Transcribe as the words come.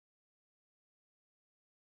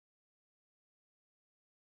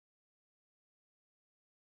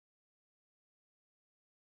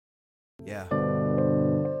Yeah.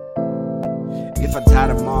 If I die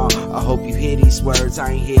tomorrow, I hope you hear these words.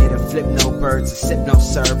 I ain't here to flip no birds or sip no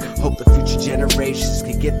syrup. Hope the future generations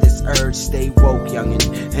can get this urge. Stay woke,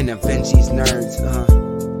 youngin', and avenge these nerds.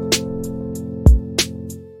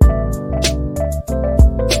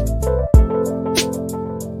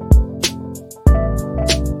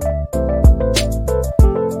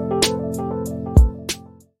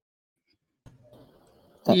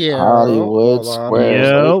 Yeah, Hollywood Squares.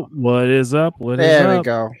 Yo, what is up? What is there up? we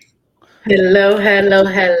go. Hello, hello,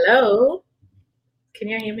 hello. Can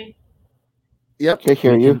you hear me? Yep, Can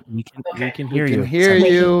hear you. We can we hear can you. hear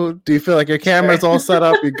you. Do you feel like your camera's all set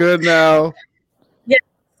up? You good now?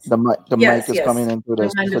 The mic Yes, is yes. coming in through My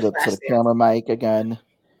the mind to is the flashing. camera mic again.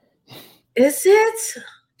 Is it?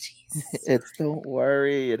 Jeez. It's don't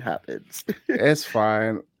worry, it happens. It's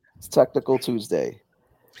fine. It's Technical Tuesday.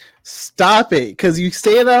 Stop it, because you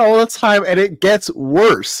say that all the time, and it gets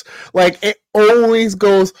worse. Like it always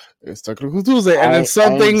goes. It's Technical Tuesday, and then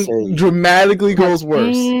something dramatically goes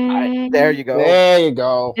worse. There you go. There you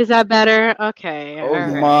go. Is that better? Okay. Oh, all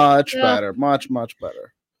yeah. right. Much So, better. Much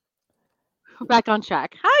better. we're back on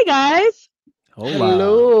track. Hi, guys. Hola.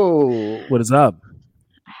 Hello. What is up?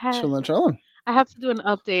 Chilling. I have to do an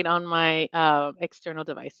update on my external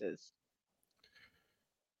devices.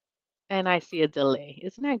 And I see a delay.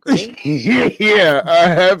 Isn't that great? Yeah, a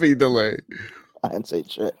heavy delay. I didn't say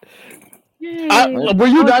shit. Yay. Were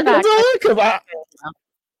you Oh, not going back. to do it? Because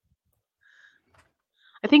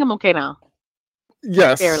I think I'm okay now.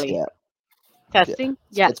 yes. Barely. Yeah. Testing?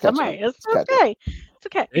 Yes, It's I'm catching right. up. It's It's catching okay. It's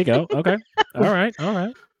okay. There you go. Okay. All right.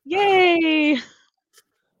 Yay.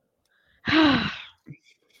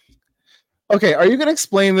 Okay, are you going to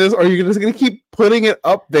explain this, or are you just going to keep putting it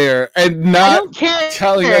up there and I not don't care.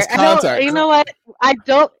 telling us I don't- context? You know what? I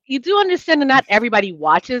don't. You do understand that not everybody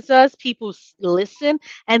watches us. People listen,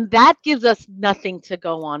 and that gives us nothing to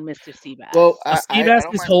go on, Mr. Seabass. Well, Steve I S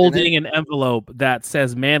don't is mind holding an envelope that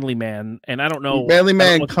says Manly Man, and I don't know. Manly I don't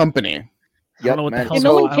Man know what- Company. I don't know what the man. hell. And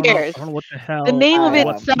no one I don't know- cares. I don't know what the hell. the name of I-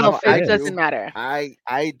 itself, I it do. doesn't matter.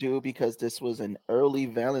 I do because this was an early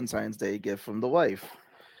Valentine's Day gift from the wife,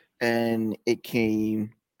 and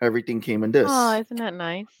everything came in this. Oh, isn't that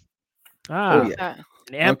nice? Ah, yeah.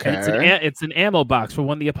 It's an ammo box for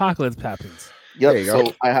when the apocalypse happens. There Yep. you go.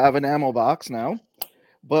 So I have an ammo box now,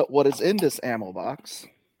 but what is in this ammo box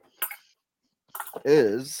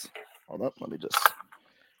is hold up. Let me just.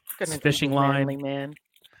 Goodness, Fishing this is line. manly, man.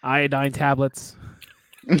 Iodine tablets.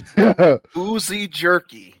 Boozy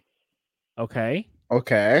jerky. Okay.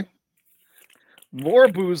 Okay. More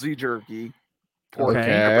boozy jerky. Pork Okay.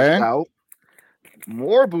 pepper stout.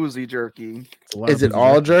 More boozy jerky. It's a lot Is of it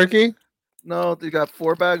all jerky? No, you got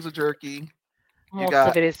 4 bags of jerky. Most got-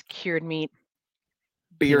 of it is cured meat.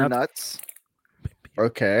 Beer Peanuts. nuts.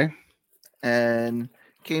 Okay. And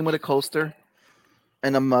came with a coaster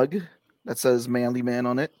and a mug that says Manly Man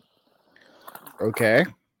on it. Okay.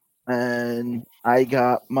 And I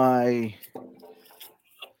got my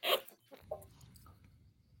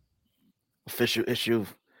official issue,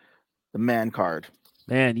 the man card.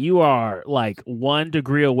 Man, you are like 1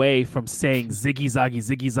 degree away from saying ziggy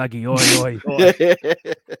zaggy, oi, oi, oi.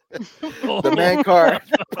 The man card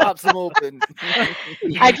pops them open.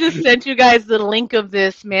 I just sent you guys the link of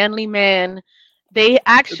this Manly Man. They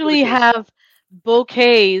actually pretty cool. have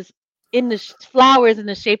bouquets in the flowers in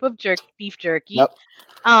the shape of beef jerky. Yep.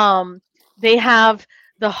 They have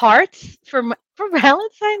the hearts for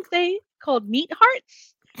Valentine's Day called meat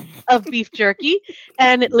hearts of beef jerky,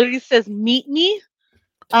 and it literally says "meet me."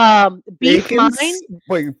 Beef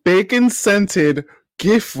mine. Bacon scented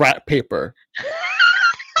gift wrap paper.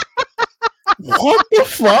 What the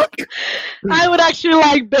fuck? I would actually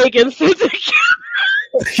like bacon scented.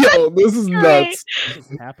 Yo, this is nuts. What is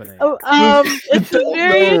happening? It's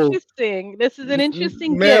very No. interesting. This is an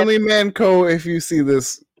interesting Manly gift. Man Co. If you see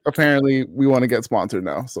this, apparently we want to get sponsored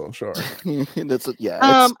now. So sure. That's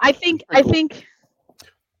yeah. I think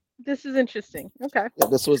this is interesting. Okay.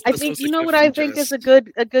 This was. I this think was you a know gift what I from think is Jess.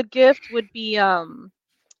 a good gift would be what's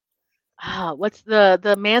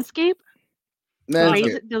the Manscaped?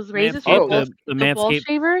 Manscaped. Those razors Oh, for ball, the the ball Manscaped.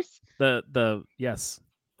 shavers. The yes.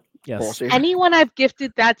 Bullshit. Anyone I've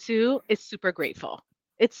gifted that to is super grateful.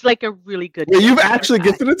 It's like a really good. Wait, you've gift. actually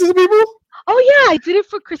gifted it to the people? Oh yeah, I did it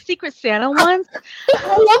for Secret Santa once. I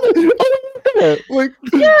love it. Like,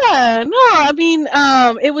 Yeah, no, I mean,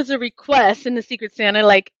 it was a request in the Secret Santa,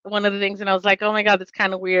 like one of the things, and I was like, oh my god, that's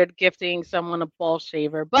kind of weird gifting someone a ball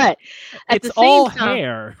shaver, but at It's the same all time,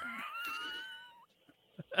 hair.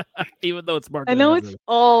 Even though it's I marketed. know as it's a-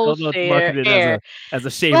 all although it's hair. marketed as a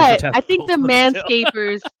shaver. But for I think the testicles, but still.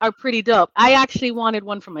 manscapers are pretty dope. I actually wanted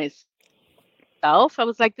one for myself. myself. I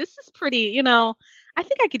was like, this is pretty, I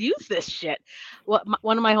think I could use this shit. Well,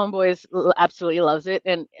 one of my homeboys absolutely loves it,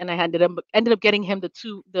 and I ended up getting him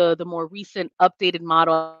the more recent updated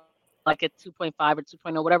model, like a 2.5 or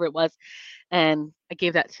 2.0, whatever it was, and I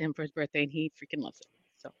gave that to him for his birthday, and he freaking loves it.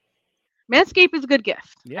 So, Manscaped is a good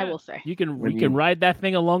gift, I will say. You can ride that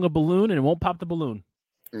thing along a balloon, and it won't pop the balloon.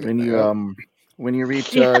 When you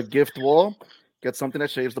reach gift wall, get something that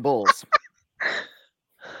shaves the balls.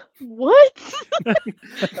 What?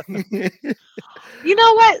 You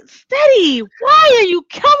know what? Steady, why are you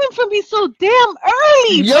coming for me so damn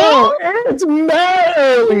early, Yo, it's mad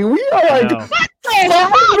early. We are like what the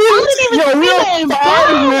hell? I didn't even we are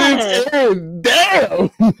 5 minutes in.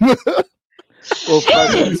 Damn. Well,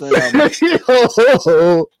 5 minutes in, Yo,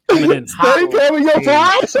 Coming in hot. Steady coming your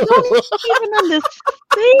price. I don't even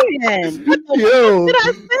understand. Yo, What did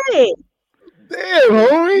I say? damn,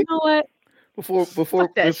 homie. You know what? before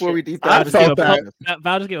shit. we deep I dive, felt that.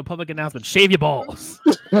 Val just gave a public announcement. Shave your balls.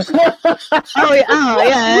 Oh yeah.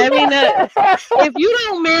 I mean, if you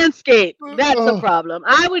don't manscape, that's a problem.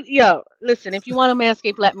 I would, listen. If you want to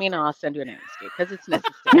manscape, let me know. I'll send you a manscape because it's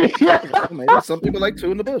necessary. maybe some people like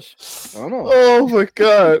two in the bush. I don't know. Oh my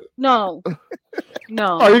god. No.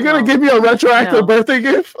 Are you gonna give me a retroactive birthday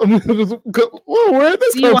gift? Whoa, where did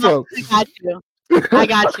this come from? I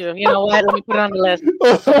got you. You know what? Let me put it on the list.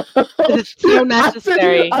 It's so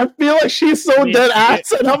necessary. I feel like she's so dead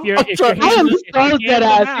ass, and I'm trying. I am so dead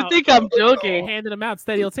ass. You think I'm joking? Handing them out,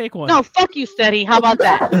 Steady will take one. No, fuck you, Steady. How about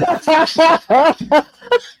that?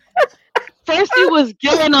 First you was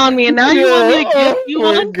gilling on me, and now you want me to give you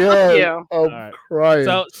one? Fuck you. I'm crying.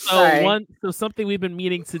 So something we've been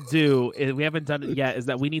meaning to do, we haven't done it yet, is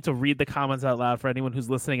that we need to read the comments out loud for anyone who's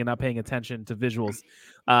listening and not paying attention to visuals.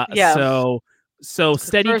 So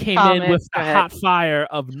Steady came in with the hot fire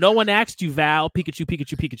of "No one asked you, Val." Pikachu,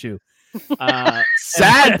 Pikachu, Pikachu.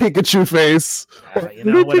 Sad Pikachu face.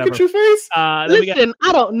 Whatever. Pikachu face. Listen,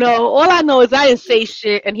 I don't know. All I know is I didn't say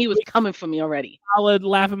shit, and he was coming for me already. I would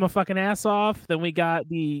laugh my fucking ass off. Then we got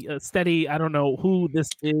the Steady. I don't know who this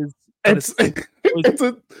is. It's a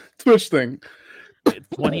Twitch thing. It's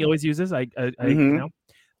one he always uses. I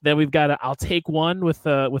Then we've got I'll take one with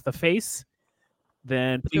a face.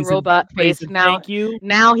 Then the robot face. Now, thank you.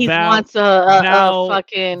 Now he wants a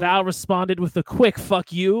fucking. Val responded with a quick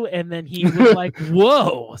 "fuck you," and then he was like,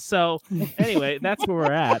 "Whoa!" So anyway, that's where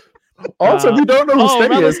we're at. Also, we don't know who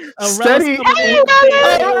Steady is. Steady.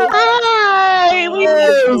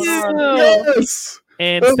 Yes.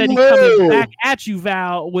 And Steady coming back at you,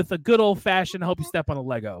 Val, with a good old fashioned. I hope you step on a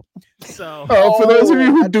Lego. So, for those of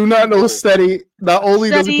you who do not know Steady, not only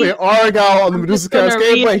does he play Argyle on the Medusa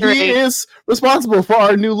Cascade, but he is responsible for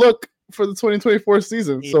our new look for the 2024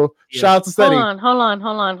 season. So, shout out to Steady. Hold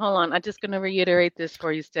on. I'm just gonna reiterate this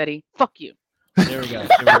for you, Steady. Fuck you. There we go.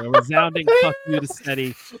 Resounding fuck you to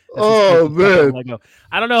Steady. Oh man!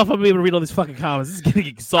 I don't know if I'm gonna be able to read all these fucking comments. This is getting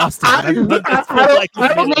exhausting.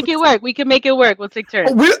 We'll make it work. We can make it work. We'll take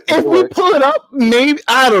turns. If we pull it up, maybe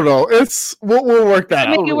I don't know. We'll work that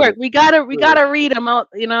out. Make it work. We gotta read them out.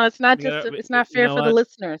 It's not just it's not fair for the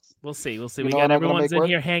listeners. We'll see. We got everyone's in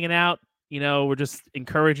here hanging out. We're just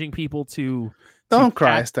encouraging people to don't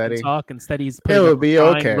cry, Steady. Talk and Steady's. It will be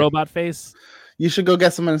okay. Robot face. You should go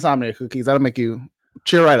get some insomnia cookies. That'll make you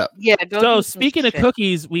cheer right up. Yeah. So speaking of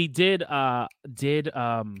cookies, we did finally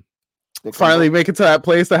make it to that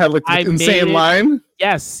place that had like the insane line.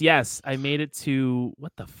 Yes. I made it to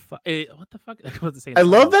what the fuck? I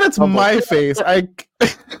love that it's my face. You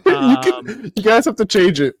guys have to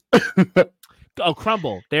change it.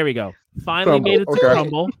 Crumble. There we go. Finally made it to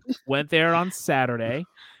Crumble. Went there on Saturday.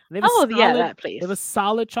 That place. They have a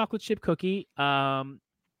solid chocolate chip cookie.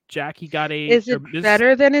 Jackie got a. Is it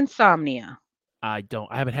better than Insomnia? I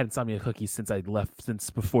haven't had Insomnia cookies since I left, since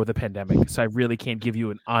before the pandemic. So I really can't give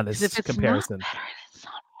you an honest comparison.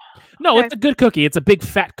 No, it's a good cookie. It's a big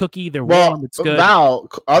fat cookie. They're warm. It's good. Val,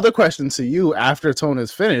 other question to you: after Tone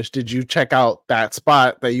is finished, did you check out that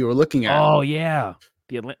spot that you were looking at? Oh yeah.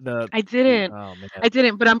 I didn't. I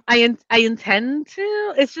didn't, but I intend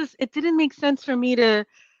to. It's just it didn't make sense for me to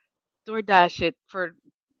DoorDash it for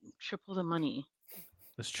triple the money.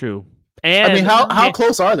 That's true. And I mean, how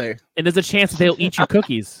close are they? And there's a chance they'll eat your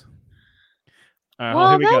cookies. All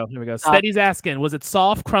right, here we go. Steady's asking, was it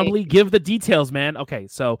soft, crumbly? Give the details, man. Okay,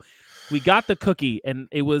 so we got the cookie, and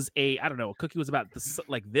it was a cookie was about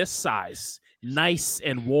this size, nice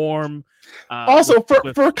and warm. Also,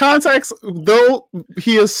 for context, though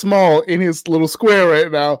he is small in his little square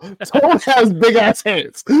right now, Tone has big ass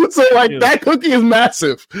hands. So that cookie is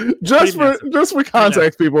massive. Just for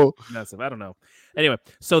context, people. Massive. I don't know. Anyway,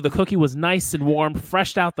 so the cookie was nice and warm,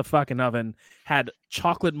 fresh out the fucking oven, had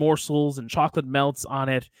chocolate morsels and chocolate melts on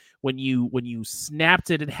it. When you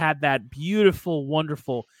snapped it, it had that beautiful,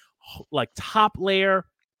 wonderful, like top layer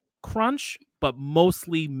crunch, but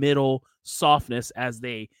mostly middle softness as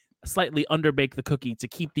they slightly underbake the cookie to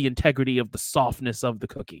keep the integrity of the softness of the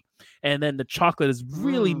cookie. And then the chocolate is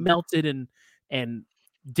really melted and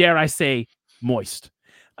dare I say moist.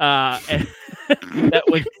 And that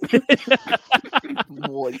was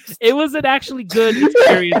Moist. it was an actually good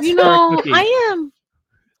experience. You for a know, cookie.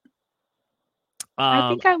 I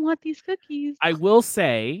think I want these cookies. I will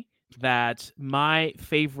say that my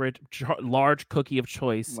favorite large cookie of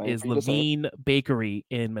choice is Levine Bakery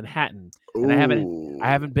in Manhattan, and I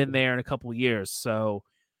haven't been there in a couple of years, so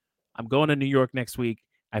I'm going to New York next week.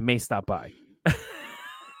 I may stop by.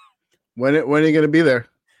 When are you gonna be there?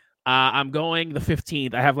 I'm going the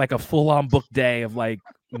 15th. I have like a full-on book day of like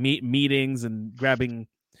meetings and grabbing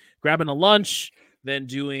a lunch, then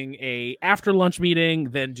doing a after lunch meeting,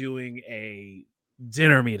 then doing a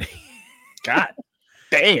dinner meeting. God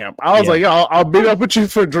damn! I was like, yo, I'll meet up with you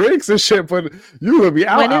for drinks and shit, but you will be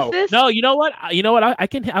out. When is this? No, you know what?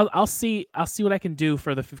 I'll see what I can do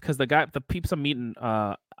for because the peeps I'm meeting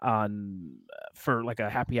on for like a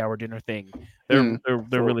happy hour dinner thing. They're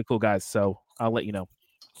really cool guys, so I'll let you know.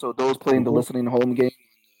 So those playing the listening home game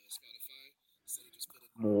on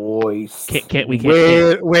Spotify, moist. Can't we?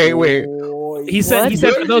 Wait. He said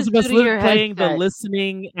for those of us playing the headset.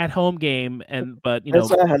 listening at home game, but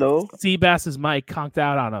hello. Seabass's mic conked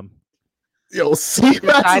out on him. Yo, see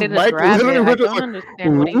Decided to Mike grab it. I literally don't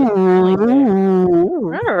understand what he was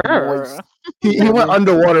doing there. he went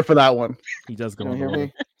underwater for that one. He does go Can you hear underwater.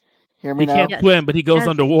 me? Hear me He now? can't swim, but he goes Yes.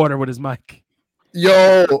 underwater with his mic.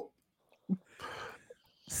 Yo,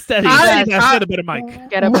 Steady. I- Seabass, get a better mic.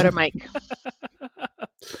 Get a better mic.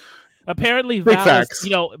 Apparently, Big Val facts.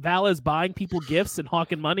 is, Val is buying people gifts and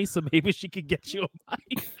hawking money, so maybe she could get you a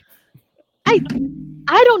mic.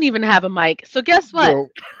 I don't even have a mic. So guess what? yo.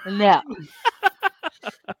 No.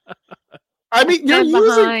 I mean, Stand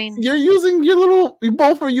behind. you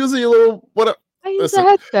both are using your little, what, I use Listen. a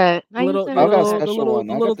headset. I use Little- a I got a headset. special one.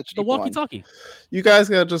 I got the cheap the one. walkie-talkie. you guys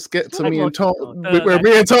gotta just get to Like, me and Tone, the- where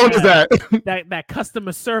me and Tone is at. That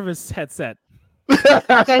customer service headset.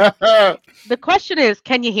 The question is,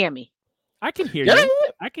 can you hear me? I can hear Yeah. you.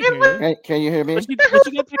 I can hear you. Hey, can you hear me? But you What's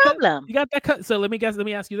got the that. problem? You got that. So let me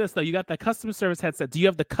ask you this though. You got that customer service headset. Do you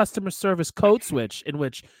have the customer service code switch in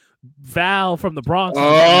which Val from the Bronx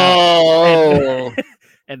comes out,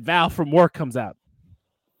 and Val from work comes out?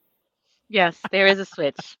 Yes, there is a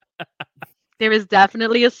switch. There is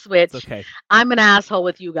definitely a switch. It's okay. I'm an asshole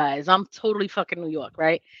with you guys. I'm totally fucking New York,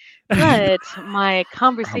 right? But my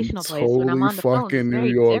conversational voice when I'm totally on the phone is fucking New very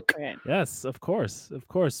York. different. Yes, of course.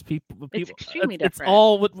 People. It's extremely It's different.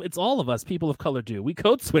 all of us. People of color do. We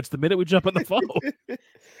code switch the minute we jump on the phone.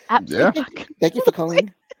 Absolutely. Thank you for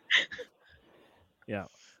calling. Yeah.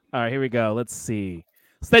 All right, here we go. Let's see.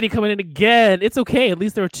 Steady coming in again. It's okay. At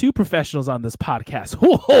least there are two professionals on this podcast.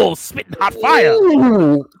 Whoa, spitting hot fire.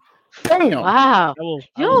 Ooh, damn. Wow. I will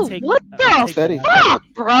Yo, take- what I will the take Steady. that. fuck,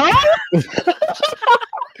 bro?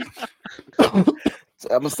 So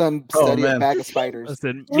I'm gonna send Oh, Steady a man. bag of spiders.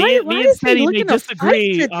 Listen, Why me and is he Steady may looking to fight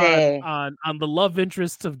disagree today? on the love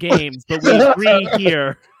interests of games, but we agree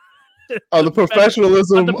here On the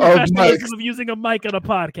professionalism on the of professionalism Mike. of using a mic on a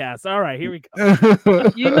podcast. All right, here we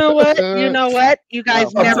go. You know what? You guys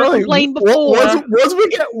I'm never telling you, complained before.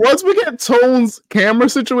 Once we get Tone's camera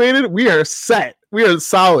situated, we are set. We are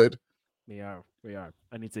solid. We are.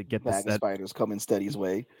 I need to get this Bag of set. spiders coming Steady's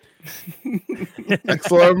way.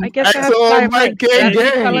 Excellent. I guess I have to Excellent, buy a Mike. mic. Gang,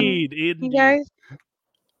 Yeah, gang. Indeed, You indeed. guys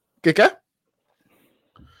Okay.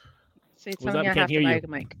 say What's tell up? me I Can't have hear to buy you. a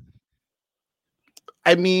mic.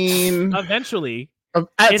 I mean, Eventually,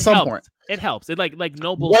 at it some helps. point, It helps. It like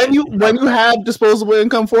no when bullshit. you have disposable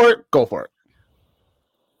income for it, go for it.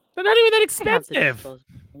 They're not even that I have the expensive. disposable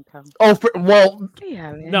income. Oh, well,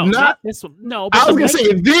 Yeah, man. No, not this one. No, but I was the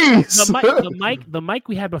gonna mic- say these. the mic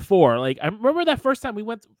we had before. Like I remember that first time we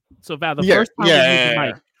went. So Val, the Yeah, first time we yeah, used the yeah,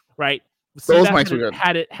 mic, right? Those Seabass mics were good.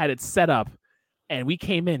 Had it set up, and we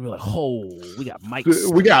came in. We're like, oh, we got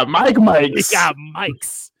mics. We got mics. We got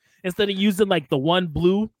mics instead of using like the one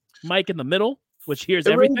blue mic in the middle, which hears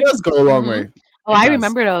It really everything. does go a long Mhm. way. Oh, It I does.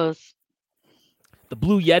 remember those. The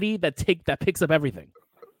blue Yeti that picks up everything.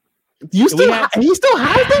 You We still had- he still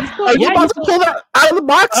has that? Are you Yeah, about he to still- pull that out of the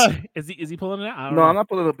box? Is he pulling it out? I don't No, know. I'm not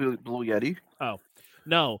pulling a blue Yeti.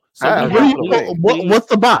 No. So Ah, we What yeah. had- do you- Wait. what's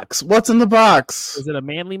the box? What's in the box? is it a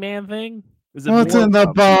manly man thing? Is it What's more- in the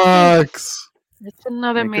box? It's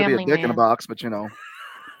another It could be manly a dick in a man. box, but you know.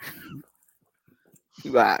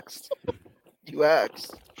 You asked. You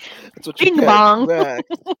asked. That's what Bing you get. bong. You asked.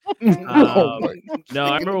 No,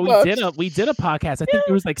 I remember we did a podcast. I think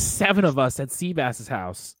there was like 7 of us at Seabass's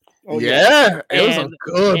house. Oh, yeah, it was a And-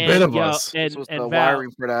 good bit of yo, us. This was and the Val,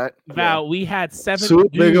 wiring for that. Val, we had 7 Too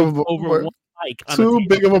big dudes of a- over one mic. On Too a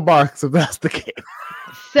big of a box if that's the case.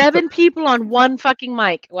 7 people on one fucking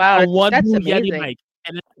mic. Wow, one that's Blue amazing. Yeti mic.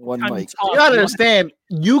 And then One time mic. talk, You gotta you understand,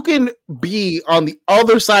 you can be on the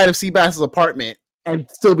other side of Seabass's apartment and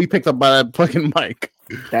still be picked up by that fucking mic.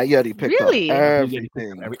 That Yeti picked Really? up It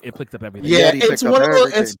everything. it picked up everything. Yeah, Yeti it's picked up one of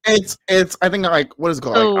those. everything. It's. I think like what is it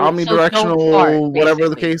called? So- Like so don't omnidirectional, fart, whatever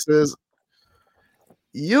the basically. case is.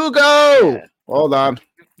 You go. Yeah. Hold on.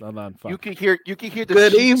 Hold on, fuck. You can hear the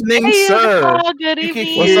Good cheeks. evening, Hey, sir. Paul, good You can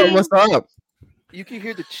evening. hear- What's up? You can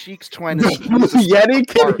hear the cheeks trying to squeeze the Yeti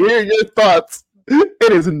can apart. hear your thoughts.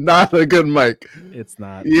 It is not a good mic. It's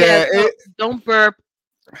not. Yeah, Don't burp.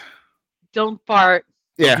 Don't fart.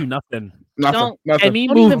 yeah. Do nothing. Nothing. Don't- Nothing. Any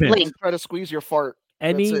Don't even movement, blink. Try to squeeze your fart.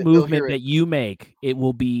 any That's it. They'll movement hear it. that you make, it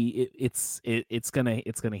will be. It's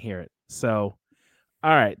gonna hear it. So,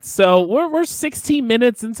 all right. So we're 16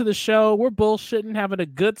 minutes into the show. We're bullshitting, having a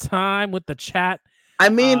good time with the chat. I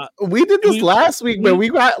mean, we did this we- last week, but we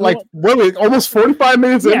got we- like what was it, almost 45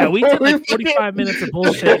 minutes. Yeah, in we before did like 45 minutes of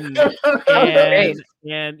bullshitting. Great.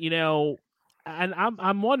 And you know, and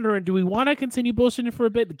I'm wondering, do we want to continue bullshitting for a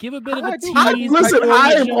bit? Give a bit of a tease. Listen, before we I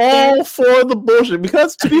am jump in? all for the bullshit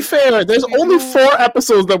because, to be fair, there's only 4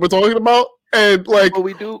 episodes that we're talking about, and like, Well,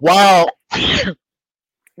 we do. wow.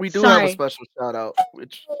 We do have a Sorry. special shout out,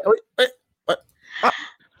 which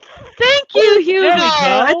Thank you, Hugo. There we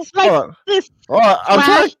go. It's like Hold on. this Hold on, I'm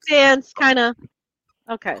trying. flash dance kind of.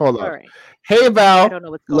 Okay. Hold on. All right. Hey I Val, don't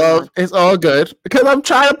know what's going love, on. it's all good because I'm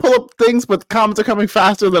trying to pull up things, but the comments are coming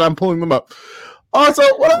faster than I'm pulling them up. Also,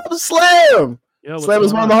 what up, Slam? Yo, what's Slam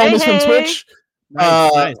is going one of the on? homies Hey, from hey. Twitch.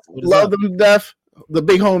 Nice. What is Love up? them to death, the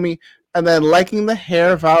big homie, and then liking the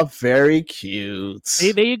hair Val, very cute.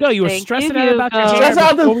 Hey, there you go. You were Thank stressing you, out about your Hugo. hair. Stress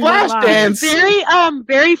out the before we went flash live. dance.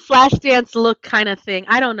 Very flash dance look kind of thing.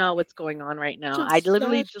 I don't know what's going on right now. I Just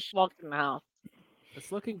literally flash. just walked in the house. It's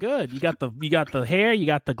looking good. You got the hair. You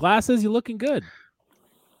got the glasses. You're looking good.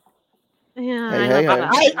 Yeah, Hey, I know hey,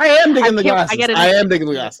 about hey. that. I am digging the can't- glasses. get it I in- am digging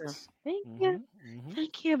the glasses. Thank Mhm, you. mhm.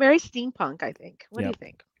 Thank you. Very steampunk, I think. What do Yep. you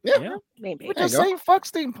think? Yeah. Maybe. we're There you just go. saying fuck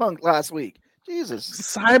steampunk last week. Jesus.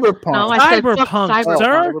 Cyberpunk. No, I said fuck Cyberpunk, cyberpunk.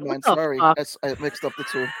 sir. Never mind. What the Sorry, fuck? I mixed up the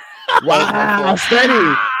two. Wow,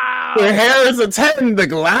 steady. The hair is a 10. The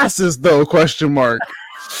glasses, though? Question mark.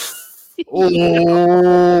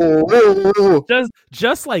 Oh,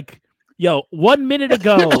 Just like, yo, 1 minute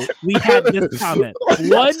ago we had this comment. 1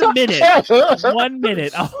 minute. 1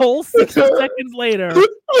 minute. A whole 60 seconds later,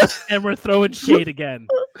 and we're throwing shade again.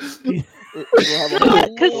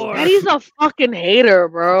 Because Lord. Eddie's a fucking hater,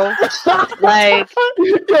 bro. Like,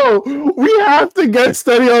 yo, we have to get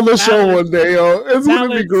steady on the show Balance. one day, yo. It's gonna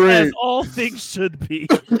be Balance great. as all things should be.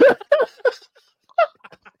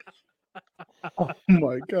 Oh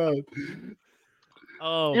my god.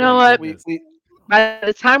 Oh, You know my what? goodness. by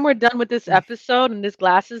the time we're done with this episode and this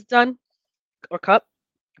glass is done, or cup,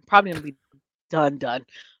 I'm probably gonna be done.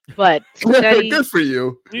 But steady, Good for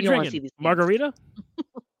you. What are you you don't wanna see drinking? these things. Margarita?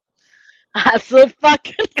 so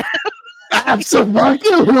fucking. Absolutely.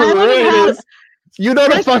 You know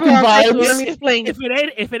the First of fucking all, let me vibes. explain. If it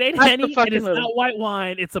ain't That's the Henny and fucking it's movie. not white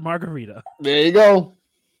wine, it's a margarita. There you go.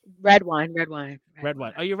 Red wine. Red wine.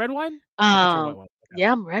 Are you red wine? White Um, wine.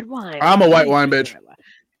 yeah, I'm red wine. I'm a white wine bitch. Red wine.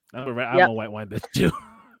 I'm Yep. a white wine bitch too.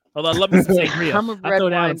 Hold on, let me some sangria. I'm a I'll red throw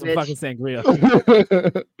down wine some bitch. fucking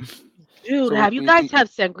sangria. Dude, So have you guys had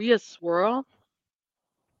sangria swirl?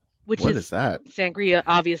 Which What is is that? sangria,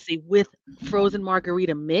 obviously, with frozen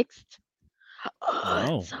margarita mixed. Oh,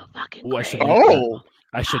 No. it's so fucking Ooh, I great. should make that. Oh,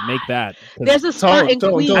 I should make that. 'Cause There's a spot in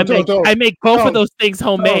don't, Queens. I make both Don't. of those things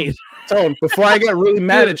homemade. Tone, before I get really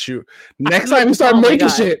mad at you, next time you start Oh my making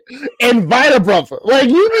God. shit, invite a brother. Like,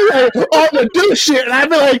 you be like, oh, to do shit. And I'd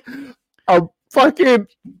be like, I'm fucking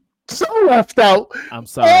so left out I'm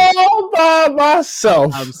sorry. all by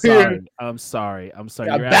myself. I'm here. sorry.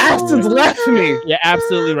 Yeah, You're bastards absolutely right. left me. You're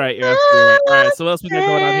absolutely right. You're absolutely right. All right, so what else we got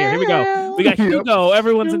going on here? Here we go. We got Hugo.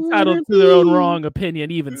 Everyone's entitled to their own wrong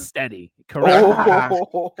opinion, even steady. Correct.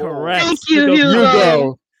 Correct. Thank you, Hugo. You Hugo.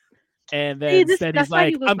 go. And See, then this- Steady's that's why like,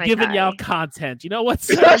 Hugo's I'm my giving guy. y'all content. You know what,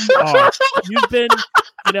 sir? You are. You've been,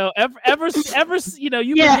 ever,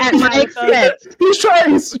 you've Yeah, at been my hanging out with us. expense. He's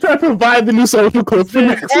trying to provide the new social clip for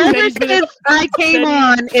next week. Ever since I came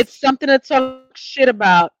on, it's something to talk shit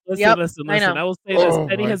about. Listen. I know. I will say this: Oh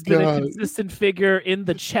Steady my has been a God. consistent figure in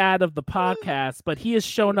the chat of the podcast, but he has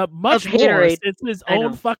shown up much Of more haterade. since his I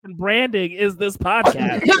own know. fucking branding is this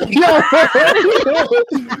podcast.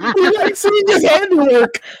 You like seeing his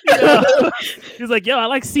handiwork. He's like, yo, I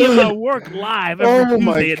like seeing my work live every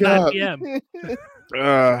Tuesday at 9 p.m.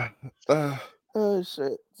 Oh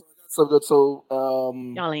shit. So good. So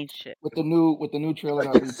Y'all ain't shit. with the new trailer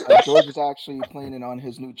that leaks, George is actually playing it on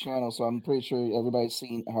his new channel. So I'm pretty sure everybody's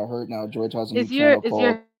seen or heard now. George has a new channel called.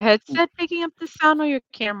 Your headset picking up the sound or your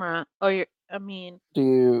camera? Or your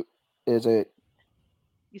Is it?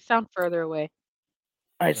 You sound further away.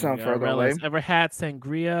 I sound further away. Ever had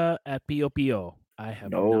sangria at Pio Pio? I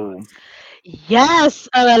have not. Yes,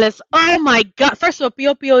 Arelis. Oh my god. First of all,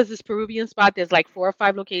 Pio Pio is this Peruvian spot. There's like 4 or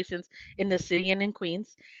 5 locations in the city and in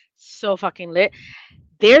Queens. So fucking lit.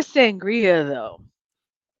 Their sangria though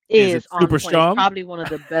is on super point. strong? It's probably one of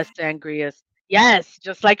the best sangrias. Yes,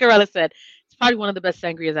 just like Arelis said, it's probably one of the best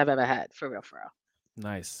sangrias I've ever had. For real, for real.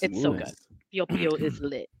 Nice. It's so good. Pio Pio is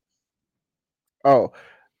lit. Oh,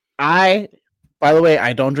 by the way,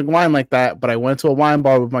 I don't drink wine like that, but I went to a wine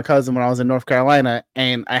bar with my cousin when I was in North Carolina,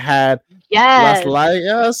 and I had Las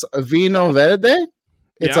Laias Vino Verde.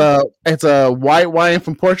 It's a white wine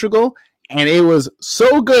from Portugal, and it was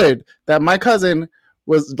so good that my cousin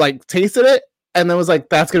was like tasted it and then was like,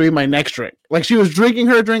 that's gonna be my next drink. Like she was drinking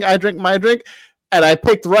her drink, I drank my drink, and I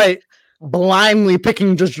picked right, blindly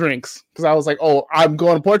picking just drinks because I was like, oh, I'm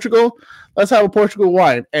going to Portugal, let's have a Portugal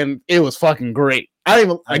wine, and it was fucking great. I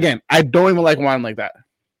don't even like wine like that.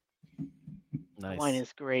 Nice. Wine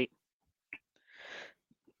is great.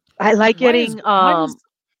 I like getting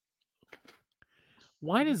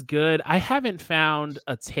wine is good. I haven't found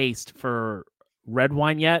a taste for red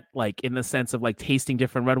wine yet, like in the sense of like tasting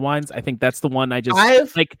different red wines. I think that's the one I've gotten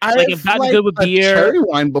good with beer. Cherry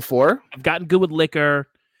wine before. I've gotten good with liquor.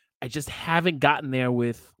 I just haven't gotten there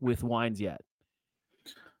with wines yet.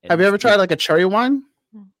 Have you ever tried like a cherry wine?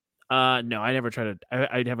 No, I never tried it.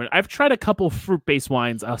 I never. I've tried a couple fruit-based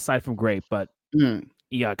wines aside from grape, but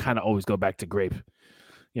yeah, I kind of always go back to grape.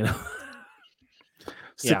 You know,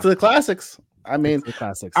 stick to the classics. I mean, the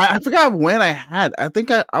classics. I forgot when I had. I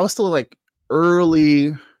think I was still like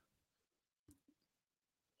early.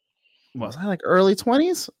 Was I like early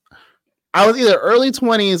 20s? I was either early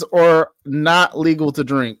 20s or not legal to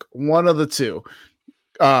drink. One of the two.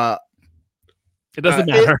 It doesn't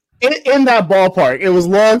matter. In that ballpark, it was a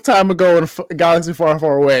long time ago in a galaxy far,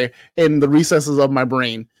 far away in the recesses of my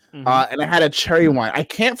brain. And I had a cherry wine. I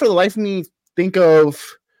can't for the life of me think of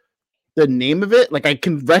the name of it. Like I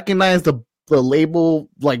can recognize the label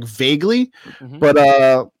like vaguely, but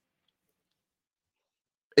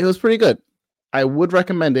it was pretty good. I would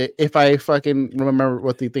recommend it if I fucking remember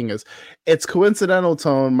what the thing is. It's coincidental,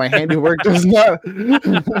 Tone. My handiwork does not.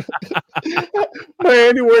 My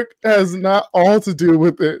handiwork has not all to do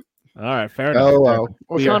with it. All right, fair enough. Oh well.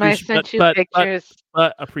 Tone, I sent you pictures.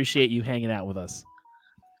 But appreciate you hanging out with us.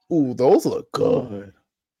 Ooh, those look good.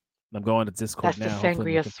 I'm going to Discord now. That's the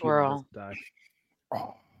sangria swirl. Oh.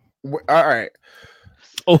 All right.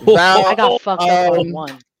 Val, I got fucked up on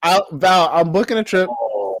one. Val, I'm booking a trip.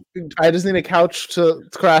 I just need a couch to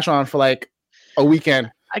crash on for like a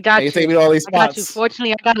weekend. I got you. Take me to all these spots. I got you.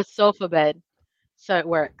 Fortunately, I got a sofa bed, so it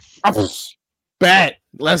works. Bet.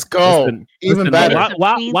 Let's go. Even better.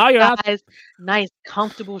 While you're out, nice,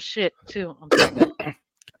 comfortable shit too.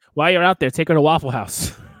 While you're out there, take her to Waffle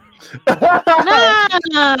House. No.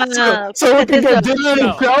 So we can get dinner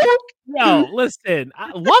and show? No, listen.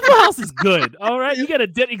 Waffle House is good. All right, you get a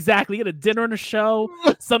exactly. You get a dinner and a show.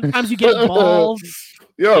 Sometimes you get involved.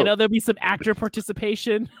 Yo. You know, there'll be some actor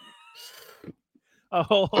participation.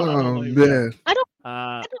 Oh man. I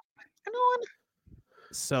don't.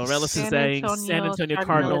 So Relis is saying San Antonio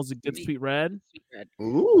Cardinals a good sweet red.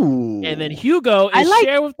 Ooh. And then Hugo is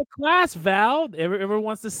share with the class, Val. Everyone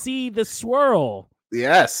wants to see the swirl.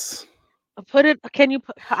 Yes. Put it. Can you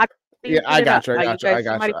put? I got you. I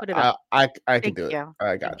got you. Put it up. I can do it.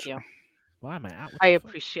 I got you. Why am I out? I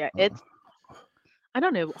appreciate it. I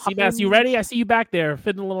don't know. Seabass, you ready? I see you back there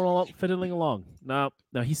fiddling along. No,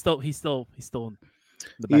 he's still. He's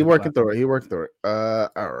working through it. He worked through it. All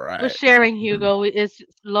right. We're sharing, Hugo.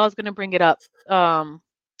 Law's gonna bring it up.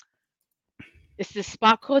 It's this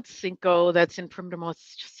spot called Cinco that's in Primdamo.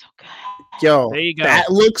 It's just so good. Yo, there you go. That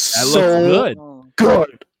looks good.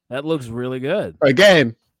 Good. That looks really good.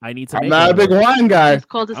 Again, I need to. I'm not a big wine guy. It's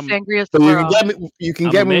called a sangria. So you can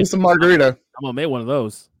get me with some margarita. I'm gonna make one of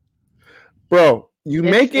those, bro. You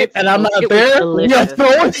make it, and I'm not there. Yeah,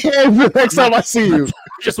 throw it in the next time I see you.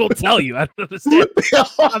 just won't tell you. I don't understand.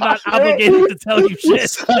 I'm not obligated to tell you shit.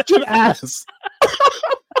 Such an ass.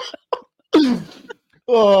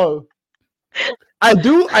 Oh, I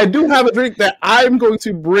do have a drink that I'm going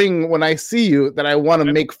to bring when I see you that I want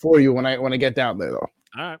to make for you when I get down there, though.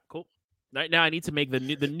 All right, cool. Right now, I need to make the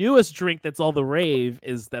newest drink that's all the rave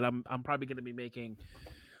is that I'm probably going to be making.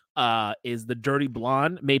 Is the Dirty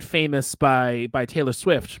Blonde, made famous by Taylor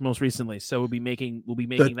Swift most recently. So we'll be making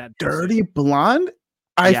that Dirty Blonde.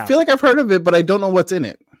 I feel like I've heard of it, but I don't know what's in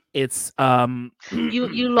it. you It's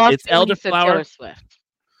lost it's elderflower, Taylor Swift.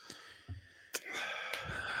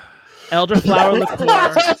 Elderflower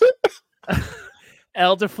liqueur,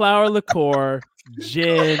 elderflower liqueur,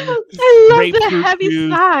 gin, I love the grapefruit heavy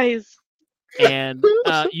juice, size. and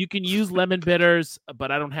you can use lemon bitters,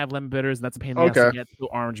 but I don't have lemon bitters, and that's a pain in the ass to get to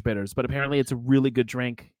orange bitters. But apparently, it's a really good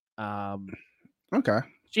drink. Okay.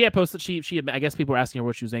 She had posted. She. I guess people were asking her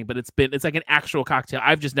what she was saying, but it's like an actual cocktail.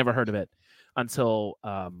 I've just never heard of it until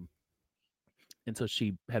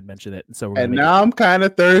she had mentioned it, and so and now I'm kind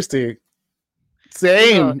of thirsty.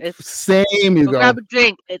 Same. You go. Grab a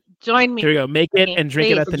drink. Join me. Here we go. Make it and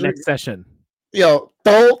drink it at the next session. Yo,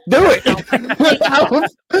 don't do it.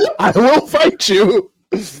 I will fight you.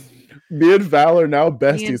 Me and Val are now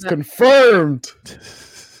besties. Confirmed.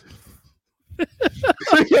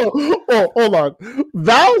 Yo, hold on.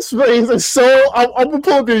 Val's face is so. I'm gonna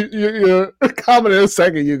pull up your comment in a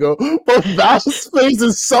second, Hugo. But Val's face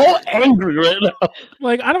is so angry right now.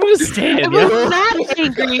 Like, I don't understand. It was not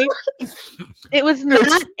angry. It was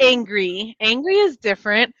not angry. Angry is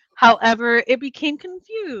different. However, it became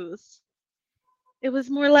confused. It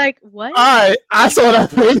was more like, what? I saw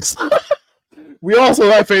that face. We all saw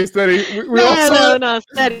that face, Steady. No,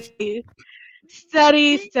 Steady.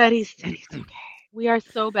 Steady. It's okay. We are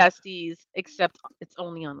so besties, except it's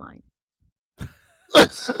only online.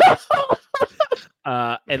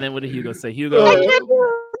 And then what did Hugo say? Hugo.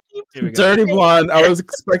 Dirty Blonde. I was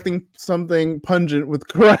expecting something pungent with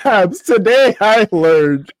crabs. Today I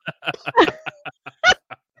learned.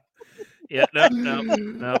 Yeah,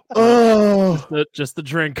 no. Oh, just the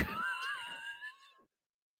drink.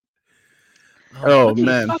 Oh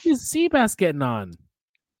man, how is Seabass getting on?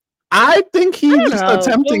 I think he's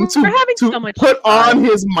attempting to put on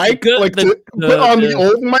his mic, put on the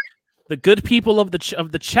old mic. The good people of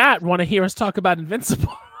the chat want to hear us talk about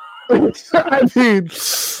Invincible. I mean,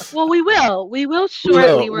 well, we will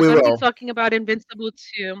shortly. We're going to be talking about Invincible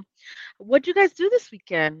too. What'd you guys do this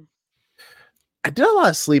weekend? I did a lot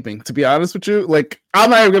of sleeping, to be honest with you. Like, I'm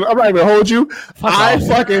not even gonna hold you. I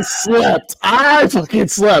fucking slept.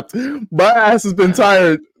 My ass has been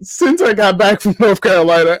tired since I got back from North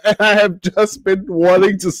Carolina, and I have just been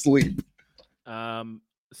wanting to sleep.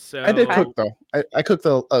 So I did cook though. I cooked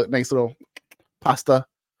a nice little pasta.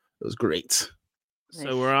 It was great.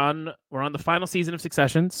 So we're on the final season of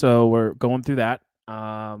Succession. So we're going through that.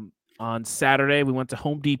 On Saturday, we went to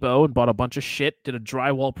Home Depot and bought a bunch of shit. Did a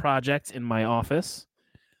drywall project in my office.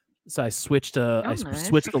 So I switched the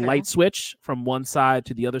light switch from one side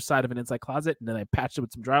to the other side of an inside closet, and then I patched it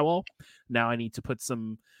with some drywall. Now I need to put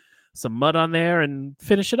some mud on there and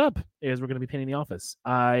finish it up, as we're going to be painting the office.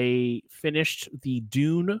 I finished the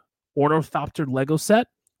Dune Ornithopter Lego set,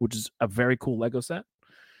 which is a very cool Lego set.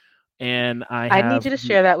 And I need you to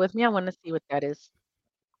share that with me. I want to see what that is.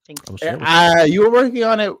 Thanks. You were working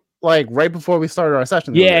on it like right before we started our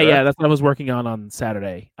session. Yeah, that's what I was working on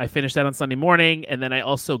Saturday. I finished that on Sunday morning, and then I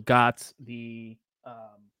also got the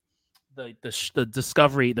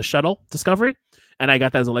Discovery, the shuttle Discovery, and I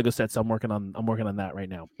got that as a Lego set. So I'm working on that right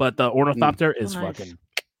now. But the Ornithopter is fucking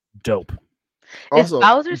dope. Also, is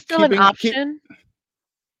Bowser still an option?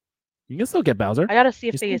 You can still get Bowser. I gotta see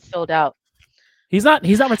if they get sold out. He's not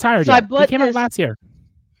retired yet. He came out last year.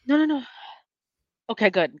 No. Okay,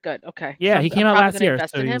 good. Okay. Yeah, so he came out last year.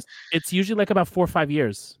 So it's usually like about 4 or 5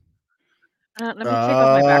 years. Let me take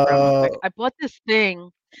off my background real quick. I bought this thing,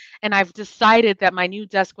 and I've decided that my new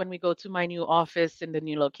desk, when we go to my new office in the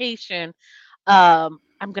new location, I'm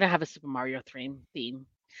gonna have a Super Mario theme.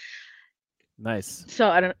 Nice.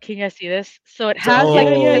 So can you guys see this? So it has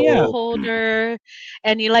a holder,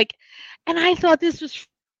 and and I thought this was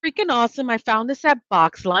freaking awesome. I found this at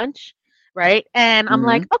Box Lunch, right? And I'm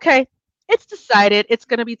like, okay. It's decided it's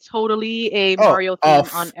going to be totally a Mario theme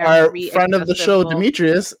on every. Our friend of the show,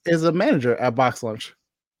 Demetrius, is a manager at Box Lunch.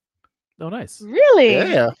 Oh, nice! Really?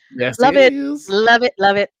 Yeah. Yes, love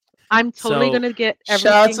it. I'm totally going to get everything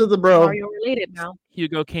shout out to the bro. Mario related now.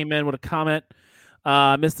 Hugo came in with a comment.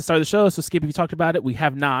 Missed the start of the show, so Skip, if you talked about it, we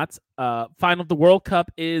have not. Final of the World Cup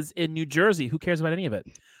is in New Jersey. Who cares about any of it?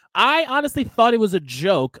 I honestly thought it was a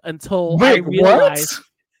joke until I realized. What?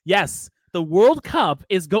 Yes. The World Cup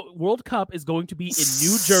is going to be in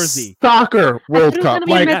New Jersey. Soccer World Cup. It's going to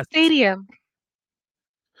be in Met Stadium.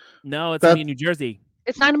 No, it's going to be in New Jersey.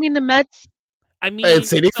 It's not going to be in the Mets. I mean,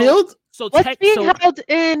 it's Citi Field. So what's being held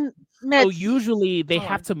in Mets? So usually they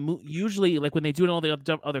have to move. Usually, like when they do it in all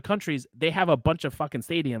the other countries, they have a bunch of fucking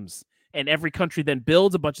stadiums, and every country then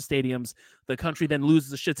builds a bunch of stadiums. The country then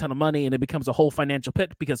loses a shit ton of money, and it becomes a whole financial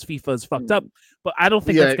pit because FIFA is fucked up. But I don't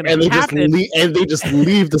think that's going to happen. And they just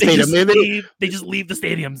leave the stadium. They just leave the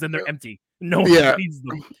stadiums, and they're empty. No one feeds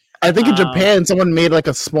them. I think in Japan, someone made like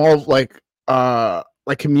a small like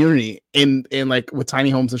community in like with tiny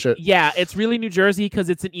homes and shit. Yeah, it's really New Jersey because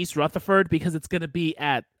it's in East Rutherford because it's going to be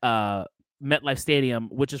at MetLife Stadium,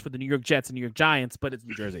 which is for the New York Jets and New York Giants, but it's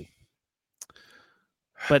New Jersey.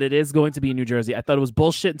 But it is going to be in New Jersey. I thought it was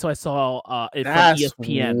bullshit until I saw it from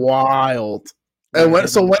ESPN. Wild. And when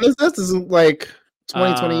is this? This is like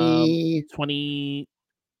 2020.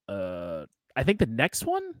 I think the next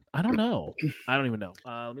one. I don't know. I don't even know.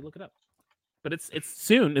 Let me look it up. But it's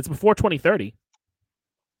soon. It's before 2030.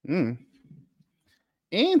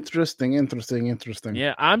 Interesting.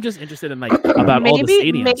 Yeah, I'm just interested in like about all the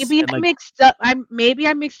stadiums. Maybe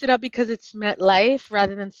I mixed it up because it's MetLife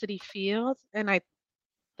rather than Citi Field, and I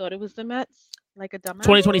thought it was the Mets, like a dumbass.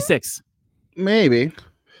 2026. Maybe.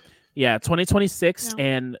 Yeah, 2026,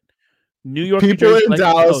 and New York. People in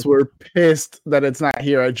Dallas were pissed that it's not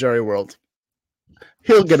here at Jerry World.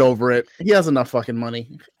 He'll get over it. He has enough fucking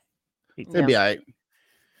money. It'd be all right.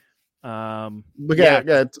 But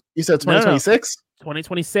you said 2026?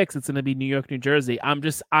 2026. It's going to be New York, New Jersey. I'm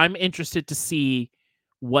interested to see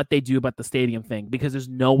what they do about the stadium thing because there's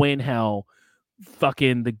no way in hell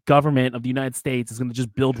fucking the government of the United States is going to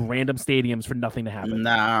just build random stadiums for nothing to happen.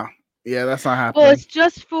 Nah. Yeah, that's not happening. Well, it's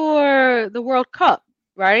just for the World Cup,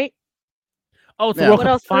 right? Oh, it's the World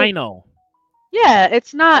Cup final. Yeah,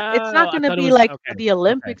 it's not going to be like the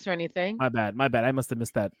Olympics or anything. My bad. I must have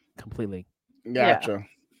missed that completely. Gotcha. Yeah.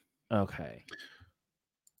 Okay.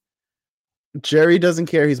 Jerry doesn't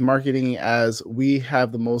care. He's marketing as we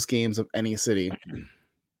have the most games of any city.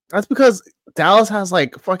 That's because Dallas has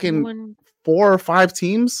like fucking 4 or 5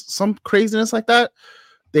 teams, some craziness like that.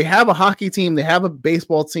 They have a hockey team. They have a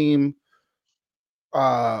baseball team.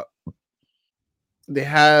 They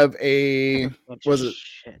have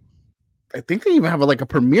I think they even have a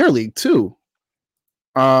Premier League too.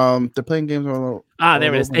 They're playing games all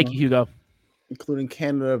there it is. Thank you, Hugo. Including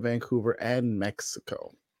Canada, Vancouver, and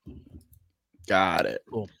Mexico. Got it.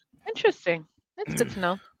 Cool. Interesting. That's good to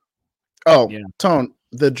know. Oh, yeah. Tone,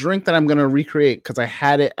 the drink that I'm gonna recreate because I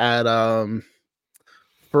had it at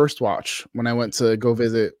First Watch when I went to go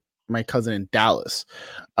visit my cousin in Dallas.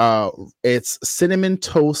 It's cinnamon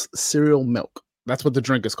toast cereal milk. That's what the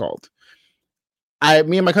drink is called.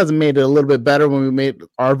 Me and my cousin made it a little bit better when we made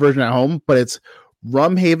our version at home, but it's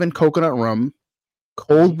Rum Haven coconut rum,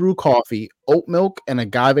 cold brew coffee, oat milk, and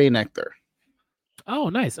agave nectar. Oh,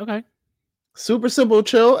 nice. Okay. Super simple,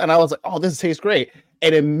 chill. And I was like, oh, this tastes great.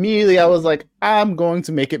 And immediately I was like, I'm going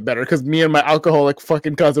to make it better. Because me and my alcoholic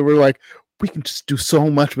fucking cousin were like, we can just do so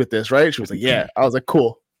much with this, right? She was like, yeah. I was like,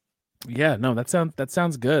 cool. Yeah, no, that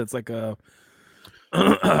sounds good. It's like a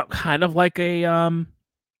kind of like a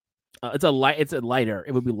it's a lighter.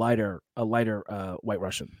 It would be a lighter White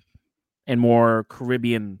Russian and more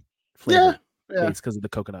Caribbean flavor. Yeah. Because of the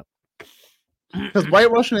coconut. Because White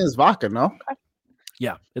Russian is vodka, no?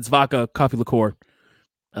 Yeah, it's vodka, coffee liqueur,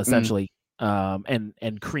 essentially,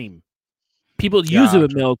 and cream. People use it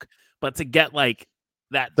with milk, but to get like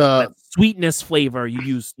that sweetness flavor,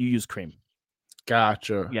 you use cream.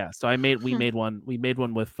 Gotcha. Yeah, so we made one. We made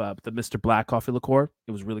one with the Mr. Black coffee liqueur.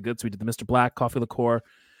 It was really good. So we did the Mr. Black coffee liqueur.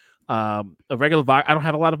 A regular vodka. I don't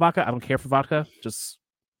have a lot of vodka. I don't care for vodka.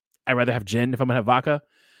 I'd rather have gin if I'm gonna have vodka.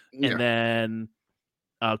 And then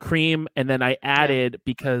cream, and then I added,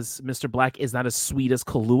 because Mr. Black is not as sweet as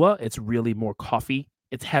Kahlua, it's really more coffee.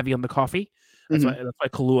 It's heavy on the coffee. That's why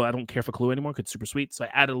Kahlua, I don't care for Kahlua anymore because it's super sweet. So I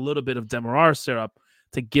added a little bit of Demerara syrup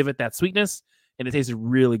to give it that sweetness, and it tasted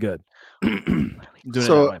really good.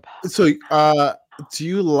 So do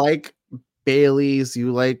you like Baileys? Do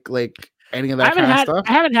you like any of that kind of stuff?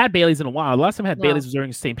 I haven't had Baileys in a while. The last time I had Baileys was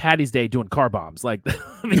during St. Patty's Day doing car bombs. Like,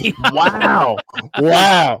 wow.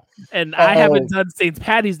 And I haven't done St.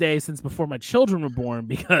 Patty's Day since before my children were born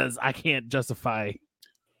because I can't justify.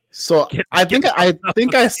 So I think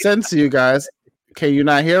I sense you guys. Can you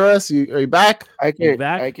not hear us? Are you back? I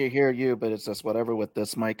can hear you, but it's just whatever with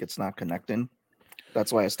this mic. It's not connecting.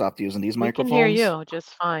 That's why I stopped using these microphones. We can hear you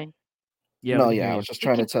just fine. Yeah. No, I was just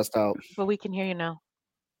trying to test out. But we can hear you now.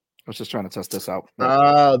 I was just trying to test this out.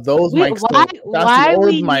 Those mics. Why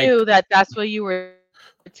we knew that's what you were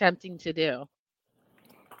attempting to do.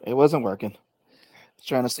 It wasn't working.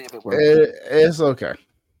 Trying to see if it worked. It's okay.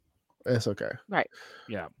 It's okay. Right.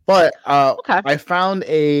 Yeah. But Okay. I found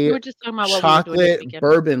We a were just talking about what we were doing this chocolate weekend.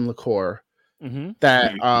 bourbon liqueur Mm-hmm.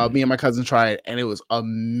 that me and my cousin tried, and it was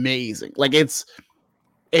amazing. Like it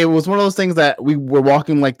was one of those things that we were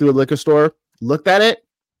walking like through a liquor store, looked at it,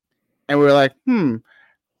 and we were like,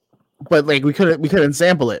 but like we couldn't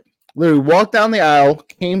sample it. Literally walked down the aisle,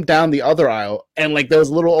 came down the other aisle, and like there was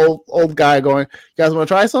a little old guy going, "You guys want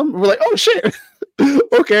to try some?" We're like, "Oh shit,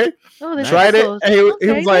 okay." Oh, Tried it, and he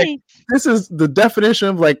was like, nice. "This is the definition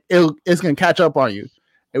of like it's gonna catch up on you."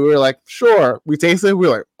 And we were like, "Sure." We tasted it. We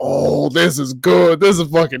were like, "Oh, this is good. This is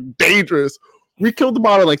fucking dangerous." We killed the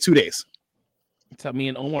bottle in like 2 days. That's how me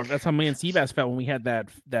and Omar. That's how me and Seabass felt when we had that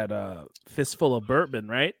fistful of bourbon,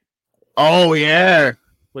 right? Oh yeah,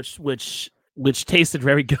 which tasted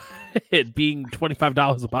very good, being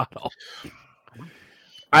 $25 a bottle.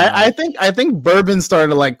 I think bourbon started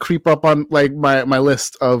to like creep up on like my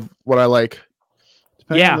list of what I like.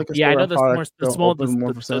 Yeah, I know those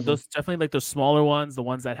definitely like those smaller ones, the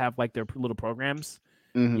ones that have like their little programs.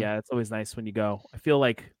 Mm-hmm. Yeah, it's always nice when you go. I feel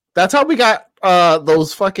like that's how we got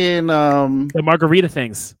those fucking the margarita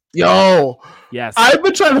things. Yo, yes, I've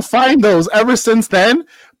been trying to find those ever since then,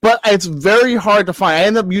 but it's very hard to find. I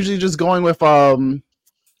end up usually just going with what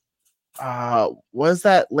is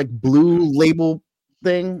that like blue label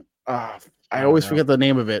thing? I always forget the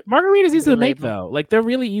name of it. Margarita's easy to make though. Like they're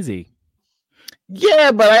really easy.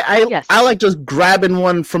 Yeah, but I like just grabbing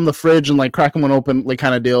one from the fridge and like cracking one open, like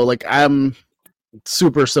kind of deal. Like I'm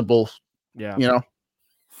super simple. Yeah, you know.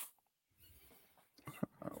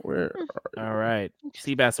 Where? All right,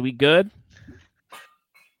 Seabass, are we good?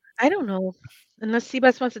 I don't know, unless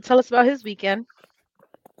Seabass wants to tell us about his weekend,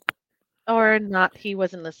 or not. He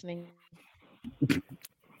wasn't listening.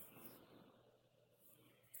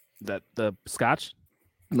 That the scotch?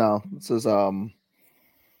 No, this is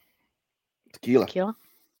tequila. Tequila.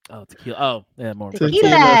 Oh, tequila. Oh, yeah, more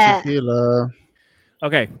tequila.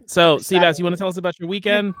 Okay, so Seabass, you want to tell us about your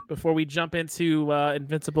weekend before we jump into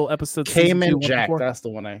Invincible episode? Cayman Jack, that's the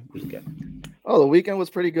one I get. Oh, the weekend was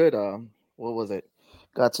pretty good. What was it?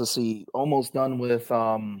 Got to see, almost done with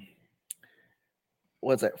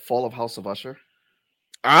what's that? Fall of House of Usher.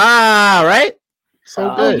 Ah, right.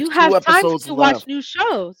 So good. You have time to watch new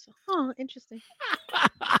shows. Oh, interesting.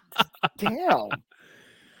 Damn.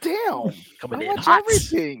 Coming I in watch hot.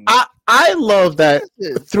 everything. I love that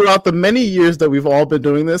throughout the many years that we've all been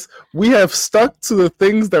doing this, we have stuck to the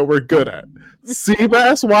things that we're good at.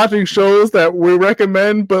 Seabass watching shows that we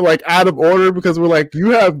recommend, but like out of order because we're like, you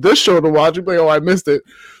have this show to watch. You're like, oh, I missed it.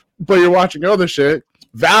 But you're watching other shit.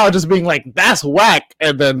 Val just being like, that's whack.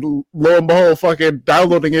 And then lo and behold, fucking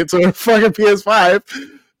downloading it to her fucking PS5.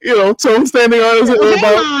 You know, Tone standing on his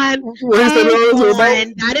That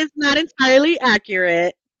is not entirely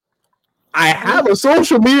accurate. I have a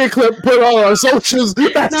social media clip put on our socials.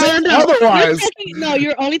 That's no. Otherwise,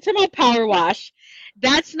 you're only talking about Power Wash.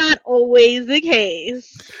 That's not always the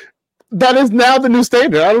case. That is now the new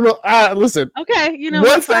standard. I don't know. Listen. Okay, you know.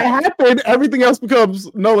 Once that happened, everything else becomes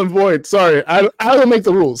null and void. Sorry, I don't make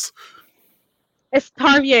the rules. It's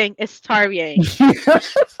tarvying.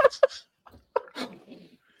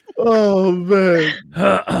 Oh man.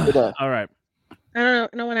 All right. I don't know.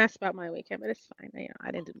 No one asked about my weekend, but it's fine.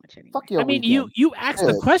 I didn't do much anyway. Fuck your I mean, weekend. you asked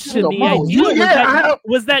the question. The idea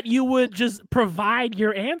was that you would just provide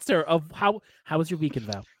your answer of how was your weekend,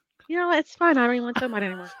 Val? You know, it's fine. I don't even want to talk about it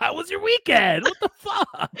anymore. How was your weekend? What the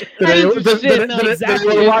fuck? Did anyone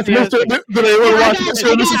watch Mr. Smith?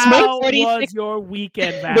 How was your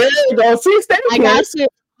weekend, Val? There you go. See, I got up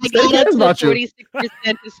to 46%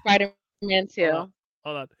 to Spider-Man 2. Hold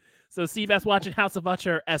on. So Seabass watching House of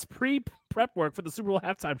Usher as prep work for the Super Bowl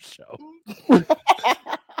halftime show.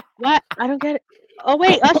 What? I don't get it. Oh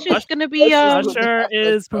wait, Usher's gonna be Usher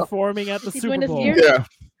is performing at the Super Bowl. Yeah.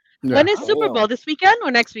 When is Super Bowl? This weekend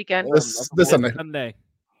or next weekend? This Sunday.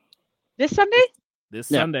 This Sunday?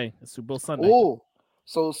 Sunday. Super Bowl Sunday. Oh,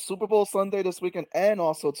 so Super Bowl Sunday this weekend, and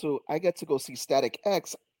also too, I get to go see Static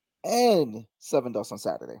X and Seven Dust on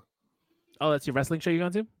Saturday. Oh, that's your wrestling show you're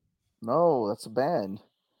going to? No, that's a band.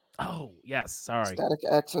 Oh yes, sorry. Static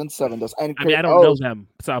X and Seven Dust. And I mean, I don't know them,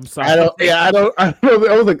 so I'm sorry. I don't know. I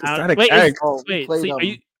was like Static X. Wait, so are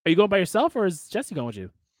you going by yourself or is Jesse going with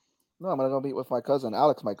you? No, I'm gonna go meet with my cousin.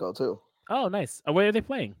 Alex might go too. Oh, nice. Where are they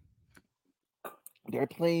playing? They're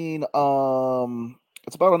playing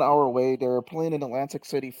It's about an hour away. They're playing in Atlantic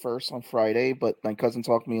City first on Friday, but my cousin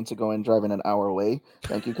talked me into going driving an hour away.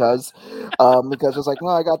 Thank you, cuz. Because it's like, no,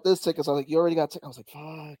 I got this ticket. So I was like, you already got ticket. I was like,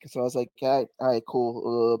 fuck. So I was like, all right, cool.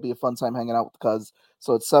 It'll be a fun time hanging out with cuz.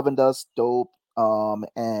 So it's Seven Dust, Dope,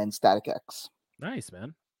 and Static X. Nice,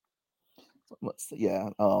 man.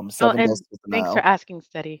 Seven and Dust is thanks now. for asking,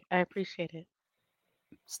 Steady. I appreciate it.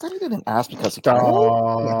 Steady didn't ask because he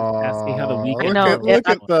Asking how the weekend. Look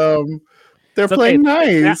at them. They're It's playing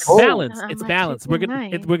nice. nice. Balance. It's balance. We're gonna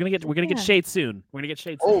get shade soon. We're gonna get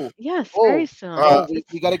shade soon. Yes, very soon.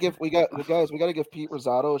 We gotta give we gotta give Pete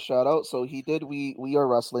Rosado a shout out. So he did we are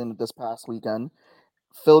wrestling this past weekend.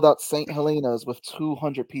 Filled out St. Helena's with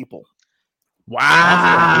 200 people.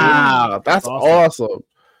 Wow, that's awesome.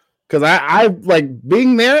 Because I like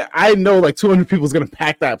being there. I know like 200 people is gonna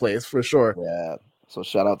pack that place for sure. Yeah. So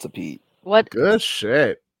shout out to Pete. What good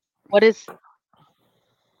shit? What is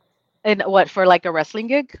and what for like a wrestling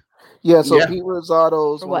gig? Yeah, so Pete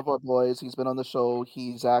Rosado is one of our boys. He's been on the show.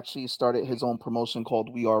 He's actually started his own promotion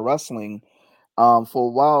called We Are Wrestling. For a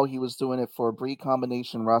while, he was doing it for Breed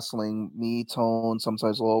Combination Wrestling. Me, Tone,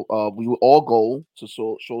 sometimes we would all go to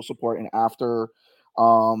show support, and after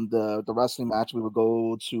the wrestling match, we would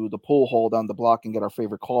go to the pool hall down the block and get our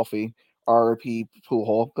favorite coffee. RP pool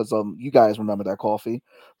hall, because you guys remember that coffee.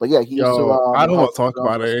 But yeah, he used to. I don't want to talk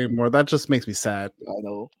about it anymore. That just makes me sad. I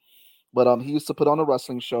know. But he used to put on a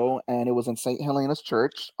wrestling show, and it was in St. Helena's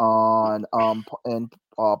Church on in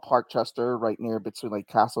Park Chester, right near between like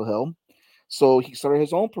Castle Hill. So he started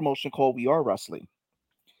his own promotion called We Are Wrestling,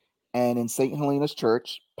 and in St. Helena's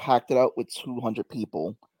Church, packed it out with 200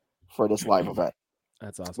 people for this live event.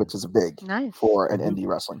 That's awesome. Which is big for an indie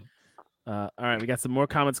wrestling. All right, we got some more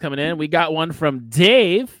comments coming in. We got one from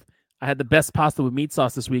Dave. I had the best pasta with meat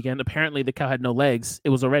sauce this weekend. Apparently, the cow had no legs. It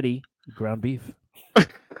was already ground beef.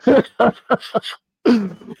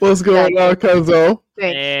 What's going on, Cuzzo?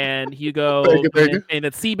 And Hugo and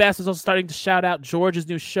that Seabass is also starting to shout out George's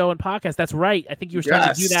new show and podcast. That's right. I think you were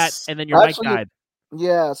starting to do that, and then your mic died.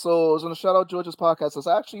 Yeah, so I was going to shout out George's podcast. It's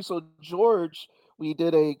actually George. We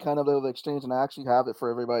did a kind of little exchange, and I actually have it for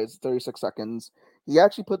everybody. It's 36 seconds. He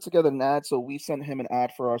actually put together an ad, so we sent him an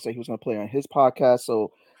ad for ours that he was going to play on his podcast.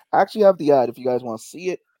 So I actually have the ad if you guys want to see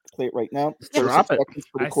it. Play it right now. Drop it.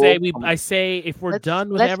 I say if we're done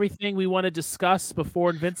with everything we want to discuss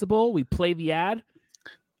before Invincible, we play the ad.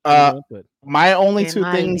 My only two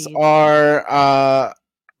things are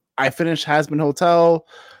I finished Hazbin Hotel.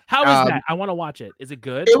 How is that? I want to watch it. Is it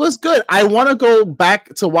good? It was good. I want to go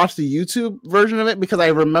back to watch the YouTube version of it because I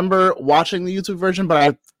remember watching the YouTube version, but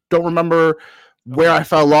I don't remember where I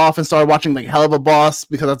fell off and started watching like Hell of a Boss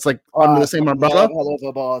because that's like under the same umbrella. Hell of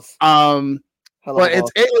a Boss. But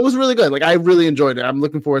it was really good. Like I really enjoyed it. I'm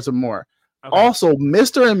looking forward to more. Okay. Also,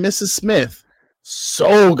 Mr. and Mrs. Smith,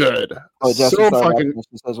 so good. So fucking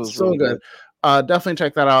so good. Definitely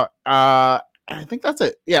check that out. I think that's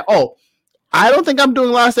it. Yeah. Oh, I don't think I'm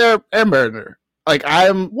doing Last Airbender. Like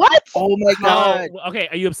I'm. What? Oh my god. Okay,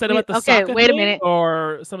 are you upset about the? Okay, wait a minute.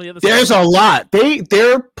 Or some of the other. There's a lot.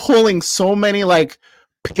 They're pulling so many like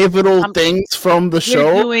pivotal things from the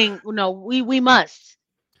show. We must.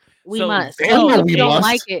 We must. We don't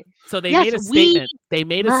like it. So they made a statement. They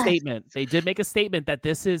made a statement. They did make a statement that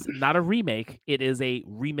this is not a remake. It is a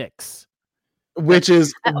remix. Which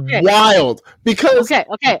is wild. Because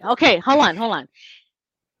Okay. Hold on.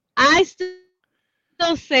 I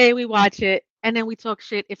still say we watch it and then we talk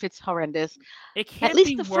shit if it's horrendous. It can't at least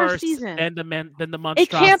be the worse first season. than the monstrosity. It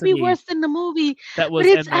can't be worse than the movie. But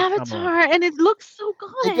it's Avatar and it looks so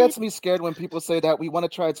good. It gets me scared when people say that. We want to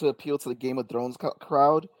try to appeal to the Game of Thrones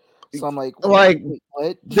crowd. So I'm like, what?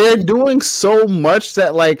 They're doing so much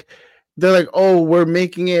that like they're like, oh, we're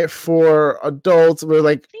making it for adults. We're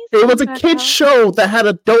like, it was a kid's show that had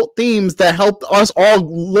adult themes that helped us all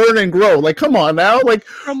learn and grow. Like, come on now. Like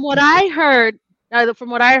from what I heard,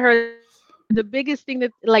 the biggest thing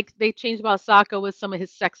that like they changed about Sokka was some of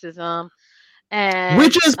his sexism. And,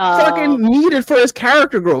 which is fucking needed for his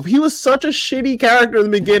character growth. He was such a shitty character in the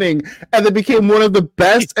beginning, and then became one of the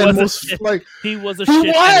best and most like he was a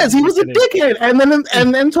dickhead, and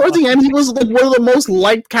then towards the end he was like one of the most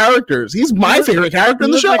liked characters. He's my favorite character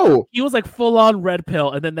in the show. He was like full on red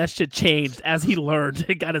pill, and then that shit changed as he learned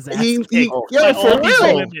and got his ass kicked. For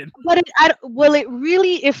real. But will it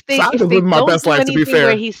really if they don't do anything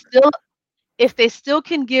where if they still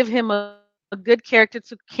can give him a good character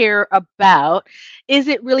to care about, is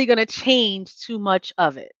it really going to change too much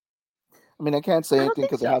of it? I mean, I can't say anything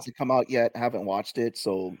because it hasn't come out yet. I haven't watched it,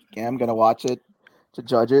 so I'm going to watch it to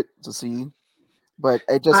judge it, to see. But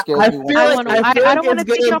it just scares me. I don't want to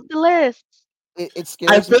take it off the list. It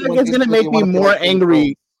scares I feel like it's gonna make me more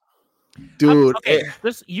angry. Dude,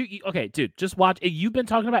 okay, dude, just watch it. You've been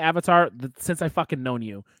talking about Avatar since I fucking known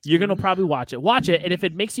you. You're gonna probably watch it, and if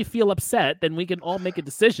it makes you feel upset, then we can all make a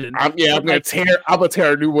decision. I'm gonna tear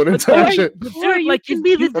a new one into it. Or you can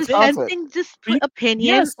be the dissenting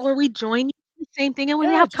opinion, or we join you in the same thing, and we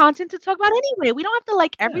have content to talk about anyway. We don't have to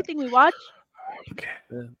like everything we watch. Okay.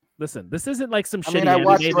 Listen, this isn't like some shitty anime. I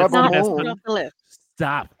watched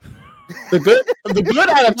Stop. The good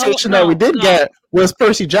adaptation that we did get was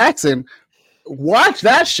Percy Jackson. Watch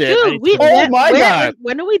that shit. Dude, God.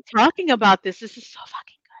 When are we talking about this? This is so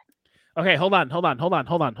fucking good. Okay, hold on.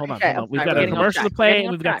 We've got a commercial to play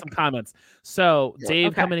and we've got some comments. So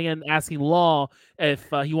Dave coming in asking Law if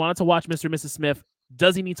he wanted to watch Mr. and Mrs. Smith,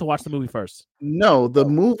 does he need to watch the movie first? No, the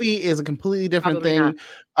movie is a completely different thing.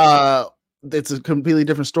 It's a completely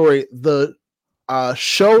different story. The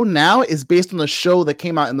show now is based on the show that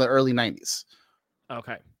came out in the early 90s.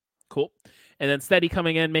 Okay, cool. And then Steady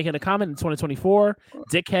coming in, making a comment in 2024,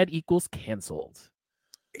 dickhead equals canceled.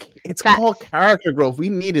 It's called character growth. We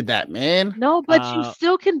needed that, man. No, but you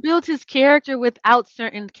still can build his character without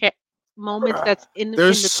certain moments that's in the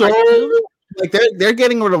cartoon. Like they're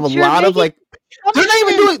getting rid of a lot of like they're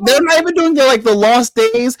not even doing the Lost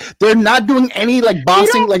Days. They're not doing any like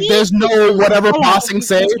bossing. Like there's no whatever bossing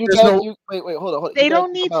say. There's no wait, hold on. They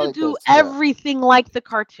don't need to do everything like the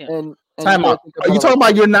cartoon. Time out. Are you talking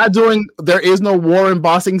about you're not doing? There is no war and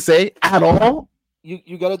bossing say at all.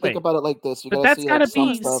 You got to think about it like this. But that's got to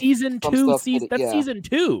be season 2. That's season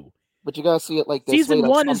 2. But you gotta see it like this. Season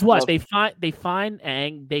 1 is what they find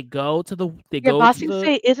Aang. They go to the. Bossing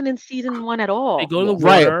Say isn't in season 1 at all. They go to the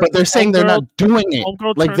water, but they're saying they're not doing it.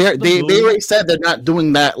 Like they already said they're not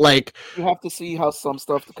doing that. Like you have to see how some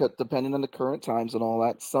stuff, depending on the current times and all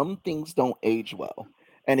that, some things don't age well.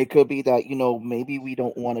 And it could be that, maybe we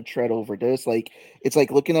don't want to tread over this. Like, it's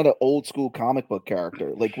like looking at an old school comic book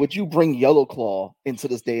character. Like, would you bring Yellow Claw into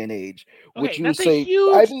this day and age? Would you say, a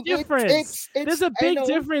huge difference? There's a big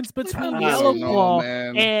difference between Yellow Claw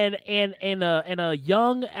and a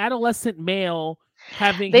young adolescent male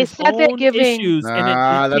having his own issues.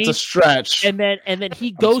 That's a stretch. And then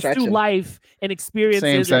he goes through life and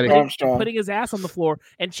experiences and putting his ass on the floor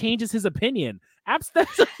and changes his opinion. That's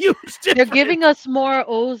a huge difference. They're giving us more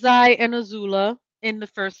Ozai and Azula in the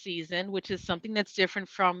first season, which is something that's different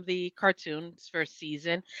from the cartoon's first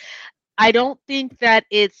season. I don't think that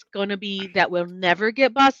it's going to be that we'll never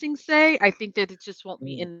get Bossing Say. I think that it just won't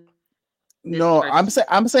be in. No, I'm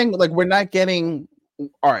saying like we're not getting.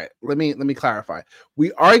 All right, let me clarify.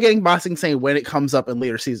 We are getting Bossing Say when it comes up in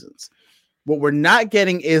later seasons. What we're not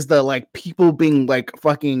getting is the like people being like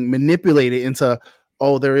fucking manipulated into.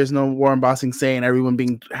 Oh, there is no war and Bossing Say and everyone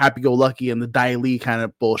being happy-go-lucky and the Dai Li kind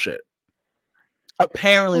of bullshit.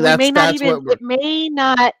 Apparently, it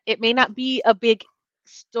may not be a big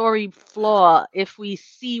story flaw if we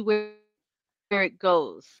see where it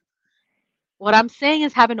goes. What I'm saying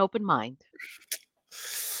is have an open mind.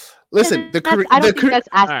 Listen, the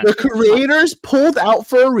creators pulled out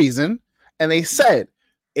for a reason, and they said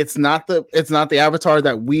it's not the Avatar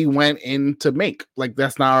that we went in to make. Like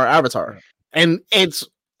that's not our Avatar. And it's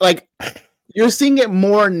like you're seeing it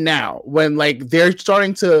more now when like they're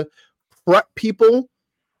starting to prep people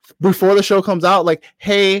before the show comes out. Like,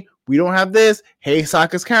 hey, we don't have this. Hey,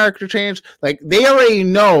 Sokka's character changed. Like they already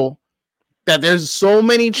know that there's so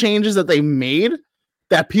many changes that they made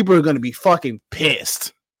that people are going to be fucking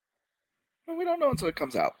pissed. Well, we don't know until it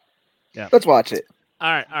comes out. Yeah, let's watch it.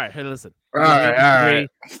 All right. Hey, listen. All right.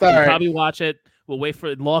 We'll probably watch it. We'll wait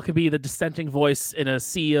for Law could be the dissenting voice in a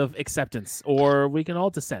sea of acceptance, or we can all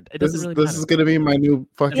dissent. It doesn't really matter. This is going to be my new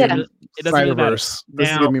fucking Snyderverse. This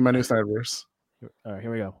is going to be my new Snyderverse. All right,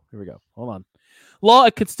 here we go. Hold on. Law,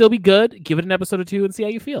 it could still be good. Give it an episode or two and see how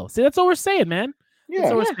you feel. See, that's what we're saying, man. Yeah.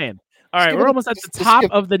 That's what we're saying. All right, we're almost at the top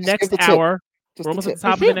of the next hour. We're almost at the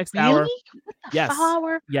top of the next hour. Yes.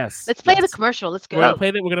 Yes. Let's play the commercial. Let's go.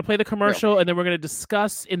 We're gonna play the commercial, and then we're gonna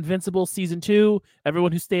discuss Invincible season 2.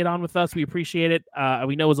 Everyone who stayed on with us, we appreciate it.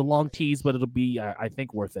 We know it was a long tease, but it'll be, I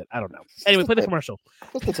think, worth it. I don't know. Anyway, play the commercial.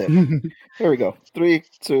 That's it. Here we go. 3,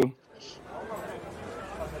 2.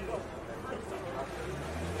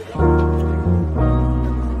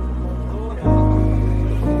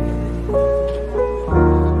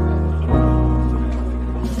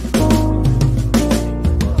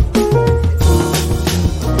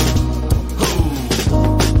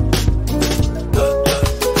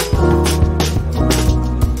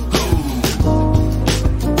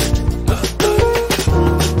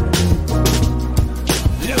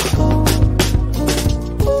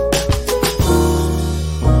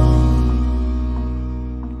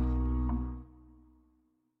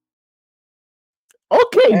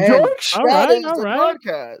 Okay, And George. All that right, is all the right.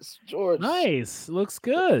 podcast, George. Nice. Looks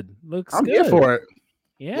good. Looks I'm good. here for it.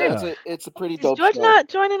 Yeah. It's a pretty Is dope George show. not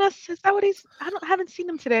joining us? Is that what he's? haven't seen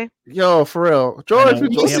him today. Yo, for real. I George, know. we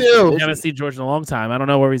George miss has been you. We haven't busy. seen George in a long time. I don't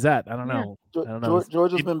know where he's at. I don't Yeah. know. I don't know.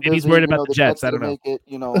 George has been Maybe he's busy. worried about the The Jets. Jets I don't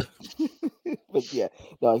didn't know. make it. But yeah,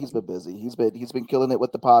 no, he's been busy. He's been killing it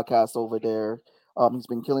with the podcast over there. He's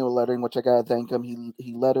been killing it with lettering, which I gotta thank him.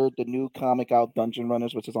 He lettered the new comic out, Dungeon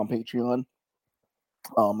Runners, which is on Patreon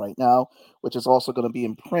right now, which is also going to be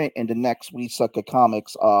in print in the next We Suck at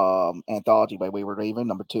Comics anthology by Wayward Raven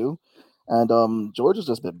 #2. And George has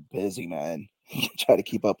just been busy, man. Try to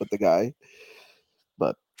keep up with the guy.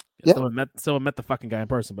 But yeah. Still met the fucking guy in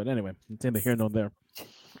person. But anyway, it's neither here nor there.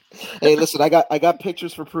 Hey, listen, I got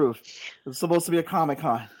pictures for proof. It's supposed to be a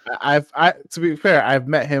Comic-Con. I to be fair, I've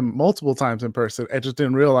met him multiple times in person. I just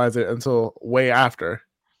didn't realize it until way after.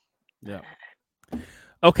 Yeah.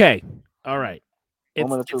 Okay. All right.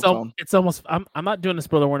 It's almost. I'm not doing a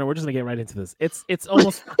spoiler warning. We're just gonna get right into this. It's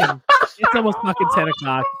almost fucking, it's almost fucking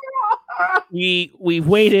 10:00. We've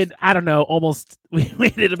waited. I don't know. We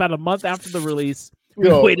waited about a month after the release. We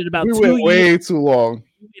waited about 2 years. Way too long.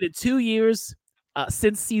 We waited 2 years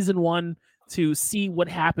since season 1 to see what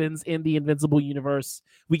happens in the Invincible universe.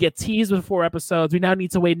 We get teased with 4 episodes. We now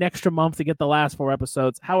need to wait an extra month to get the last 4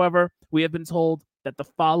 episodes. However, we have been told that the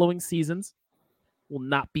following seasons will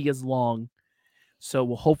not be as long. So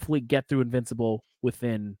we'll hopefully get through Invincible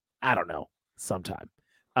within, I don't know, sometime.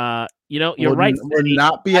 You're right. Will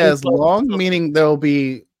not be as long, meaning they'll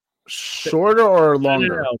be shorter or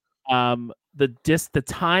longer. No. The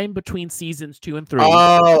time between seasons 2 and 3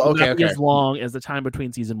 will not be as long as the time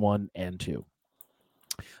between season 1 and 2.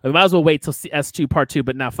 We might as well wait till S2 part 2,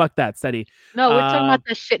 but now fuck that, steady. No, we're talking about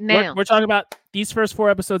this shit now. We're talking about these first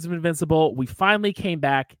 4 episodes of Invincible. We finally came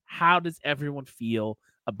back. How does everyone feel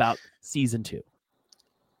about season 2?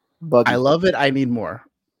 I love it. I need more.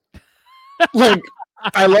 Like,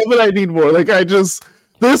 I love it. I need more. Like, this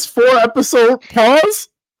 4-episode pause.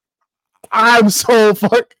 I'm so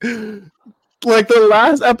like the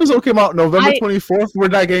last episode came out November 24th. We're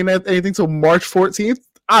not getting anything till March 14th.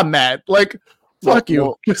 I'm mad. Like, fuck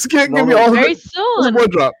you. Just give me all very soon.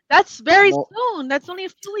 Drop. That's very soon. That's only a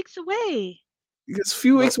few weeks away. It's a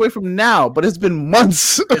few weeks away from now, but it's been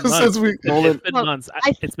months since we. It's been months.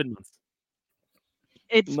 It's been months.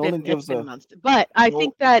 It's been months. But I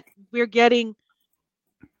think that we're getting.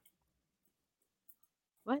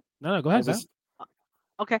 What? No, go ahead.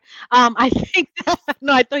 Okay. I think that,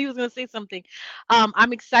 no, I thought he was going to say something.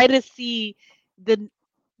 I'm excited to see the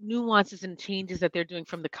nuances and changes that they're doing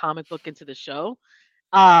from the comic book into the show.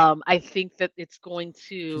 I think that it's going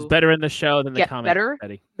to. It's better in the show than the comic. Better.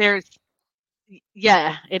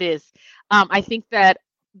 Yeah, it is. I think that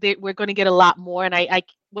we're going to get a lot more, and I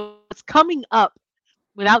what's coming up,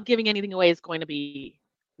 without giving anything away, is going to be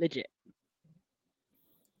legit.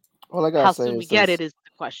 All I gotta How say soon we get it is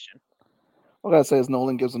the question. All I gotta say is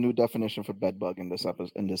Nolan gives a new definition for bedbug in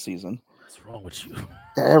this season. What's wrong with you?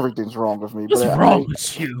 Everything's wrong with me. What's wrong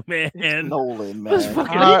with you, man? Nolan, man.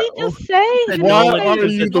 What did he just say? Why are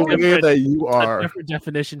you the way that you are? A different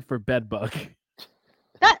definition for bedbug.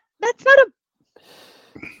 That's not a.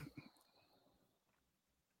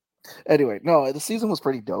 Anyway, no, the season was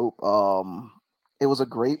pretty dope. It was a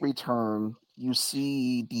great return. You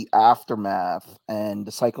see the aftermath and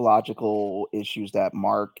the psychological issues that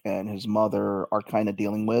Mark and his mother are kind of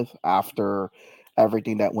dealing with after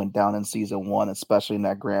everything that went down in season 1, especially in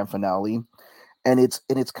that grand finale. And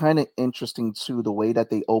it's kind of interesting too, the way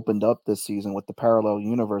that they opened up this season with the parallel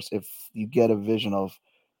universe. If you get a vision of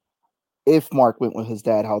if Mark went with his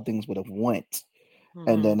dad, how things would have went,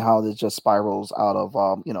 and then how this just spirals out of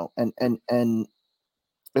and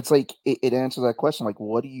it's like it answers that question, like,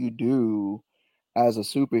 what do you do as a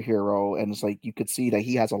superhero? And it's like you could see that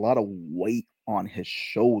he has a lot of weight on his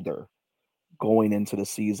shoulder going into the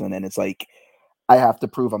season, and it's like, I have to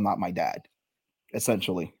prove I'm not my dad,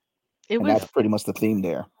 essentially. That's pretty much the theme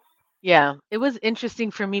there. Yeah, it was interesting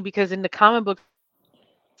for me because in the comic book,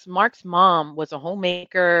 Mark's mom was a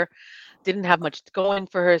homemaker, didn't have much going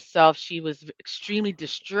for herself. She was extremely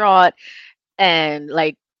distraught and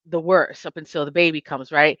like the worst up until the baby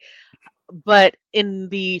comes, right? But in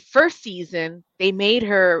the first season, they made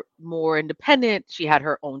her more independent. She had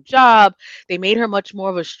her own job. They made her much more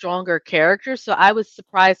of a stronger character. So I was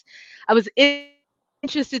surprised. I was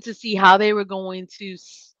interested to see how they were going to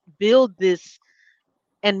build this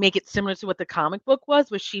and make it similar to what the comic book was,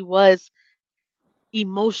 where she was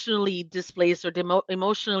emotionally displaced or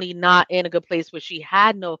emotionally not in a good place, where she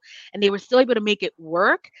had no, and they were still able to make it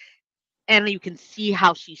work. and you can see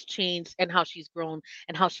how she's changed and how she's grown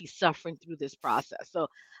and how she's suffering through this process. So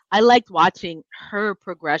I liked watching her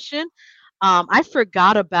progression. I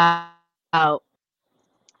forgot about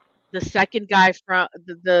the second guy from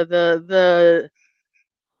the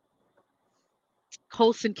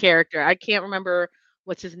Coulson character. I can't remember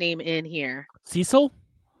what's his name in here. Cecil?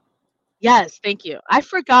 Yes, thank you. I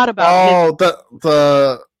forgot about his.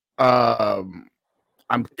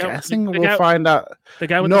 I'm guessing we'll find out. The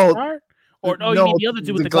guy with the scar? Or no, you mean the other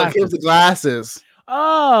dude with the glasses? The glasses.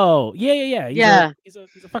 Oh, yeah. He's a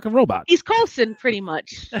fucking robot. He's Coulson, pretty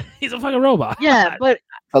much. He's a fucking robot. Yeah, but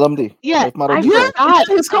LMD. Yeah, I forgot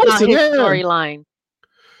his storyline.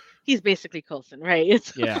 He's basically Coulson, right?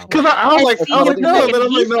 It's because I was like,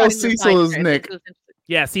 no, Cecil is Nick.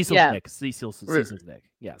 Yeah, Cecil's Nick. Cecil's Nick.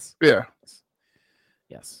 Yes. Yeah.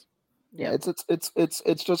 Yes. Yeah,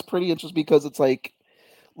 it's just pretty interesting because it's like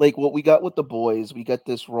what we got with The Boys, we get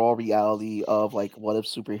this raw reality of like what if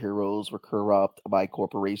superheroes were corrupt by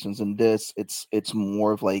corporations, and this it's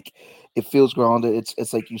more of like it feels grounded.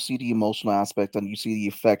 It's like you see the emotional aspect and you see the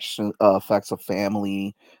effects of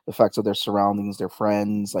family, the effects of their surroundings, their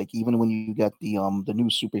friends. Like even when you get the new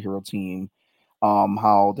superhero team,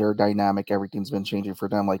 how their dynamic, everything's been changing for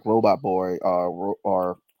them. Like Robot Boy,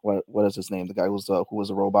 or what is his name? The guy who was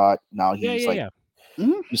a robot. Now he's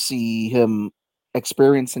you see him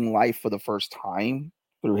experiencing life for the first time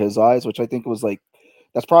through his eyes, which I think was like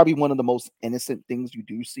that's probably one of the most innocent things you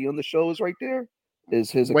do see on the shows right there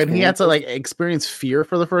is his when he had to like experience fear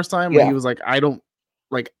for the first time. When he was like, I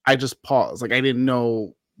just paused, like I didn't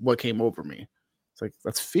know what came over me. It's like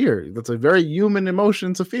that's fear. That's a very human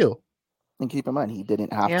emotion to feel. And keep in mind, he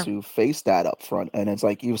didn't have to face that up front. And it's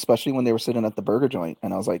like, especially when they were sitting at the burger joint,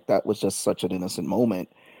 and I was like, that was just such an innocent moment.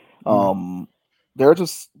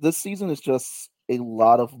 This season is just a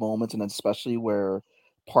lot of moments, and especially where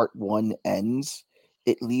part one ends,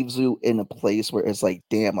 it leaves you in a place where it's like,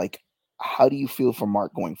 damn, like, how do you feel for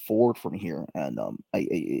Mark going forward from here? And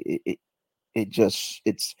it's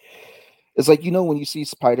like, when you see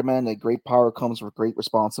Spider-Man, a great power comes with great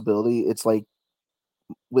responsibility. It's like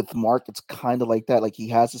with Mark, it's kind of like that. Like he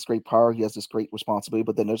has this great power, he has this great responsibility,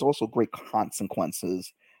 but then there's also great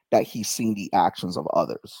consequences that he's seen the actions of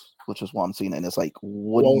others, which is what I'm seeing. And it's like,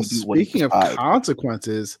 what do you do? Speaking of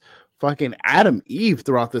consequences, fucking Adam Eve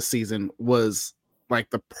throughout this season was like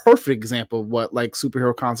the perfect example of what like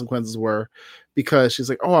superhero consequences were, because she's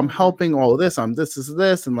like, oh, I'm helping all this, I'm this,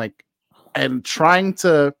 and like, and trying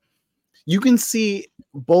to, you can see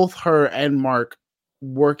both her and Mark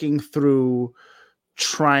working through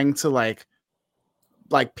trying to like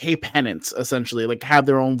pay penance, essentially, like have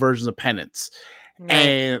their own versions of penance. Right.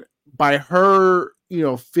 And by her,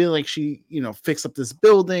 feeling like she, fixed up this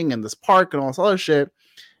building and this park and all this other shit,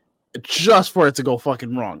 just for it to go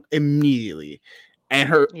fucking wrong immediately. And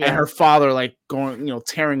her father like going,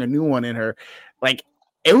 tearing a new one in her. Like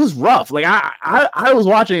it was rough. Like I was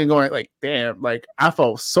watching and going like, damn, like I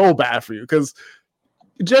felt so bad for you, because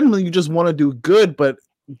generally you just want to do good, but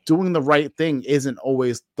doing the right thing isn't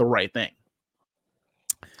always the right thing.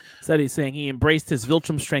 So he's saying he embraced his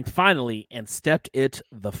Viltrum strength finally and stepped it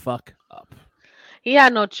the fuck up. He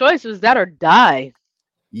had no choice. It was that or die.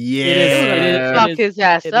 Yeah, it is fuck his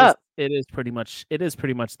ass up. It is pretty much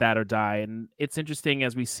that or die. And it's interesting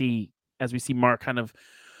as we see Mark kind of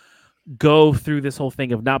go through this whole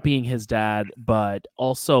thing of not being his dad, but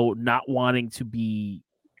also not wanting to be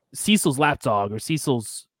Cecil's lapdog or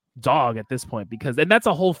Cecil's dog at this point, and that's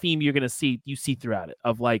a whole theme you're gonna see throughout it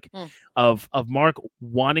of like of Mark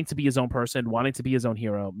wanting to be his own person, wanting to be his own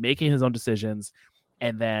hero, making his own decisions,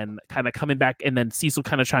 and then kind of coming back, and then Cecil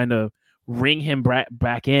kind of trying to ring him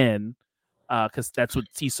back in, because that's what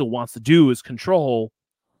Cecil wants to do, is control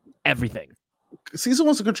everything. Cecil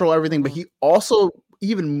wants to control everything, but he also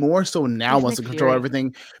even more so now wants to control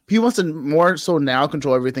everything. He wants to more so now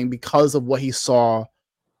control everything because of what he saw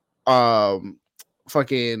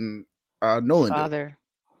fucking Nolan father.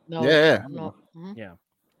 No. Yeah. No. Mm-hmm. Yeah.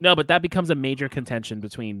 No, but that becomes a major contention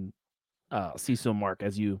between Cecil and Mark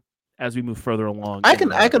as we move further along. I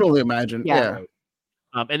can only imagine. Yeah.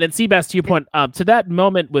 And then Seabass, to your point, to that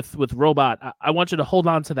moment with Robot, I want you to hold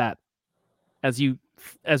on to that as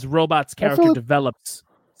Robot's character develops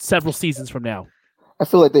several seasons from now. I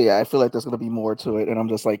feel like there's going to be more to it, and I'm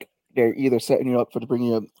just like, they're either setting you up for to bring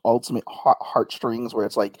you ultimate heartstrings, where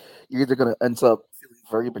it's like you're either going to end up feeling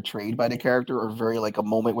very betrayed by the character, or very like a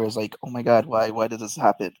moment where it's like, oh my god, why did this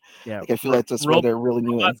happen? Yeah, like, I feel like that's where they're really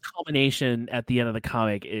new. Culmination at the end of the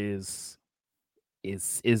comic is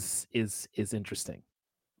interesting.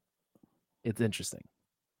 It's interesting.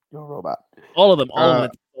 You're a robot. All of them.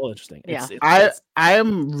 It's all interesting. Yeah. I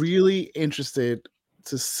am really interested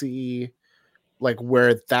to see like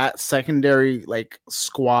where that secondary like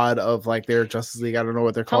squad of like their Justice League. I don't know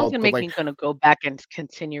what they're called. Someone's gonna gonna go back and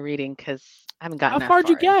continue reading because I haven't gotten. How far did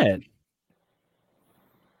you get?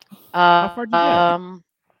 How far did you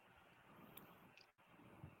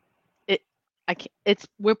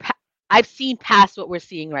get? I've seen past what we're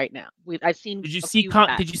seeing right now. I've seen. Did you see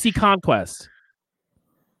Conquest?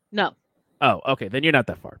 No. Oh, okay. Then you're not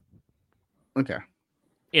that far. Okay.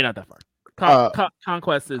 You're not that far.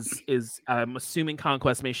 Conquest is I'm assuming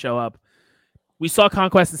Conquest may show up. We saw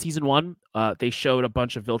Conquest in season 1. They showed a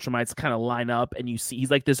bunch of Viltrumites kind of line up, and you see he's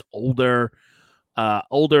like this older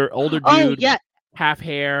dude, yeah. half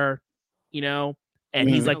hair, and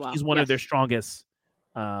he's like he's one of their strongest.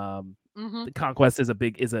 The Conquest is a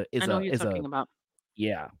talking about.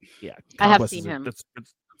 Yeah. Conquest I have seen him. It's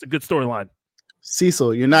a good storyline.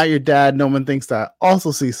 Cecil, you're not your dad. No one thinks that. Also,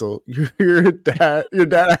 Cecil, your dad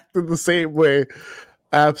acted the same way.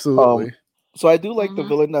 Absolutely. So I do like the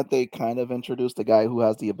villain that they kind of introduced, the guy who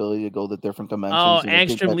has the ability to go to different dimensions. Oh,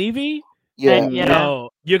 Angstrom Levy? Yeah. No,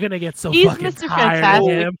 you're gonna get so He's fucking Mr. tired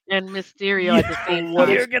Fantastic of him. and Mysterio at the same time.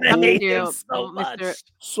 You're gonna hate him so much.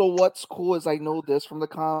 So what's cool is I know this from the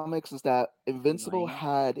comics is that Invincible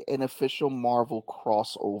had an official Marvel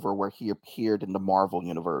crossover where he appeared in the Marvel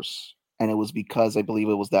universe. And it was because I believe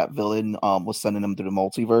it was that villain was sending him through the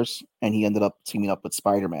multiverse, and he ended up teaming up with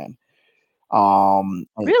Spider-Man.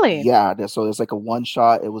 Really? Yeah. So it's like a one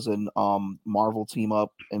shot. It was an Marvel team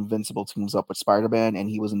up. Invincible teams up with Spider-Man,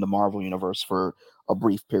 and he was in the Marvel universe for a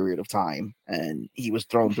brief period of time, and he was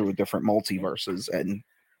thrown through different multiverses, and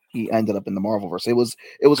he ended up in the Marvelverse. It was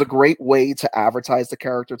a great way to advertise the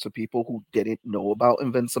character to people who didn't know about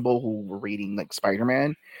Invincible, who were reading like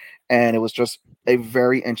Spider-Man. And it was just a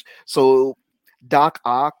very so Doc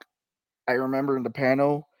Ock, I remember in the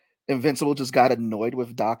panel, Invincible just got annoyed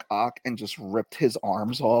with Doc Ock and just ripped his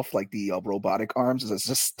arms off, like the robotic arms. It says,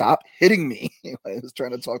 just stop hitting me. He was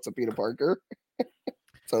trying to talk to Peter Parker.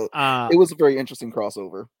 So it was a very interesting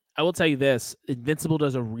crossover. I will tell you this: Invincible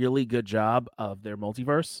does a really good job of their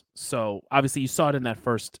multiverse. So obviously, you saw it in that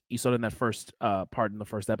first part in the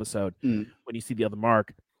first episode when you see the other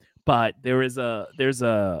Mark. But there's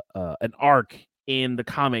an arc in the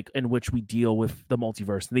comic in which we deal with the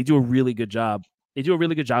multiverse, and they do a really good job. They do a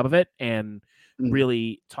really good job of it, and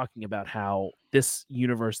really talking about how this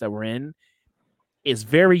universe that we're in is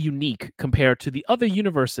very unique compared to the other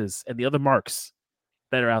universes and the other Marks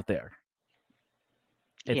that are out there.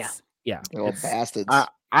 They're all bastards.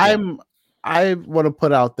 I want to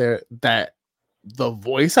put out there that the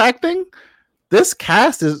voice acting, this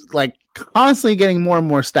cast is like constantly getting more and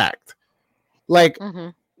more stacked. Like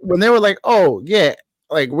when they were like, "Oh yeah,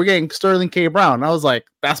 like we're getting Sterling K. Brown," I was like,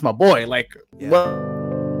 "That's my boy." Like,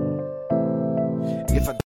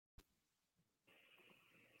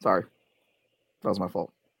 Sorry, that was my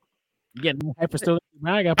fault. Yeah, I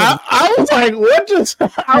was like, "What just?"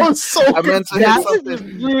 I was so. I meant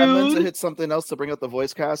to hit something else to bring up the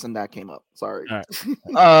voice cast, and that came up. Sorry.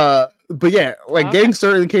 But yeah, like getting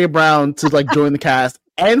Sterling K. Brown to like join the cast,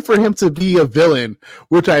 and for him to be a villain,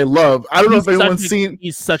 which I love. I don't know if anyone's seen.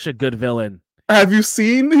 He's such a good villain. Have you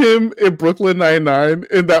seen him in Brooklyn Nine-Nine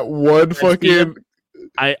in that one fucking?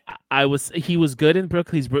 He was good in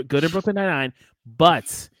Brooklyn. He's good in Brooklyn Nine-Nine,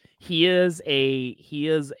 but he is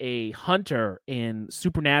a hunter in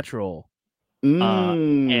Supernatural,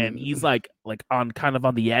 and he's like on kind of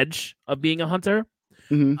on the edge of being a hunter.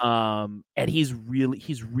 And he's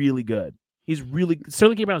really good.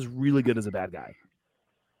 Sterling K. Brown is really good as a bad guy.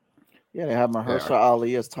 Yeah, they have Mahershala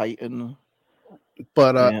Ali as Titan,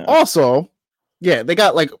 but also, yeah, they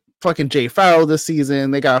got like fucking Jay Farrell this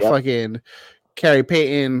season. They got fucking Carrie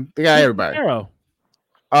Payton. They got everybody.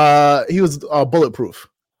 He was Bulletproof.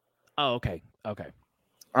 Oh, okay.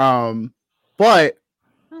 But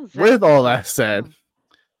with all that said,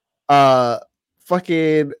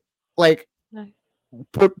 fucking like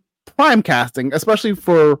prime casting, especially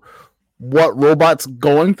for what Robot's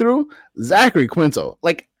going through, Zachary Quinto.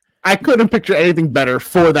 Like, I couldn't picture anything better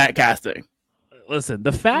for that casting. Listen,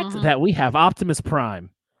 the fact that we have Optimus Prime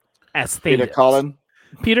as Status,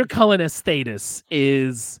 Peter Cullen as Status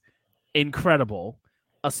is incredible.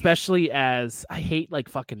 Especially as I hate like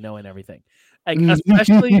fucking knowing everything. Like,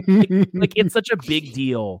 especially like it's such a big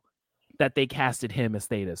deal that they casted him as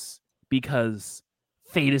Status because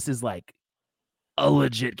Status is like a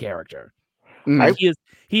legit character.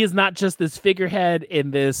 He is not just this figurehead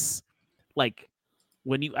in this like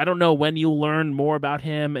I don't know when you'll learn more about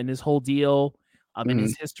him and his whole deal in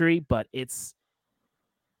his history, but it's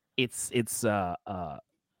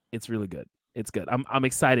It's really good. It's good. I'm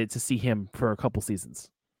excited to see him for a couple seasons.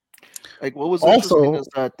 Like, what was interesting is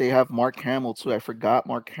that they have Mark Hamill too. I forgot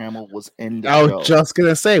Mark Hamill was in the show. I was just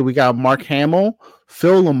gonna say we got Mark Hamill,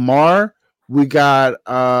 Phil Lamar, we got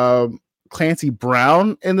Clancy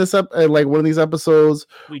Brown in this like one of these episodes.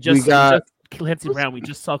 We got Clancy Brown. We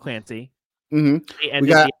just saw Clancy. Mm-hmm. We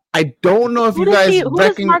got. I don't know if you guys. Who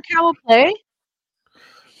does Mark Hamill play?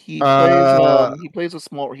 He plays. He plays a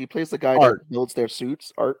small. He plays the guy that builds their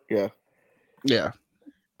suits. Art. Yeah. Yeah.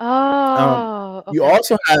 Oh. Okay. You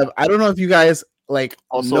also have. I don't know if you guys like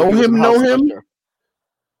know him,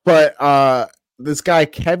 but this guy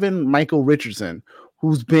Kevin Michael Richardson,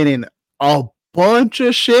 who's been in a bunch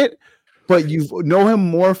of shit, but you know him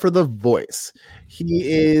more for the voice.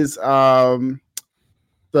 He is the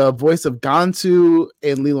voice of Gantu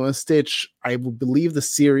in Lilo and Stitch. I believe the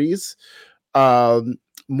series.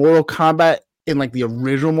 Mortal Kombat, in like the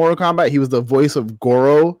original Mortal Kombat, he was the voice of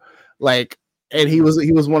Goro, like, and he was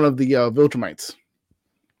one of the Viltrumites.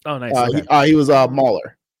 Oh, nice. He was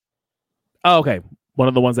Mauler. Oh, okay. One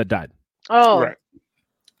of the ones that died. Oh, right.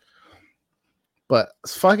 But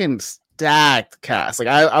it's fucking stacked cast. Like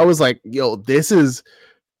I was like, yo, this is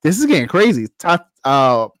getting crazy.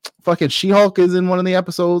 Fucking She-Hulk is in one of the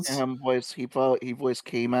episodes. He voiced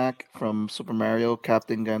K-Mac from Super Mario.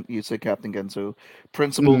 You said Captain Gensu.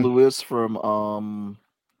 Principal Lewis from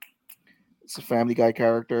it's a Family Guy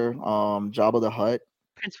character. Jabba the Hutt.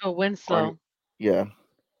 Principal Winslow. Yeah.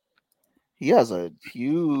 He has a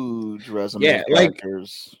huge resume of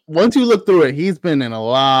characters. Like, once you look through it, he's been in a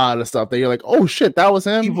lot of stuff that you're like, oh shit, that was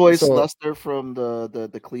him. He voiced Lester from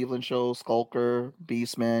the Cleveland show, Skulker,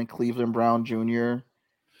 Beastman, Cleveland Brown Jr.,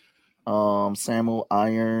 Samuel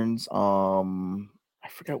Irons, I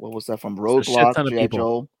forgot what was that from Roadblock, G.I.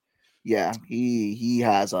 Joe. Yeah, he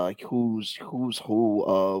has a who's who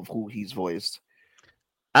of who he's voiced.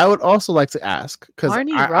 I would also like to ask, because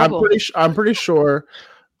I'm pretty sure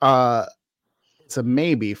it's a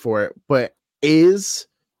maybe for it, but is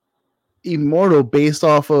Immortal based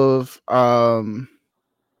off of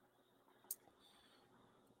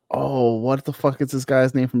what the fuck is this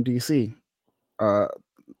guy's name from DC?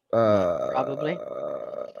 Probably.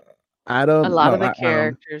 Adam. A lot of the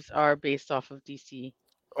characters are based off of DC.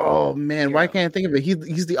 Oh man, why can't I think of it?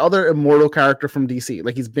 He's the other immortal character from DC.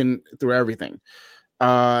 Like, he's been through everything.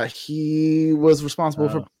 He was responsible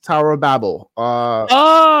for Tower of Babel.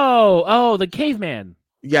 The caveman.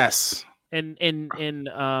 Yes. In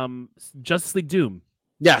Justice League Doom.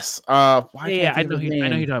 Yes. I know who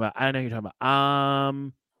you're talking about.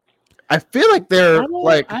 I feel like they're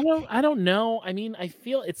I don't know. I mean, I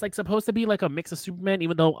feel it's like supposed to be like a mix of Superman,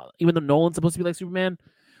 even though Nolan's supposed to be like Superman.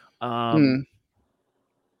 I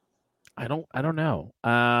don't know.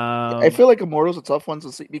 I feel like Immortal's a tough one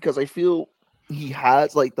to see because I feel he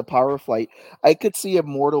has like the power of flight. I could see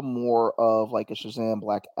Immortal more of like a Shazam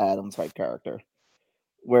Black Adam type character,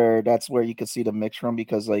 where that's where you could see the mix from,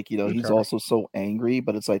 because like, you know, he's also so angry,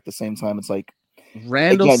 but it's like at the same time it's like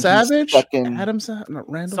Randall Savage, Randall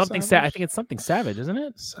something Savage. I think it's something Savage, isn't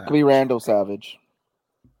it? It could be Randall Savage.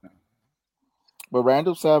 But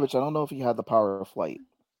Randall Savage, I don't know if he had the power of flight.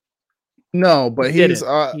 No, but he's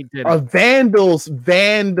a Vandal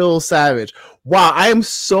Savage. Wow, I am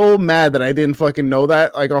so mad that I didn't fucking know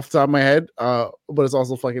that, like, off the top of my head. But it's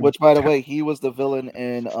also fucking. Which, by the way, he was the villain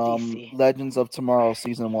in Legends of Tomorrow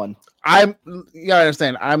season 1. You gotta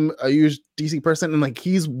understand, I'm a huge DC person, and like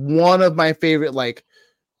he's one of my favorite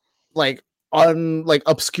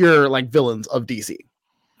obscure like villains of DC,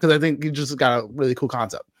 because I think he just got a really cool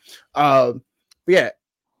concept. But yeah,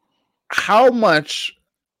 how much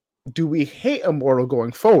do we hate Immortal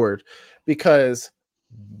going forward? Because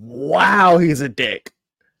wow, he's a dick.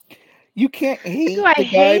 You can't hate the guy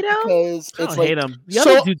because it's hate him.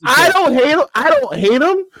 So I don't hate him. I don't hate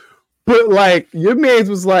him. But like, your man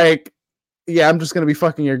was like, yeah, I'm just gonna be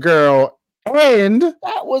fucking your girl, and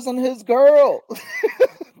that wasn't his girl.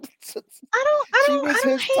 I don't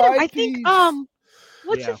hate him. I think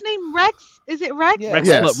what's his name? Rex? Is it Rex? Rex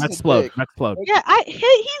Splode. Yeah, he's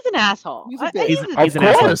an asshole. He's an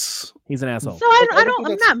asshole. He's an asshole. So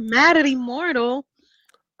I'm not mad at Immortal.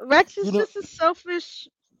 Rex is just a selfish.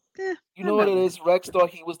 You know what it is? Rex thought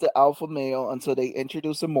he was the alpha male until they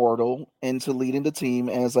introduced Immortal into leading the team,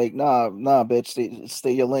 and it's like, nah, bitch,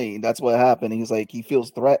 stay your lane. That's what happened. He's like, he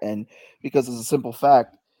feels threatened because it's a simple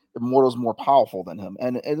fact. Immortal's more powerful than him,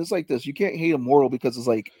 and it's like this. You can't hate Immortal because it's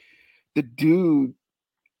like the dude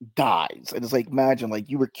dies, and it's like, imagine like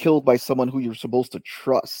you were killed by someone who you're supposed to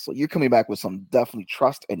trust. So you're coming back with some definitely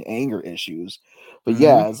trust and anger issues. But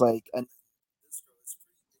yeah, it's like, and it's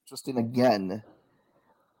interesting again.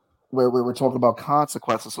 where we were talking about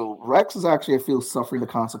consequences. So Rex is actually, I feel, suffering the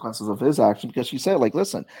consequences of his action because she said, like,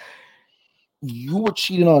 listen, you were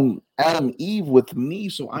cheating on Adam Eve with me,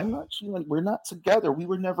 so I'm not cheating. Like, we're not together. We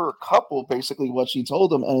were never a couple, basically what she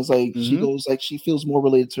told him. And it's like she goes, like, she feels more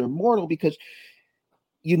related to Immortal because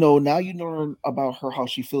now you know about her how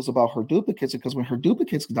she feels about her duplicates, because when her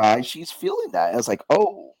duplicates die, she's feeling that. And it's like,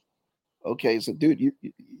 oh, okay, so dude,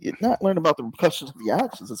 you're not learning about the repercussions of the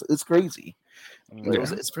actions. It's crazy. Yeah.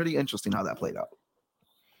 It's pretty interesting how that played out.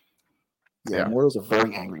 Yeah, Immortal's a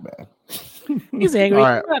very angry man. He's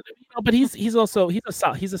angry, but he's also a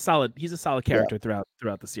solid character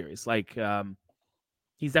throughout the series. Like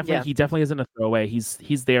he definitely isn't a throwaway.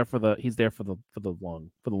 He's there for the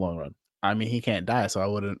long run. I mean, he can't die, so I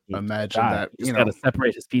wouldn't imagine that. You got to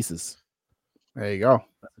separate his pieces. There you go.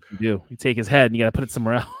 That's what you do. You take his head and you got to put it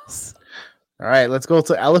somewhere else. All right, let's go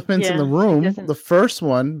to elephants in the room. The first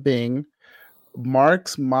one being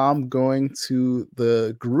Mark's mom going to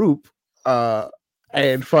the group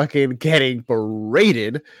and fucking getting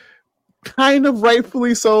berated. Kind of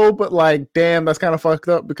rightfully so, but like, damn, that's kind of fucked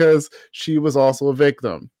up because she was also a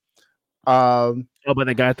victim. By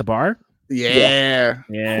the guy at the bar? Yeah.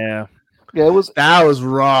 That was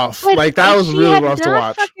rough. Like, that was really rough to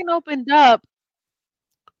watch. Fucking opened up.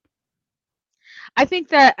 I think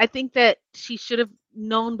that she should have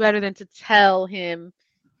known better than to tell him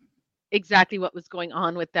exactly what was going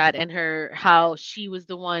on with that, and how she was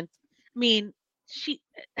the one. I mean,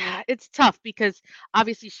 it's tough because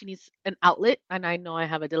obviously she needs an outlet, and I know I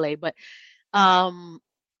have a delay, but the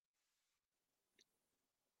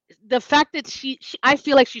fact that she I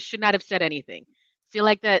feel like she should not have said anything. I feel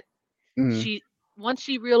like that once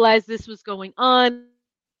she realized this was going on,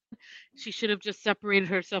 she should have just separated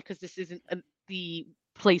herself, because this isn't the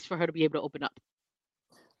place for her to be able to open up.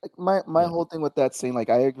 Like my whole thing with that scene, like,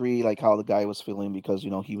 I agree, like, how the guy was feeling because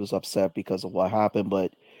he was upset because of what happened,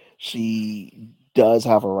 but she does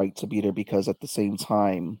have a right to be there because at the same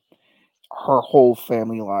time, her whole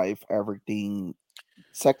family life, everything,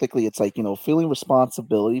 technically, it's like, feeling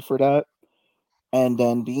responsibility for that, and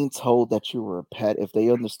then being told that you were a pet. If they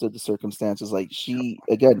understood the circumstances, like,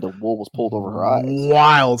 the wool was pulled over her eyes.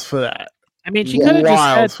 Wild for that. I mean, she could have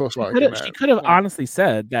just said, she could have honestly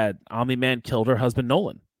said that Omni-Man killed her husband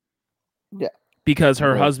Nolan. Yeah. Because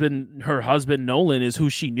her husband Nolan is who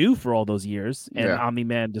she knew for all those years, and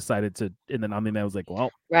Omni-Man decided to, and then Omni-Man was like, "Well,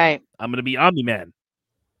 right, I'm gonna be Omni-Man."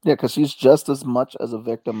 Yeah, because she's just as much as a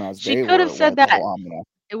victim as she could have said that.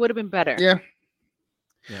 It would have been better. Yeah.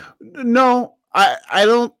 No, I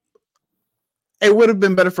don't. It would have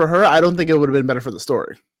been better for her. I don't think it would have been better for the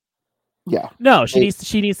story. Yeah. No, she needs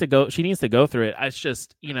to go. She needs to go through it. It's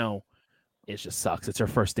just it just sucks. It's her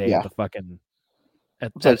first day at the fucking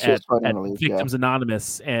at Victims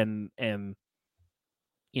Anonymous, and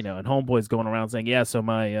Homeboy's going around saying, yeah, so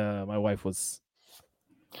my wife was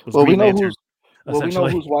we know whose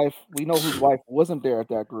wife wasn't there at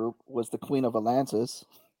that group was the Queen of Atlantis.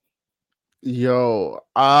 Yeah,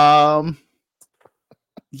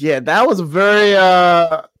 that was very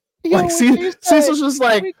Cecil's just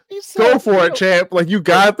like, go for it, champ. Like, you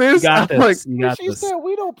got this. She said,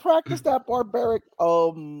 we don't practice that barbaric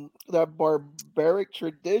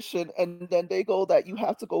tradition, and then they go that you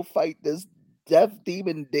have to go fight this death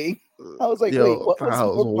demon thing. I was like, wait, what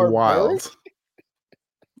was wild?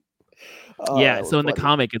 So in the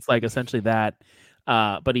comic, it's like essentially that,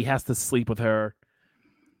 but he has to sleep with her.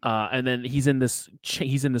 And then he's in this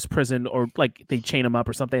prison, or like they chain him up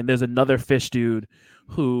or something. And there's another fish dude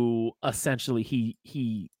who essentially he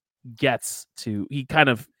kind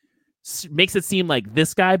of makes it seem like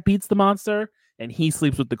this guy beats the monster and he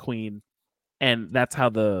sleeps with the queen, and that's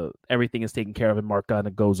how everything is taken care of. And Mark kind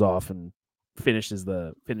of goes off and finishes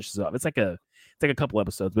off. It's like a couple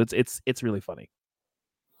episodes, but it's really funny.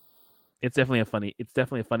 It's definitely a funny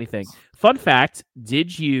thing. Fun fact: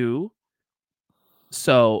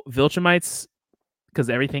 So Viltrumites, because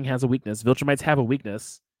everything has a weakness. Viltrumites have a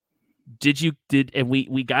weakness. And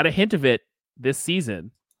we got a hint of it this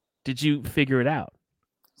season. Did you figure it out?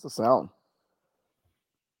 It's a sound.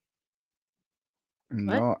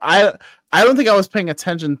 No, I don't think I was paying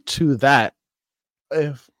attention to that.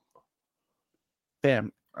 Was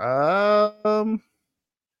it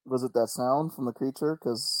that sound from the creature?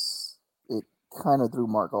 Because it kind of threw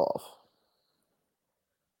Mark off.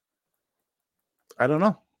 I don't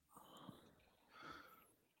know.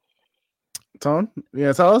 Tone, you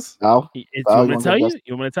gonna tell us? No. You want me to tell you?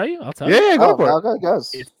 You want me to tell you? I'll tell you. Yeah, go for it. Okay,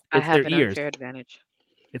 guys. It's have their ears. Unfair advantage.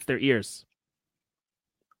 It's their ears.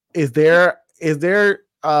 Is there because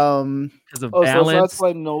of balance so that's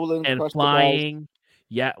why Nolan and flying?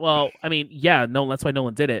 Yeah, well, I mean, yeah, no, that's why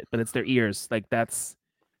Nolan did it, but it's their ears. Like that's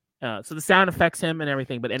so the sound affects him and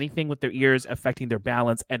everything, but anything with their ears affecting their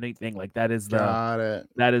balance, anything like that is the Got it.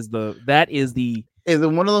 that is the Is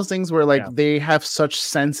it one of those things where like they have such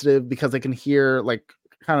sensitive because they can hear like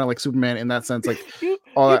kind of like Superman in that sense, like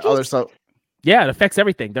all that other stuff. Yeah, it affects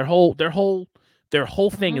everything. Their whole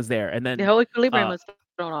thing is there, and then the whole equilibrium is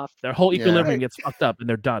thrown off. Their whole equilibrium gets fucked up, and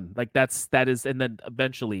they're done. Like that is, and then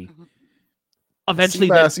eventually,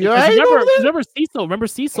 remember Cecil? Remember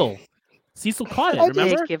Cecil? Cecil caught it.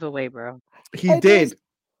 Remember? Big giveaway, bro. He did.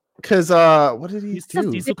 Because what did he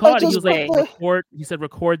do? Cecil caught it. He was like, record. He said,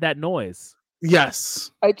 record that noise.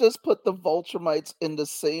 Yes. I just put the Viltrumites in the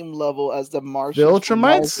same level as the Martians.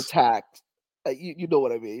 Viltrumites attack. You know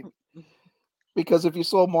what I mean? Because if you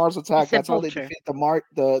saw Mars Attack, that's how they defeat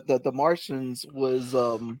the Martians was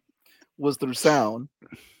through sound.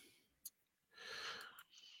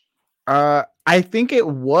 I think it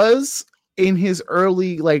was in his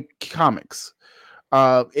early like comics.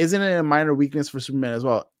 Isn't it a minor weakness for Superman as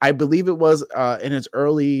well? I believe it was in his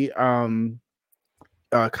early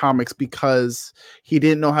comics because he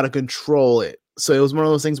didn't know how to control it. So it was one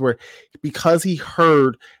of those things where because he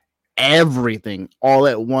heard everything all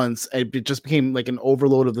at once, it just became like an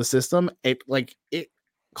overload of the system. It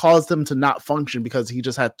caused him to not function because he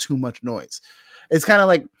just had too much noise. It's kind of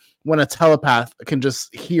like when a telepath can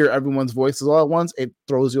just hear everyone's voices all at once, it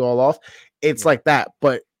throws you all off. It's like that,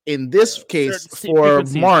 but in this case for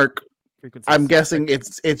Mark, I'm guessing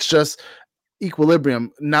it's just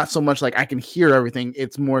equilibrium, not so much like I can hear everything.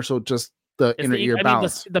 It's more so just the inner ear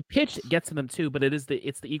balance. The pitch gets to them too, but it's the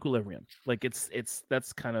equilibrium. Like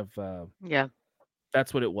that's kind of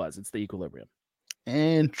that's what it was. It's the equilibrium.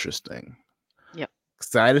 Interesting. Yep.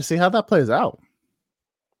 Excited to see how that plays out.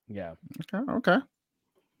 Yeah. Okay.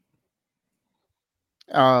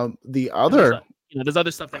 The other there's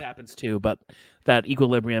other stuff that happens too, but that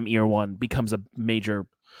equilibrium ear one becomes a major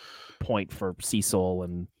point for Cecil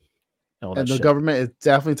and all that. And the shit. government is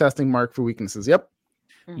definitely testing Mark for weaknesses. Yep.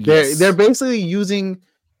 Yes. They're basically using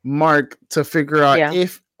Mark to figure out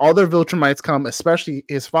if other Viltrumites come, especially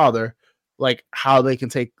his father, like how they can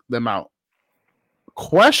take them out.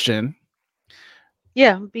 Question.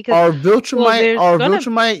 Yeah, because are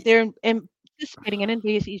Viltrumite they're anticipating an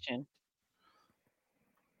invasion.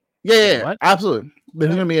 Yeah, absolutely.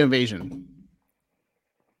 There's going to be an invasion.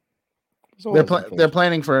 They're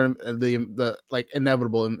planning for the like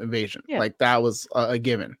inevitable invasion. Yeah. Like that was a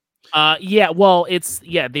given. Well,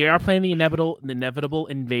 they are planning the inevitable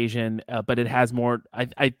invasion, but it has more.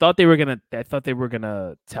 I thought they were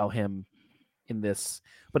gonna tell him in this,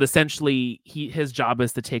 but essentially his job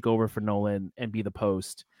is to take over for Nolan and be the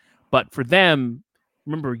post. But for them,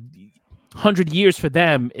 remember, 100 years for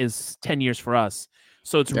them is 10 years for us.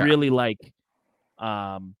 So it's really like, it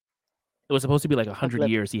was supposed to be like 100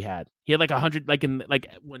 years he had like 100, like in like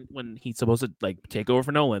when he's supposed to like take over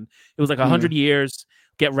for Nolan, it was like 100 years.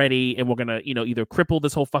 Get ready, and we're gonna either cripple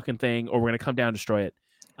this whole fucking thing, or we're gonna come down and destroy it.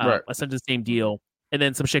 Essentially the same deal, and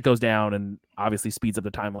then some shit goes down, and obviously speeds up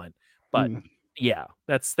the timeline. But yeah,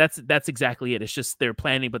 that's exactly it. It's just they're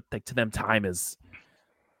planning, but like to them, time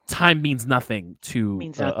means nothing to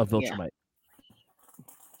a Viltrumite.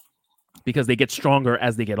 Because they get stronger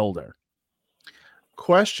as they get older.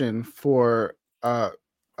 Question for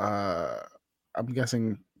I'm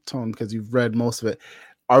guessing Tone, because you've read most of it.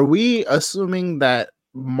 Are we assuming that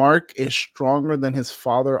Mark is stronger than his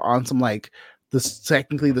father on some like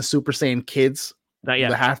technically the Super Saiyan kids? Not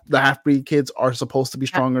yet. The half-breed kids are supposed to be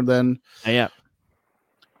stronger than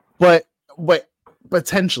but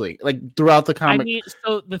potentially like throughout the comic. I mean,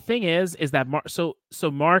 so the thing is that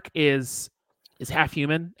Mark is half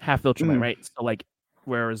human, half Viltrumite, right? So like,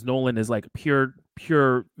 whereas Nolan is like pure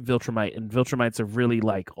Viltrumite, and Viltrumites are really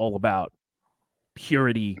like all about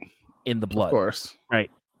purity in the blood, of course,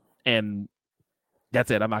 right? And that's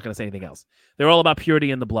it. I'm not going to say anything else. They're all about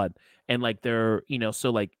purity in the blood, and like they're so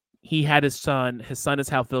like he had his son. His son is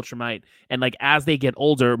half Viltrumite, and like as they get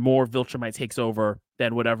older, more Viltrumite takes over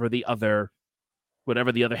than whatever the other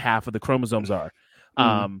half of the chromosomes are.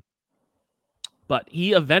 But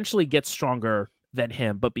he eventually gets stronger than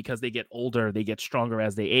him, but because they get older, they get stronger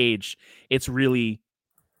as they age. It's really,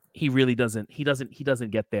 he doesn't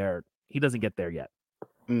get there. He doesn't get there yet.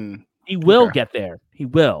 He will get there. He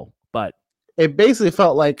will, but it basically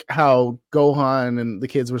felt like how Gohan and the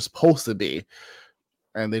kids were supposed to be,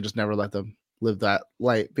 and they just never let them live that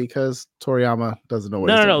light because Toriyama doesn't know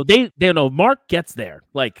what he's doing. They know Mark gets there.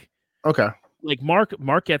 Like, okay. Like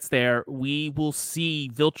Mark gets there, we will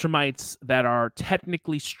see Viltrumites that are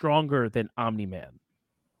technically stronger than Omni-Man.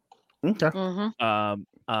 Okay.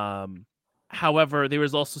 However, there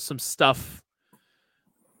is also some stuff.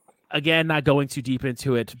 Again, not going too deep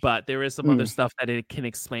into it, but there is some other stuff that it can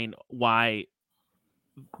explain why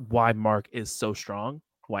Mark is so strong,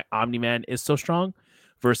 why Omni-Man is so strong,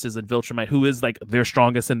 versus a Viltrumite who is like their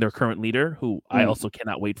strongest and their current leader, who I also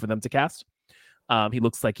cannot wait for them to cast. He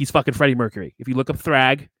looks like he's fucking Freddie Mercury. If you look up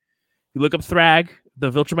Thrag, the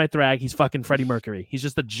Viltrumite Thrag, he's fucking Freddie Mercury. He's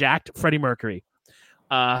just a jacked Freddie Mercury.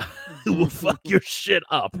 Who will fuck your shit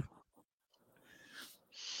up.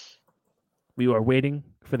 We are waiting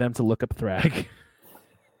for them to look up Thrag.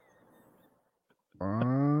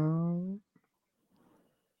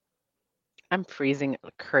 I'm freezing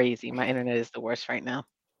crazy. My internet is the worst right now.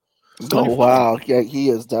 Oh wow! Yeah, he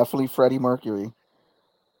is definitely Freddie Mercury.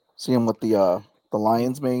 See him with the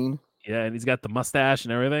lion's mane. Yeah, and he's got the mustache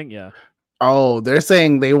and everything. Yeah. Oh, they're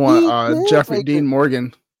saying they want Jeffrey Dean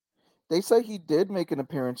Morgan. They say he did make an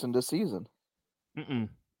appearance in this season.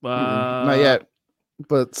 Not yet,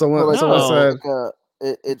 but someone said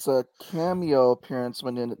it's a cameo appearance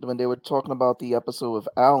when they were talking about the episode with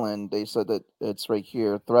Alan. They said that it's right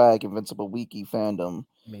here, Thrag, Invincible Wiki fandom.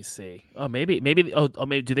 Let me see. Oh, maybe. Maybe.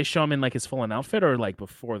 Do they show him in like his full-on outfit or like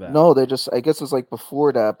before that? No, they just. I guess it's like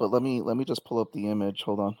before that. But let me just pull up the image.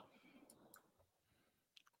 Hold on.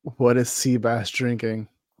 What is Seabass drinking?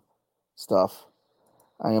 Stuff.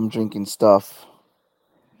 I am drinking stuff.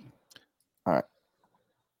 All right.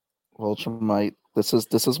 Viltrumite. This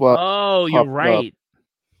is what. Oh, you're right. Up.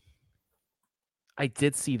 I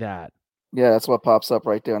did see that. Yeah, that's what pops up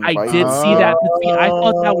right there. On the I did see that. But see, I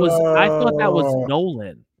thought that was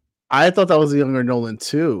Nolan. I thought that was the younger Nolan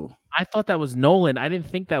too. I thought that was Nolan. I didn't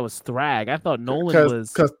think that was Thrag. I thought Nolan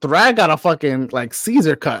was because Thrag got a fucking like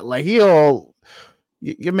Caesar cut. Like your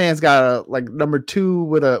man's got a like number 2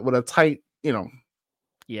 with a tight,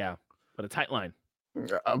 Yeah, but a tight line.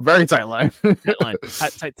 A very tight line. Tight line.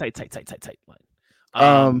 Tight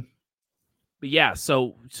line. But yeah,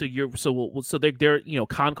 so they're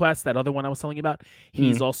Conquest, that other one I was telling you about.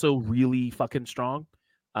 He's also really fucking strong.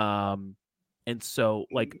 And so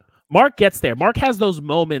like Mark gets there. Mark has those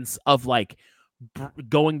moments of like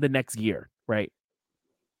going the next gear, right?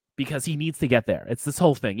 Because he needs to get there. It's this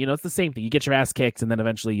whole thing, it's the same thing. You get your ass kicked, and then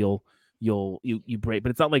eventually you break.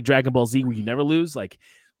 But it's not like Dragon Ball Z where you never lose. Like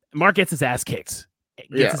Mark gets his ass kicked.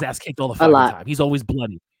 His ass kicked all the fucking time. He's always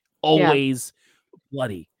bloody. Always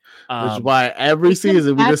bloody. Which is why every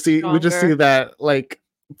season we just see that like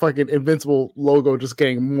fucking Invincible logo just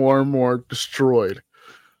getting more and more destroyed.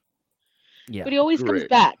 Yeah, but he always comes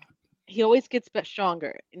back. He always gets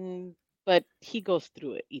stronger, but he goes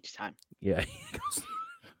through it each time. Yeah,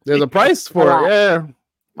 there's a price for it. Yeah,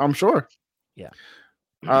 I'm sure. Yeah.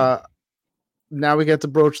 Now we get to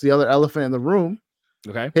broach the other elephant in the room.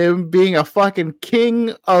 Okay. Him being a fucking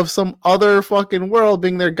king of some other fucking world,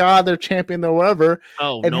 being their god, their champion, their whatever,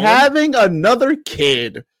 and having another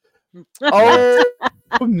kid. Oh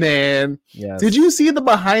man! Yes. Did you see the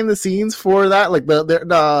behind the scenes for that? Like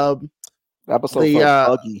the episode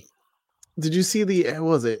buggy. Did you see what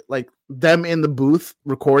was it like them in the booth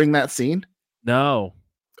recording that scene? No.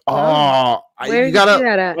 Oh, where you gotta. See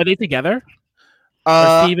that at? Are they together?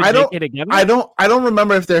 I don't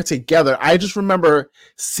remember if they're together. I just remember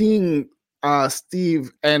seeing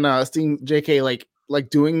Steve and seeing JK like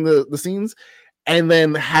doing the scenes, and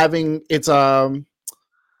then having it's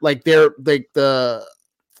like they're like the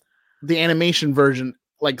animation version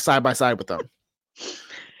like side by side with them.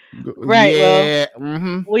 Right. Yeah.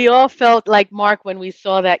 Well, we all felt like Mark when we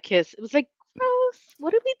saw that kiss. It was like, gross.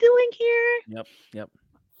 What are we doing here? Yep.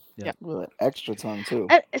 Yeah, with extra tongue too.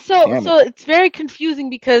 So it's very confusing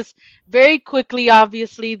because very quickly,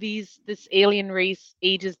 obviously, this alien race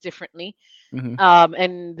ages differently,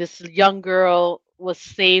 and this young girl was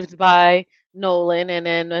saved by Nolan, and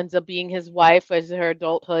then ends up being his wife as her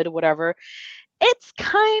adulthood or whatever. It's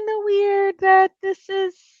kind of weird that this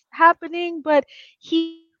is happening, but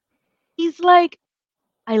he's like,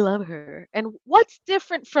 I love her, and what's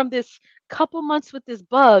different from this couple months with this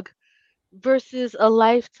bug versus a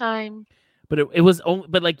lifetime? But it was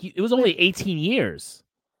only 18 years,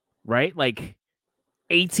 right? Like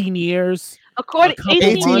 18 years. According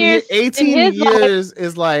 18 years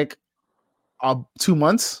is like 2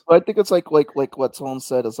 months. I think it's like what Tone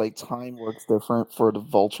said is like time works different for the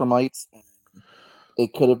Viltrumites.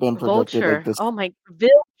 It could have been predicted like this. Oh my,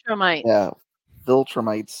 Viltrumites. Yeah,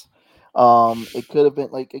 Viltrumites. It could have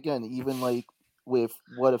been like again, even like with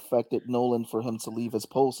what affected Nolan for him to leave his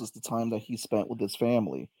post is the time that he spent with his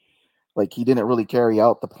family. Like he didn't really carry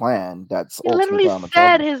out the plan. That's he literally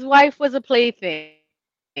said his wife was a plaything.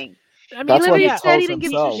 I mean, that's he what said he didn't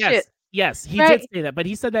give a shit. Yes, he did say that, but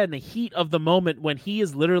he said that in the heat of the moment when he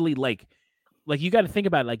is literally like like, you got to think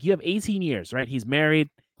about it. Like, you have 18 years, right? He's married.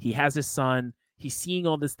 He has his son. He's seeing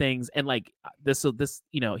all these things, and like this,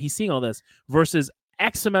 he's seeing all this versus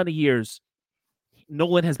X amount of years.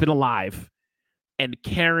 Nolan has been alive and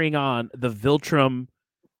carrying on the Viltrum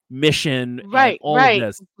mission, right, and all right. of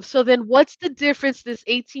this. So then, what's the difference? This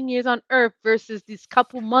 18 years on Earth versus these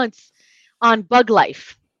couple months on Bug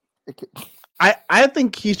Life. I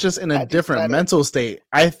think he's just in a different mental state.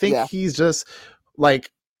 I think he's just like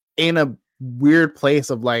in a weird place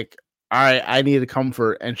of like, all right, I needed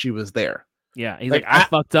comfort, and she was there. Yeah, he's like, I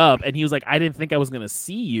fucked up, and he was like, I didn't think I was gonna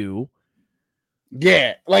see you.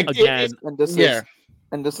 Yeah, like again, and this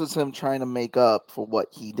is him trying to make up for what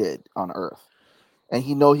he did on Earth, and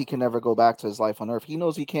he know he can never go back to his life on Earth. He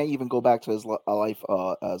knows he can't even go back to his life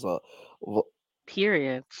as a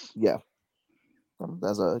period. Yeah,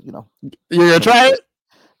 as a You're gonna try it.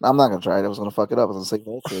 I'm not gonna try it. I was gonna fuck it up. I was gonna say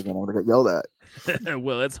Vulture again. I'm gonna get yelled at.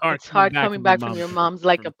 Well, it's hard. It's hard coming back from your mom's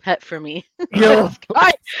like a pet for me.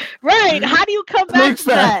 Right? How do you come back to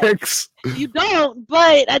that? You don't.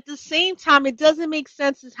 But at the same time, it doesn't make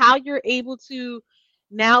sense as how you're able to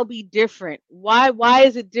now be different. Why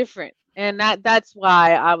is it different? And that's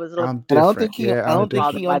why I was. I don't think he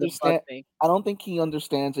understands. I don't think he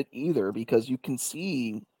understands it either, because you can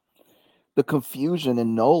see the confusion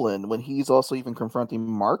in Nolan when he's also even confronting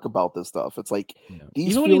Mark about this stuff. It's like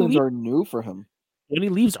these feelings are new for him. When he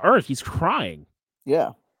leaves Earth, he's crying.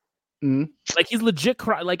 Yeah. Mm-hmm. Like, he's legit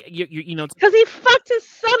crying. Like, you know, because he fucked his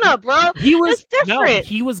son up, bro. He was different. No,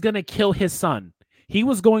 he was gonna kill his son. He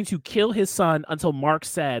was going to kill his son until Mark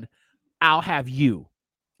said, "I'll have you."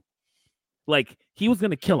 Like, he was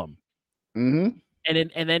gonna kill him. Mm-hmm.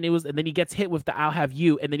 And then he gets hit with the "I'll have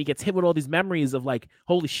you," and then he gets hit with all these memories of like,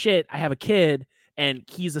 holy shit, I have a kid, and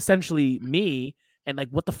he's essentially me, and like,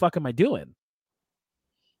 what the fuck am I doing?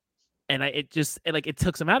 And it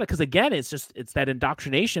took him out of, because again, it's that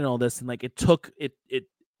indoctrination and all this, and like it took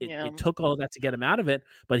all of that to get him out of it,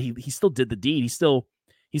 but he still did the deed. He still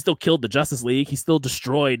killed the Justice League. He still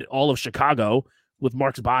destroyed all of Chicago with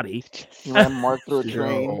Mark's body. He ran Mark through a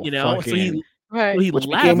train. You know, so he. Right. So he Which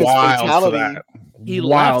left. became his fatality. He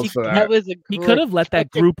left. That was a he could have let that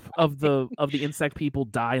group of the insect people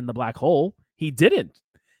die in the black hole. He didn't.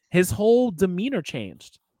 His whole demeanor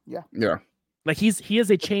changed. Yeah. Yeah. Like he is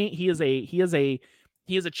a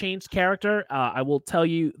changed character. I will tell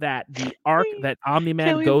you that the arc that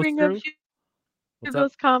Omni-Man goes through.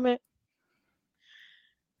 Hugo's comment.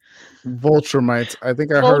 Vulturemites. I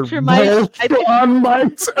think I Vulturemites. heard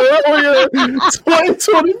Vulturemites earlier.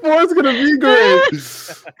 2024 is gonna be great.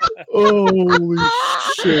 Holy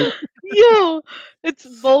shit! Yo, it's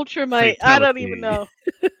Vulturemite. I don't even know.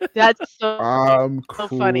 That's so. I'm so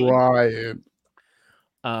crying.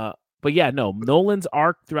 Funny. But yeah, no. Nolan's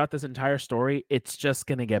arc throughout this entire story, it's just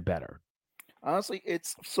gonna get better. Honestly,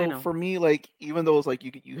 it's so for me. Like, even though it's like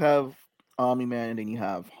you have Omni-Man and then you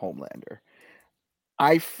have Homelander.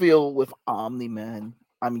 I feel with Omni-Man,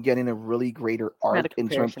 I'm getting a really greater arc in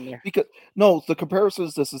terms because the comparison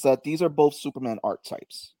is this is that these are both Superman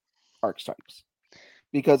archetypes.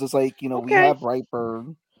 Because it's like, we have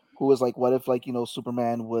Brightburn, who was like, what if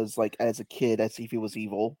Superman was like as a kid, as if he was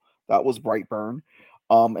evil. That was Brightburn.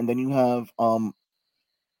 And then you have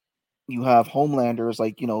Homelander, is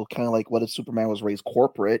like, kind of like what if Superman was raised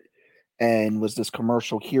corporate and was this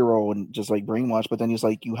commercial hero and just like brainwashed, but then it's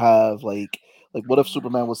like you have like what if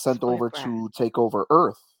Superman was sent over to take over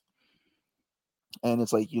Earth? And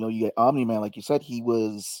it's like, you get Omni-Man, like you said, he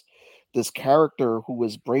was this character who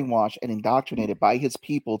was brainwashed and indoctrinated by his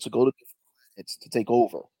people to go to different planets to take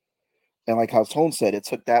over. And like how Tone said, it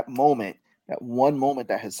took that one moment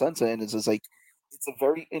that his son said, and it's just like, it's a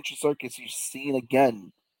very interesting arc. You've seen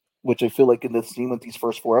again, which I feel like in the theme of these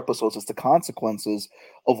first 4 episodes is the consequences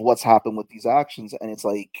of what's happened with these actions. And it's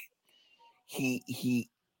like, he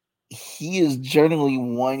is generally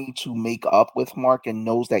wanting to make up with Mark and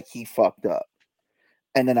knows that he fucked up.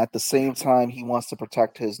 And then at the same time, he wants to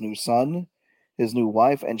protect his new son, his new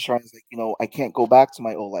wife, and tries like, I can't go back to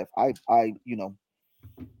my old life. I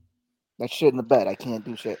that shit in the bed. I can't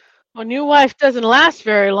do shit. Well, new wife doesn't last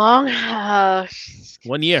very long.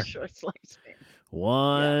 1 year. Short lifespan.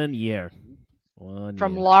 1 year.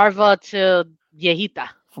 From larva to viejita.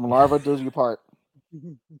 From larva to your part.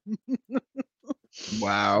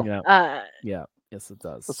 Wow. Yeah. Yes, it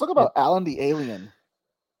does. Let's talk about Alan the Alien.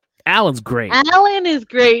 Alan's great. Alan is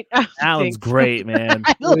great. Alan's great, man.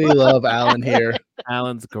 We love Alan here.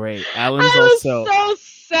 Alan's great. Alan's also so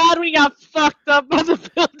sad we got fucked up by the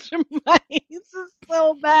Viltrumites. This is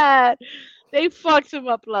so bad. They fucked him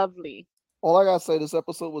up lovely. All I gotta say, this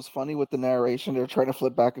episode was funny with the narration. They're trying to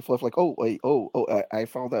flip back and forth, like, oh wait, I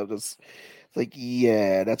found out this. Like,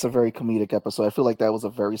 yeah, that's a very comedic episode. I feel like that was a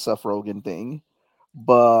very Seth Rogen thing,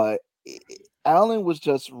 but Alan was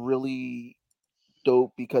just really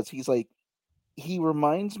dope because he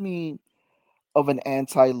reminds me of an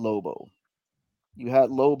anti-Lobo. You had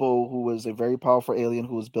Lobo, who was a very powerful alien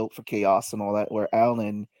who was built for chaos and all that, where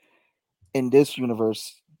Alan, in this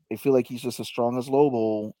universe, I feel like he's just as strong as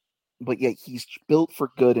Lobo, but yet he's built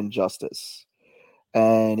for good and justice.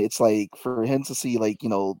 And it's like for him to see, like,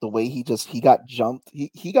 the way he got jumped,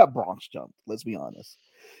 he got Bronx jumped, let's be honest.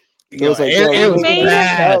 It was like it was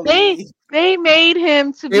bad. They made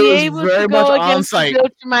him to be able to go against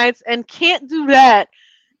the Viltrumites and can't do that.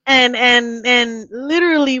 And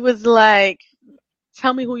literally was like,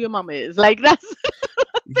 tell me who your mama is. Like, that's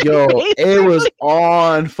yo, it was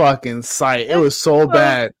on fucking sight. It was so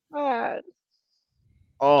bad.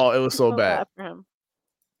 Oh, it was so bad. For him.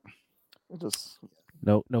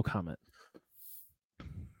 No comment.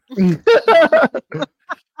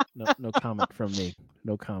 No comment from me.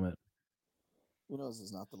 No comment. This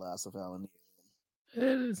is not the last of Alan.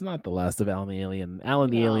 It's not the last of Alan the Alien. Alan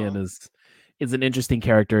the Alien is an interesting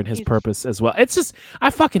character in his purpose as well. It's just, I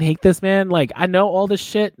fucking hate this, man. Like, I know all this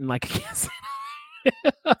shit and like I can't say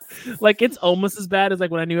like, it's almost as bad as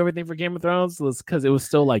like when I knew everything for Game of Thrones, because it was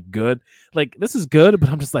still like good. Like, this is good, but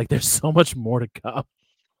I'm just like, there's so much more to come.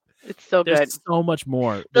 It's so good. There's so much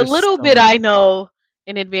more. The little bit I know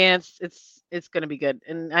in advance, it's gonna be good.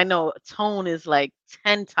 And I know tone is like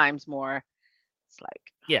 10 times more. It's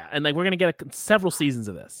like, yeah, and like we're gonna get several seasons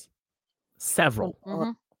of this. Several. Mm-hmm.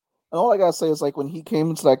 And all I gotta say is, like, when he came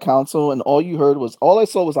into that council and all I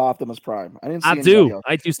saw was Optimus Prime. I didn't see anybody else.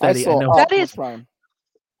 I do study. I know. Optimus Prime.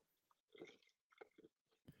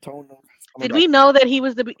 Did we know that he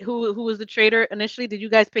was who was the traitor initially? Did you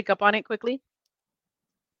guys pick up on it quickly?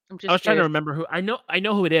 I was trying to remember who. I know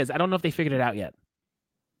who it is. I don't know if they figured it out yet.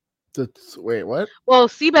 Wait, what? Well,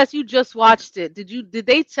 Seabass, you just watched it. Did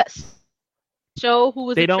they show who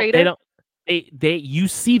was the traitor? You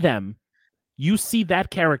see them. You see that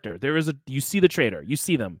character. You see the traitor. You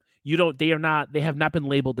see them. You don't. They have not been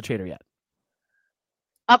labeled the traitor yet.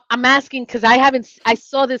 I'm asking because I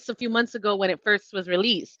saw this a few months ago when it first was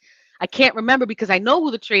released. I can't remember because I know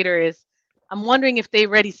who the traitor is. I'm wondering if they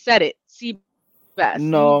already said it. Seabass,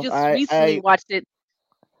 no, you just recently watched it.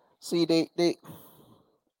 See, they.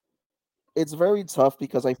 It's very tough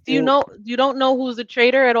because I feel. You don't know who's the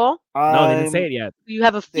traitor at all? No, they didn't say it yet. You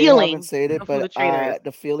have a feeling. They haven't said it, but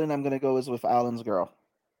the feeling I'm gonna go is with Alan's girl.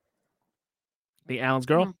 The Alan's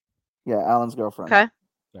girl? Mm-hmm. Yeah, Alan's girlfriend. Okay.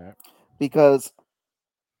 Right. Because,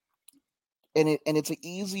 and it's an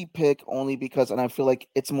easy pick only because, and I feel like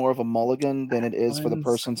it's more of a mulligan than it is for the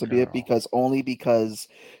person to be it because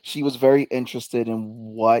she was very interested in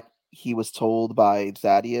what he was told by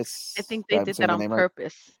Thaddeus. I think they did that on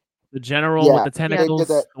purpose. Right? The general with the tentacles,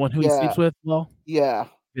 the one who he sleeps with. Well, yeah,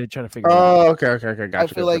 they're trying to figure it out. Okay, gotcha. I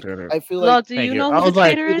feel like. Do you know who the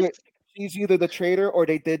traitor is? She's either the traitor or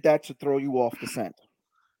they did that to throw you off the scent.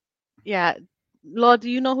 Yeah, Law, do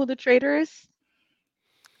you know who the traitor is?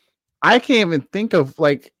 I can't even think of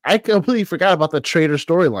I completely forgot about the traitor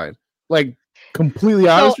storyline. Like, completely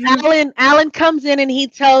honest. So Alan comes in and he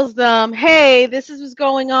tells them, "Hey, this is what's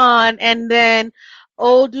going on," and then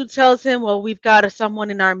old dude tells him, "Well, we've got someone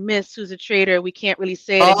in our midst who's a traitor. We can't really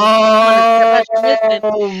say it."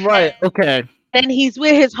 Oh, right. Okay. Then he's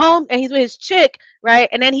with his he's with his chick, right?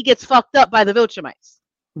 And then he gets fucked up by the Viltrumites.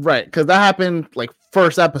 Right, because that happened like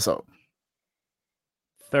first episode.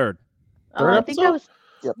 Third I think that was.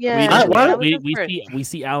 Yep. Yeah. We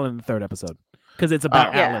see Alan in the third episode because it's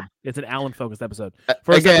about Alan. It's an Alan focused episode.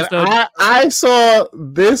 First episode, I saw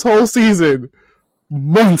this whole season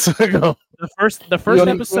months ago. The first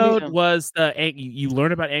episode was you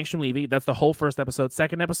learn about Angstrom Levy. That's the whole first episode.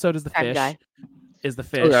 Second episode is the fish. Guy. Is the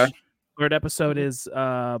fish. Okay. Third episode is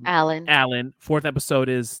Alan. Fourth episode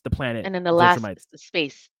is the planet. And then the last is the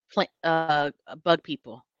space bug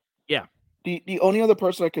people. Yeah. The only other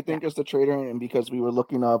person I could think is the traitor, and because we were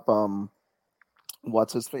looking up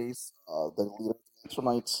what's his face, the leader of the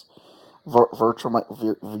Vitrumites.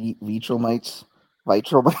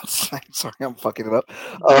 Sorry, I'm fucking it up.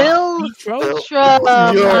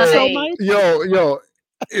 Yo.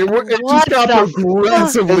 It just got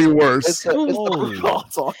progressively worse. Hugo,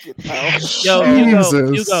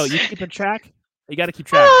 you keeping track? You got to keep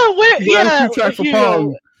track. You got to keep track for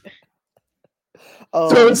Palm.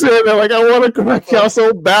 So I'm saying that, like, I want to correct y'all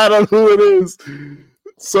so bad on who it is.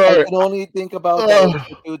 Sorry. I can only think about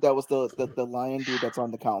the dude that was the lion dude that's on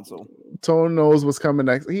the council. Tone knows what's coming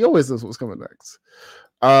next. He always knows what's coming next.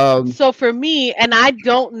 So for me, and I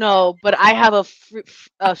don't know, but I have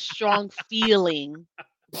a strong feeling.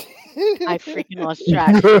 I freaking lost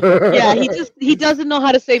track. Yeah, he doesn't know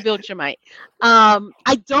how to say Viltrumite.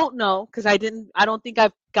 I don't know because I don't think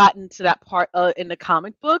I've gotten to that part in the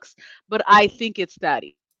comic books, but I think it's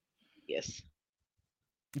Thaddeus. You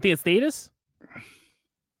think it's Thaddeus?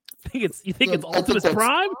 You think it's Optimus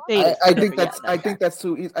Prime? I think that's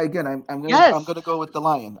too easy. Again, I'm gonna go with the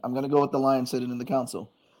lion. I'm gonna go with the lion sitting in the council.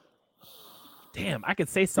 Damn, I could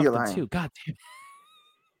say something too. God damn.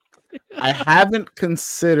 I haven't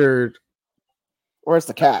considered. Where's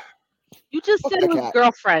the cat? You just said his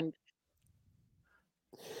girlfriend.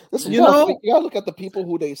 Listen, you gotta look at the people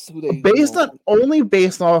who they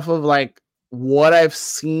based off of like what I've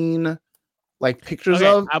seen, like pictures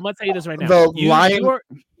of. I'm gonna tell you this right now.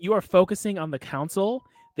 You are focusing on the council.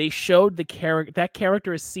 They showed the character. That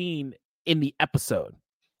character is seen in the episode.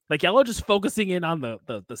 Like y'all are just focusing in on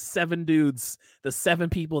the 7 dudes, the 7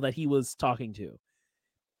 people that he was talking to.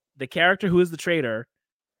 The character who is the traitor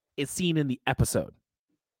is seen in the episode.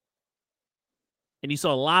 And you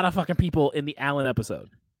saw a lot of fucking people in the Allen episode.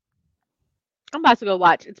 I'm about to go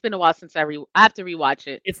watch. It's been a while since I have to rewatch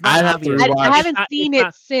it. It's not obvious. I haven't seen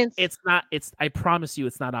it since. It's not. I promise you,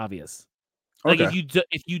 it's not obvious. Like if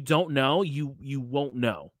you don't know, you won't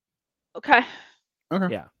know. Okay.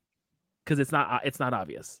 Yeah. Because it's not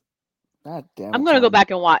obvious. God damn. I'm gonna go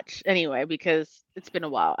back and watch anyway because it's been a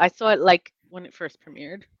while. I saw it like when it first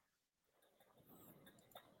premiered.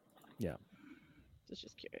 Yeah.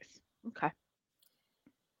 Just curious. Okay.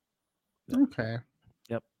 Okay.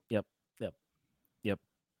 Yep.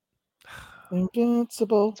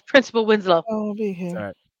 Invincible. It's Principal Winslow. I'll be here. All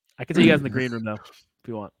right. I can see you guys in the green room though, if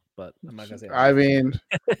you want, but I'm not gonna say that. I mean,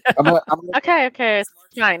 okay,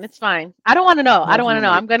 it's fine. I don't want to know.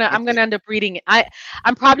 I'm gonna end up reading it.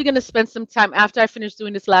 I'm probably gonna spend some time after I finish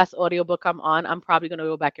doing this last audiobook I'm on. I'm probably gonna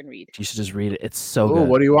go back and read. You should just read it. It's so good.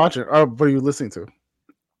 What are you watching? Oh, what are you listening to?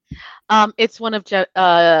 It's one of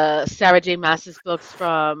Sarah J. Maas's books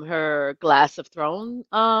from her Glass of Throne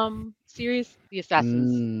series, The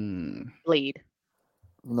Assassin's Blade.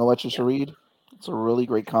 You know what you should read? It's a really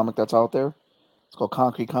great comic that's out there. It's called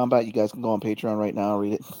Concrete Combat. You guys can go on Patreon right now and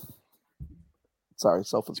read it. Sorry,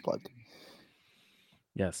 self-is plugged.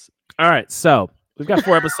 Yes. All right, so we've got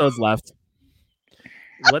 4 episodes left.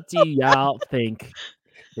 What do y'all think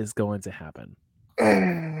is going to happen?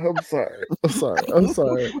 I'm sorry.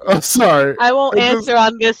 I won't answer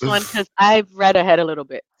on this one because I've read ahead a little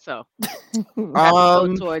bit. So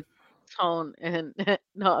go towards Tone and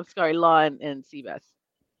Law and Seabass.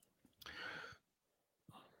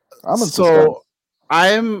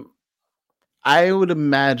 I would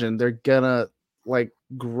imagine they're gonna like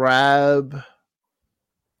grab,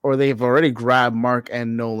 or they've already grabbed Mark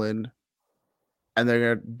and Nolan, and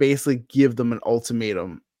they're gonna basically give them an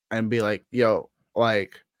ultimatum and be like, yo,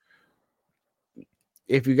 like,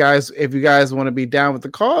 if you guys want to be down with the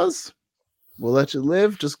cause, we'll let you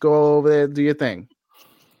live. Just go over there and do your thing.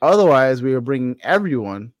 Otherwise, we are bringing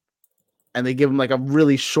everyone, and they give them like a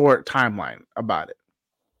really short timeline about it.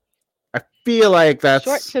 I feel like that's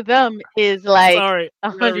short to them is like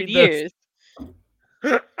 100 years.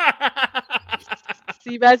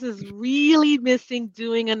 Seabass is really missing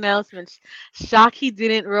doing announcements. Shock he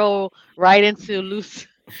didn't roll right into Loose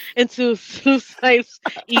Life's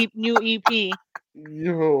new EP.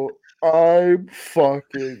 Yo, I'm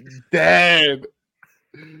fucking dead.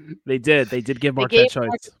 They did give Mark that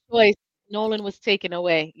choice. Nolan was taken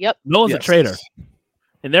away. Yep. Nolan's a traitor.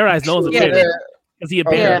 In their eyes, Nolan's a traitor because he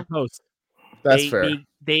abandoned the post. That's fair.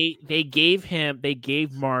 They gave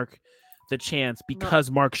Mark the chance because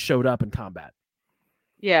Mark showed up in combat.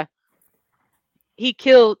 Yeah. He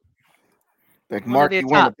killed like Mark, you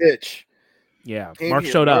went a bitch. Yeah, Mark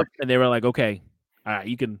showed up, and they were like, "Okay, all right,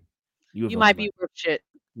 you might be worth shit.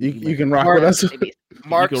 You can rock with us.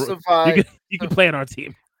 Mark survived. You can play on our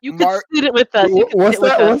team. You can sit it with us. What's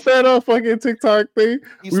that fucking TikTok thing?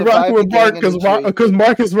 We rocking with Mark because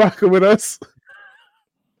Mark is rocking with us.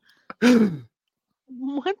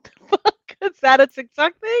 What the fuck? Is that a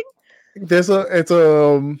TikTok thing?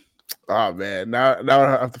 Oh man, now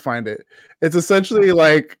I have to find it. It's essentially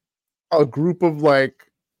like a group of black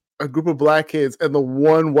kids and the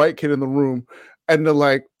one white kid in the room, and they're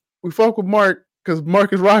like, we fuck with Mark because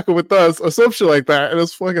Mark is rocking with us or some shit like that, and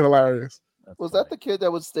it's fucking hilarious. Was that the kid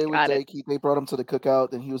that would stay with Jake? They brought him to the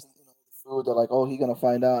cookout, and he was food. They're like, oh, he's gonna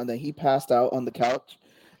find out, and then he passed out on the couch,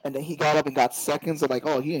 and then he got up and got seconds. They're like,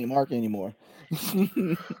 oh, he ain't Mark anymore.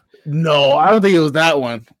 No, I don't think it was that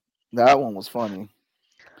one. That one was funny.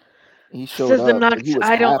 He showed up. He was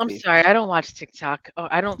happy. I'm sorry. I don't watch TikTok. Oh,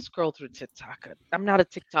 I don't scroll through TikTok. I'm not a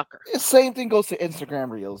TikToker. The same thing goes to Instagram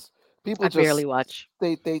Reels. People barely watch.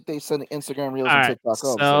 They send Instagram Reels All and right,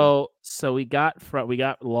 TikTok. So we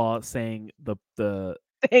got Law saying the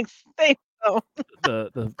Thanks.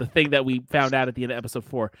 the thing that we found out at the end of episode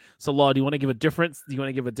 4. So Law, do you want to give a different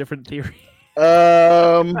theory? Different theory.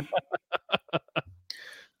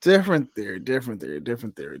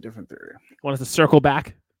 Want us to circle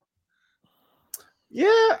back?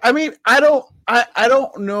 Yeah, I mean, I don't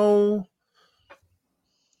know.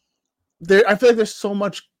 I feel like there's so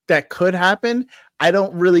much that could happen. I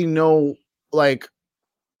don't really know, like.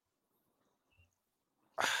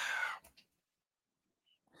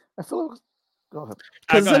 I feel like. Go ahead.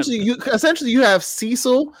 Because essentially you have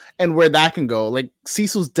Cecil and where that can go. Like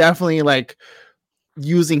Cecil's definitely like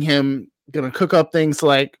using him, gonna cook up things to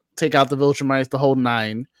like take out the Viltrumites, the whole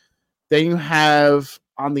 9. Then you have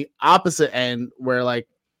on the opposite end where like,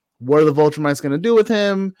 what are the Viltrumites gonna do with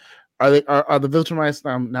him? Are the Viltrumites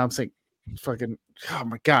now I'm saying fucking oh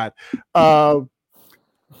my god. Like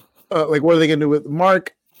what are they gonna do with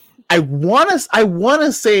Mark? I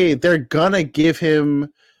wanna say they're gonna give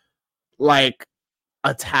him like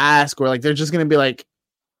a task, or like they're just gonna be like,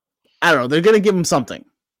 I don't know, they're gonna give him something.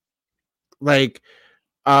 Like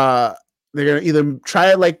they're gonna either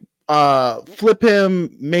try to like flip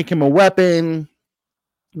him, make him a weapon,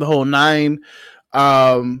 the whole 9.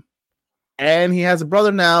 And he has a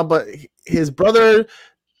brother now, but his brother,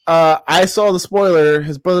 I saw the spoiler,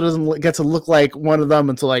 his brother doesn't get to look like one of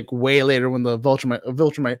them until like way later when the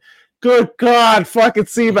Viltrumite good God, fucking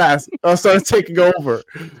Seabass starts taking over.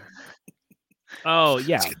 Oh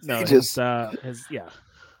yeah, no, his yeah.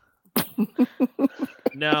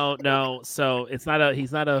 No. So it's not a.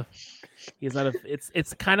 He's not a.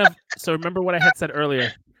 It's kind of. So remember what I had said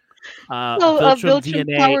earlier. Viltrum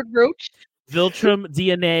DNA. Powered roach. Viltrum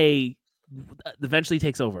DNA eventually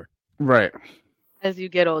takes over. Right. As you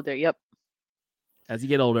get older. Yep. As you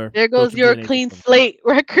get older. There goes your DNA clean slate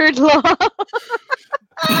record, Law.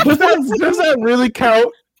 Does that really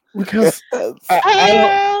count? Because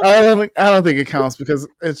I don't think it counts because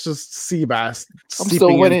it's just Seabass. I'm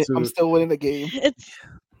still winning the game.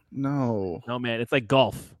 No, man, it's like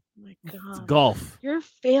golf. Oh my God. It's golf. You're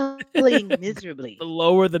failing miserably. The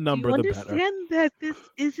lower the number, the better. Understand that this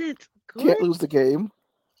isn't good. Can't lose the game.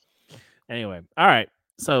 Anyway, all right.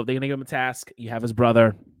 So they're gonna give him a task. You have his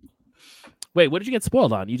brother. Wait, what did you get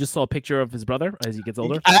spoiled on? You just saw a picture of his brother as he gets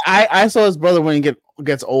older? I saw his brother when he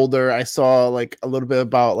gets older. I saw like a little bit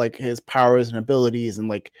about like his powers and abilities and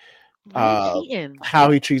like how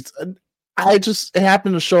he treats. It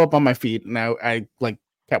happened to show up on my feed and I like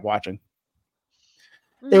kept watching.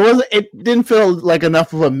 It didn't feel like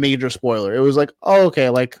enough of a major spoiler. It was like, oh, okay,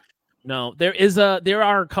 like no, there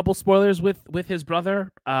are a couple spoilers with his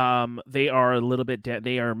brother. They are a little bit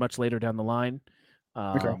they are much later down the line.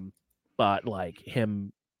 Okay. But like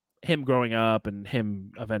him growing up and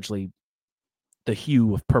him eventually the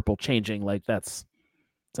hue of purple changing, like it's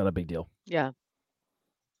not a big deal. Yeah.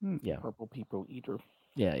 Yeah. Purple people eater.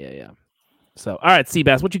 Yeah. So all right,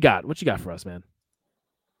 Seabass, what you got? What you got for us, man?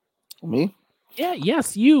 Me? Yeah,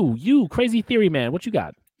 yes, you crazy theory man. What you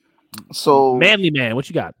got? So manly man,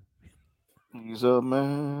 what you got? He's a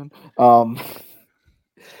man.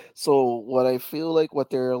 So what I feel like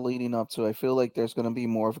what they're leading up to, I feel like there's going to be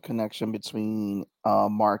more of a connection between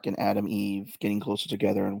Mark and Adam Eve getting closer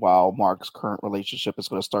together, and while Mark's current relationship is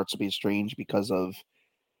going to start to be strange because of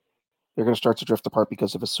they're going to start to drift apart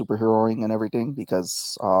because of his superheroing and everything.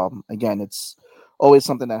 Because again, it's always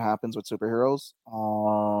something that happens with superheroes.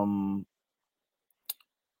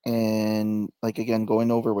 And like again,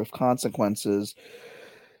 going over with consequences.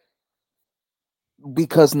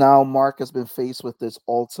 Because now Mark has been faced with this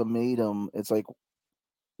ultimatum. It's like,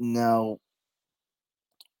 now,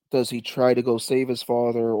 does he try to go save his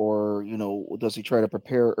father, or does he try to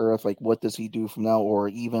prepare Earth? Like, what does he do from now, or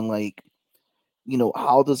even like,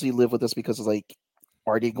 how does he live with this? Because it's like,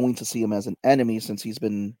 are they going to see him as an enemy since he's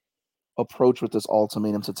been approached with this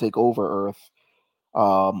ultimatum to take over Earth?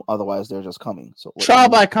 Otherwise, they're just coming. So trial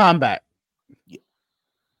by combat. Yeah.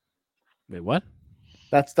 Wait, what?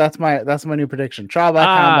 That's my new prediction. Trial by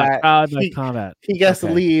combat. Trial by combat. He gets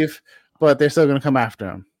to leave, but they're still gonna come after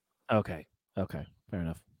him. Okay. Fair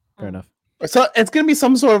enough. So it's gonna be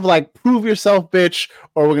some sort of like prove yourself, bitch,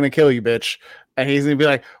 or we're gonna kill you, bitch. And he's gonna be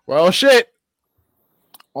like, well, shit.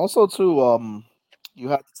 Also, too, you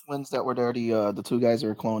have the twins that were there, the two guys that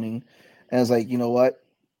were cloning, and it's like, you know what?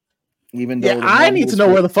 Even though I need to know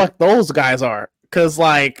where the fuck those guys are, because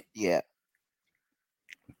like, yeah.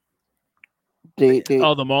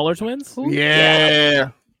 The Mauler twins? Yeah.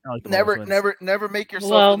 like the never make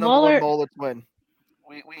yourself the number one Molar twin.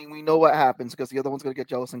 We know what happens because the other one's gonna get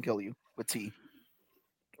jealous and kill you with tea.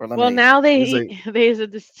 Well, now there's a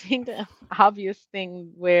distinct, obvious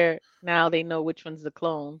thing where now they know which one's the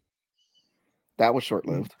clone. That was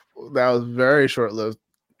short-lived. That was very short-lived.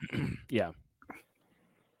 Yeah.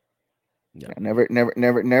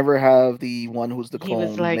 Never have the one who's the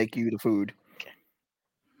clone make you the food.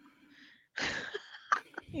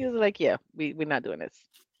 He was like, "Yeah, we're not doing this."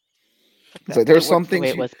 So there's some things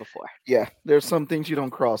it was before. Yeah, there's some things you don't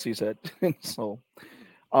cross. He said. So,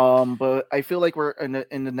 but I feel like we're in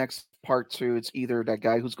the next part 2. It's either that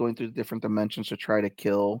guy who's going through the different dimensions to try to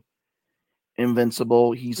kill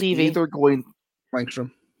Invincible. He's either going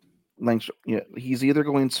Langstrom. Yeah, he's either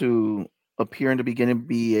going to appear in the beginning to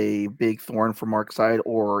be a big thorn for Mark's side,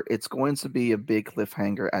 or it's going to be a big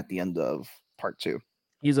cliffhanger at the end of part 2.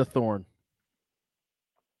 He's a thorn.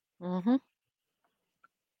 Mm-hmm.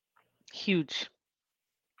 Huge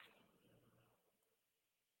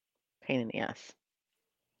pain in the ass.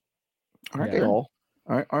 Aren't they all?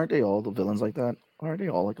 Aren't they all the villains like that? Aren't they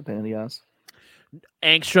all like a pain in the ass?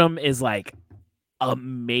 Angstrom is like a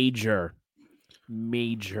major.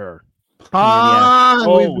 We've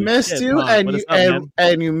missed you,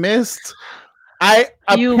 and you missed. I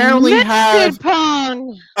apparently have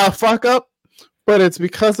a fuck up, but it's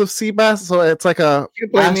because of Seabass, so it's like a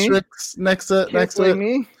asterisk next to it.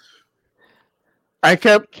 Me. I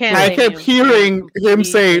kept hearing him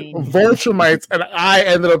say Vulturemites, and I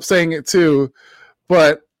ended up saying it too.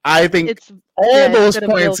 But I think all those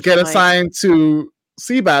points get assigned to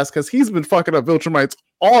Seabass because he's been fucking up Vulturemites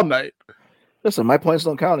all night. Listen, my points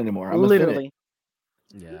don't count anymore. I'm literally.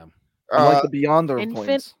 Yeah. I'm like the Beyonder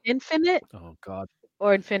points. Infinite? Oh God.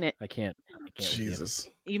 Or infinite? I can't. Jesus.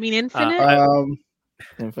 You mean infinite?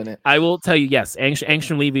 Infinite. I will tell you, yes,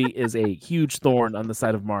 Angstrom Levy is a huge thorn on the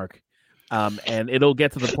side of Mark. And it'll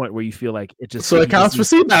get to the point where you feel like it just. So it counts for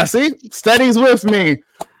Seabass. See, Steady's with me.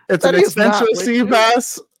 It's an extension of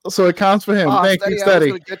Seabass, so it counts for him. Thank you,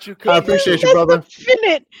 Steady. I appreciate you, brother.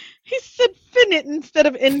 Finite. He said finite instead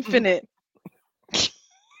of infinite.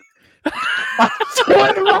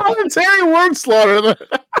 Voluntary word slaughter.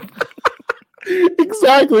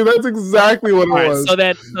 Exactly. That's exactly what it was. So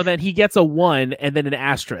then he gets a 1 and then an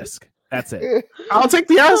asterisk. That's it. I'll take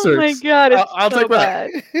the asterisk. Oh my God, it's I'll so take bad.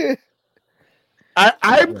 that.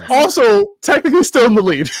 I'm also technically still in the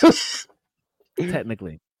lead.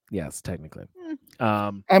 Technically. Yes, technically.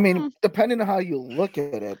 I mean, depending on how you look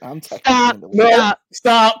at it, I'm technically in the lead.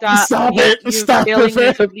 Stop it. Stop it.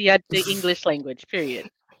 The English language, period.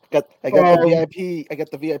 I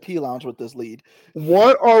got the VIP lounge with this lead.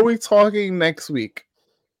 What are we talking next week?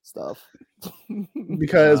 Stuff.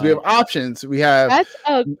 Because we have options. We have that's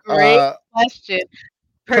a great question.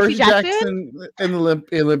 Percy Jackson and the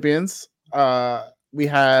Olympians. We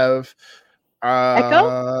have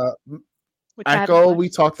Echo. We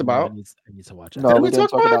talked about. I need to watch it. No, we didn't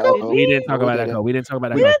talk about Echo. We didn't talk about Echo. We didn't talk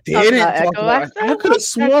about Echo. I could have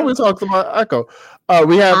sworn we talked about Echo.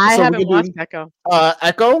 We have. I haven't watched Echo.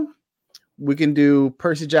 Echo. We can do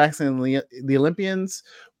Percy Jackson and the Olympians.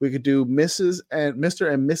 We could do Mr. and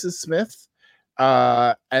Mrs. Smith.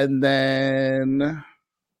 And then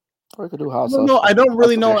we could do House. No, I don't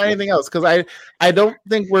really know anything else because I don't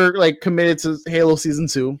think we're like committed to Halo season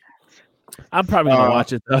 2. I'm probably gonna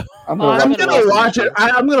watch it though. I'm gonna watch it.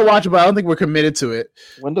 I'm gonna watch it, but I don't think we're committed to it.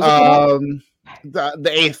 When does it come out? The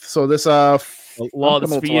 8th. So this Lawless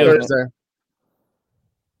for you. Thursday.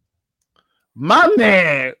 My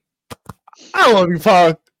man, I love you,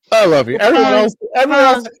 Paul. I love you. Everyone else.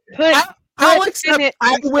 I will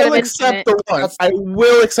accept the one. I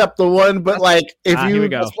will accept the one, but like if you here we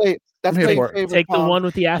go. That's my favorite. Take the one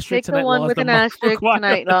with the asterisk. Take the one with an asterisk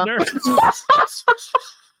tonight, Law.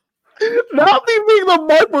 Not me being the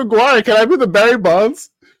Mark McGuire. Can I be the Barry Bonds?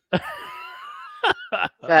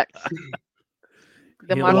 Facts.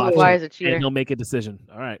 The Mark McGuire is a cheater. And he'll make a decision.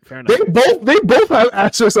 All right, fair enough. They both have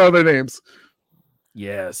asterisks on their names.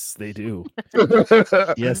 Yes, they do.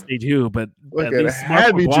 Yes, they do. But at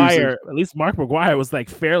least Mark McGuire was like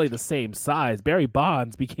fairly the same size. Barry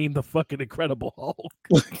Bonds became the fucking Incredible Hulk.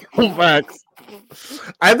 Facts.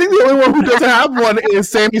 I think the only one who doesn't have one is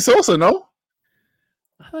Sammy Sosa. No.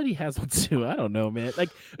 I thought he has one too. I don't know, man. Like,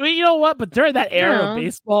 I mean, you know what? But during that era of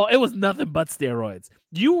baseball, it was nothing but steroids.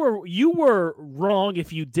 You were wrong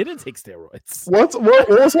if you didn't take steroids. What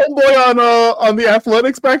was homeboy on the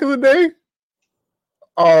Athletics back in the day?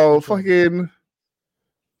 Oh, fucking!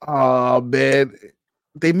 Oh man,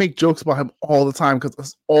 they make jokes about him all the time because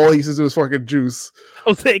that's all he used to do is fucking juice.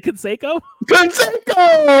 Jose Canseco?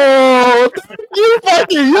 Canseco! You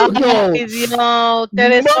fucking Hugo!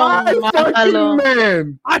 My fucking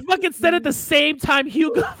man! I fucking said it the same time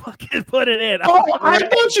Hugo fucking put it in. I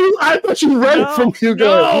thought you read it from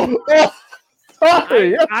Hugo. No.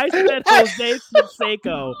 I said Jose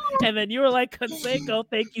Canseco, and then you were like, Canseco,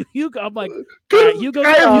 thank you, Hugo. I'm like, right, Hugo.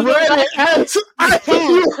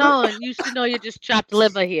 Tone, you should know you just chopped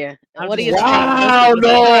liver here. What are you saying? Wow,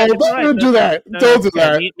 no, don't do that. Don't do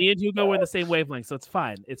that. Me and Hugo were in the same wavelength, so it's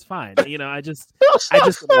fine. It's fine. You know, I just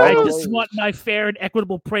want my fair and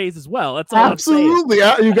equitable praise as well. That's all. Absolutely,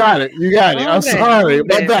 you got it. I'm sorry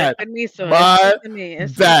about that.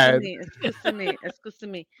 Excuse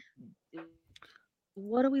me.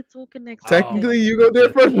 What are we talking next? Technically, you go there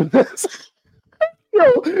first. Yo,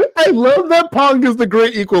 I love that Pong is the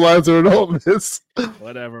great equalizer in all this.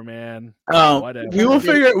 Whatever, man. Whatever. We will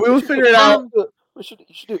figure it out. We should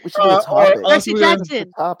do a topic. Percy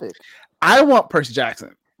Jackson. Topic. I want Percy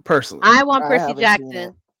Jackson personally. I want Percy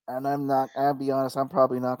Jackson, and I'm not. I'll be honest. I'm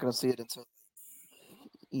probably not going to see it until.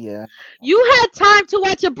 Yeah. You had time to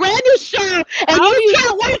watch a brand new show, and you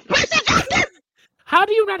can't watch Percy Jackson. How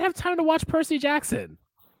do you not have time to watch Percy Jackson?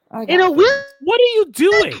 What are you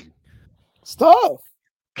doing? Stuff.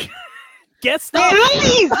 Get stuff.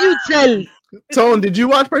 You tell. Tone, did you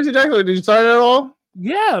watch Percy Jackson or did you start it at all?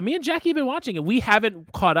 Yeah, me and Jackie have been watching it. We haven't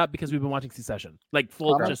caught up because we've been watching Succession. Like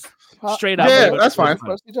full, just straight up. Yeah, that's fine.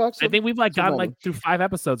 I think we've gotten through 5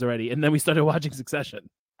 episodes already, and then we started watching Succession.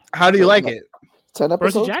 How do you like it? 10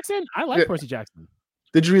 episodes? Percy Jackson? I like Percy Jackson.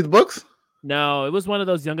 Did you read the books? No, it was one of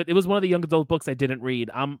those young. It was one of the young adult books I didn't read.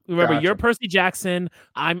 Remember, you're Percy Jackson.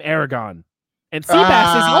 I'm Aragon, and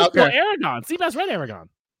Seabass is also Aragon. Seabass read Aragon.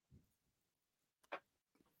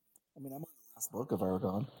 I mean, I'm on the last book of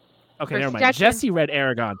Aragon. Okay, never mind. Jesse read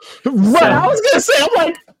Aragon. Right, I was gonna say, I'm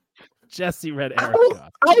like, Jesse read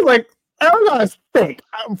Aragon. I was like, Aragon is thick.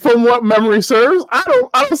 From what memory serves, I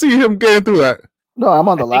don't see him getting through that. No, I'm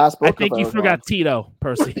on the last book. I think you forgot Tito,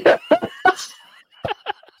 Percy.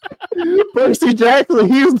 Percy Jackson,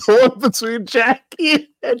 he's the one between Jackie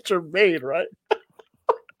and Jermaine, right?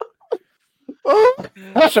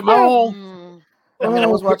 Shimon. I mean, I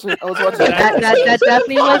was watching. That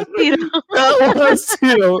definitely was Tito. That was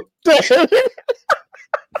Tito.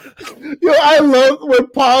 Yo, I love when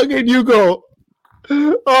Pong and you go.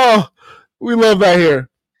 Oh, we love that here.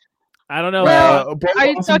 I don't know. Are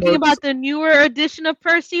you talking about the newer edition of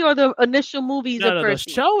Percy or the initial movies of Percy?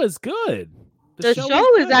 The show is good. The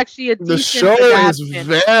show is actually a decent is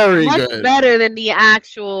very much good. better than the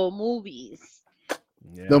actual movies.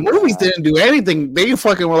 Yeah. The movies didn't do anything. They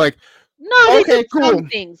fucking were like, no, they did some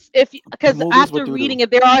things. Because after reading it,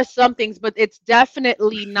 there are some things, but it's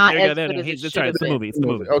definitely not as good as it should have been. It's the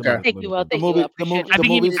movie. Okay. Thank you, Will.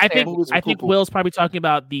 I think Will's probably talking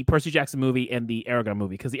about the Percy Jackson movie and the Aragon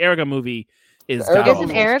movie because the Aragon movie is god awful.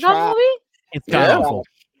 It's an Aragon movie? It's god awful.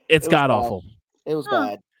 It's god awful. It was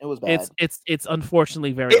bad. It was bad. It's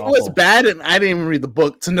unfortunately very awful. It was bad, and I didn't even read the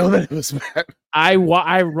book to know that it was bad. I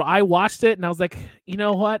watched it, and I was like, you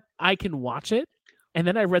know what? I can watch it. And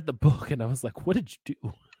then I read the book, and I was like, what did you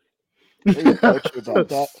do?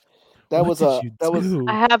 that was.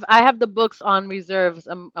 I have the books on reserves.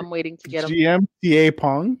 I'm waiting to get them. GMTA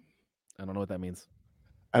Pong? I don't know what that means.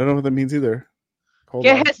 I don't know what that means either.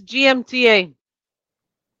 Yes, GMTA.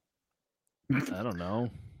 I don't know.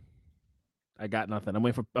 I got nothing. I'm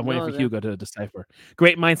waiting for Hugo to decipher.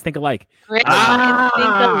 Great minds think alike. Great minds think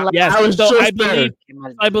alike. Yes, so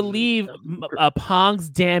I believe Pong's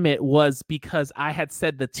damn it was because I had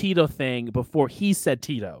said the Tito thing before he said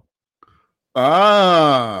Tito.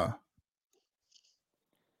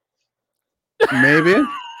 Maybe.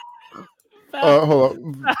 Hold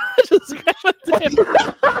on. I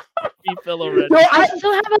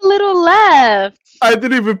still have a little left. I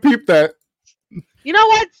didn't even peep that. You know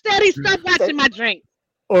what? Steady, stop watching my drink.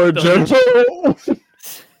 Or gentle.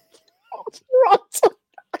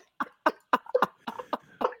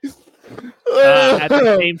 At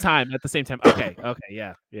the same time. Okay.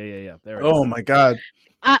 Yeah. There it is. Oh my god.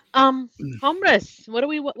 Homeless. What are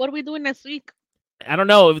we doing next week? I don't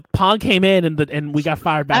know. Pong came in and we got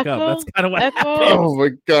fired back up. That's kind of what happened. Oh my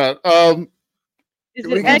god. Is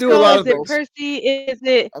it Echo? Is it Percy? Is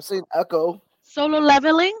it? I've seen Echo. Solo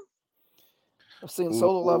Leveling. I've seen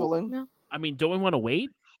Solo Leveling. No. I mean, don't we want to wait?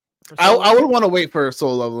 I would want to wait for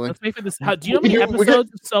Solo Leveling. Let's wait for this. Do you know how many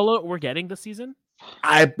episodes of Solo we're getting this season?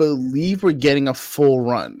 I believe we're getting a full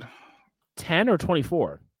run. 10 or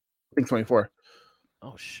 24? I think 24.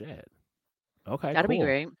 Oh shit. Okay. That'd be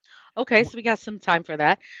great. Okay, so we got some time for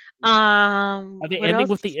that. Are they What ending else?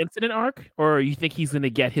 with the incident arc, or you think he's going to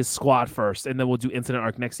get his squad first, and then we'll do incident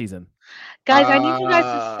arc next season? Guys, I need you guys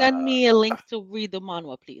to send me a link to read the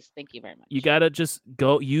manhwa, please. Thank you very much. You gotta just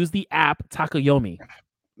go use the app Takayomi.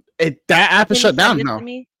 That app is shut down now.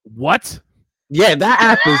 What? Yeah, that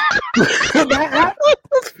app is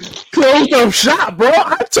closed up shop, bro.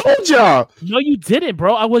 I told y'all. No, you didn't,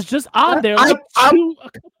 bro. I was just on there.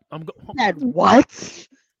 What?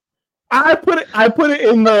 I put it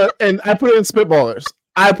in Spitballers.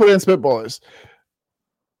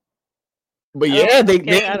 But yeah,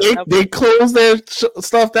 they closed their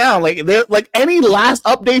stuff down. Like they're like any last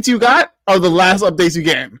updates you got are the last updates you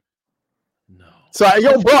get. No. So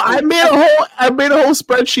bro, I made a whole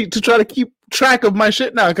spreadsheet to try to keep track of my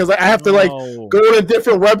shit now because I have to go to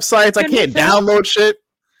different websites. I can't download shit.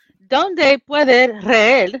 ¿Dónde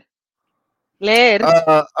puede leer?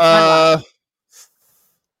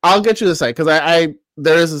 I'll get you the site because I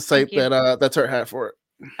there is a site that's her hat for it.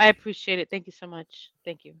 I appreciate it. Thank you so much.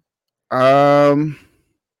 Thank you. Oh,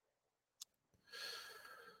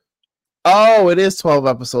 it is 12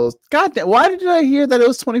 episodes. God damn, why did I hear that it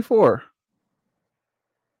was 24?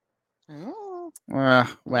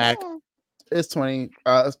 Whack. It's 12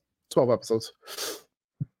 episodes.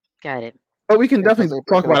 Got it. But we can definitely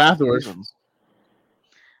talk about afterwards.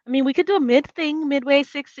 I mean, we could do a midway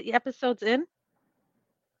 6 episodes in.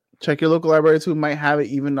 Check your local library too. Might have it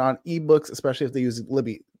even on ebooks, especially if they use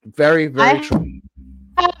Libby. Very, very true.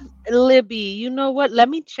 Libby, you know what? Let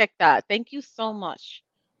me check that. Thank you so much.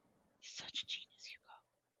 Such a genius, Hugo.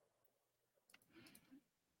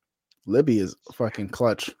 Libby is fucking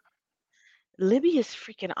clutch. Libby is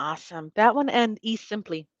freaking awesome. That one and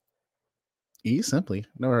eSimply. eSimply?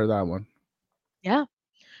 Never heard that one. Yeah.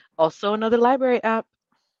 Also another library app.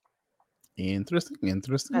 Interesting.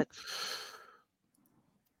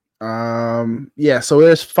 Yeah, so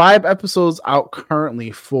there's 5 episodes out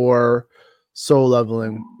currently for Soul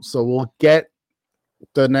Leveling. So we'll get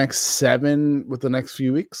the next 7 with the next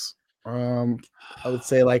few weeks. I would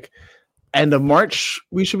say like end of March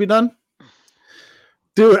we should be done.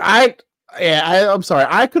 Dude, I'm sorry.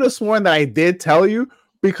 I could have sworn that I did tell you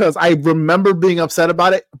because I remember being upset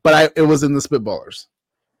about it, but it was in the Spitballers.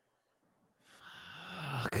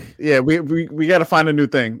 Yeah, we got to find a new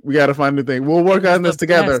thing. We'll work on this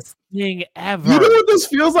together. Best thing ever. You know what this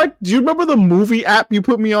feels like? Do you remember the movie app you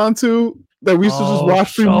put me onto that we used to just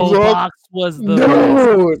watch films on? Showbox was the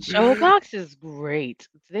best. Showbox is great.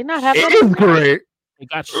 Do they not have it? Is great. It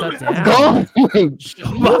got shut down.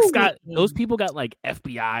 Showbox those people got like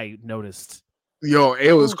FBI noticed. Yo,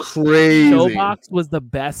 it was crazy. Showbox was the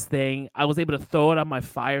best thing. I was able to throw it on my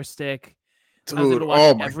Fire Stick. Dude, I was able to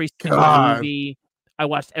watch every single movie. I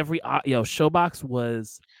watched every Showbox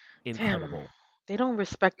was incredible. Damn, they don't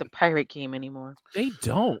respect the pirate game anymore. They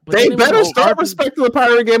don't. But they better start respecting the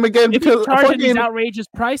pirate game again because charging these outrageous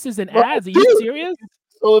prices and ads. Are you serious?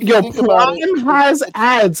 So Prime has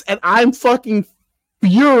ads, and I'm fucking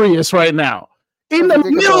furious right now. In the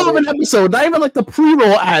middle of an episode, not even like the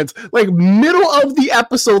pre-roll ads, like middle of the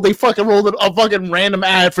episode, they fucking rolled a fucking random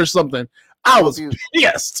ad for something. I was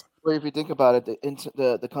pissed. Well, if you think about it,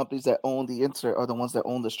 the companies that own the internet are the ones that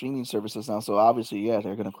own the streaming services now. So obviously, yeah,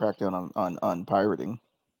 they're gonna crack down on pirating.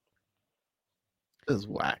 This is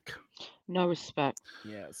whack. No respect.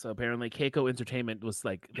 Yeah. So apparently, Keiko Entertainment was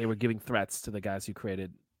like they were giving threats to the guys who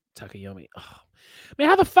created Takayomi. Oh. Man,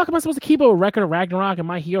 how the fuck am I supposed to keep a record of Ragnarok and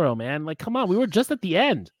My Hero, man? Like, come on, we were just at the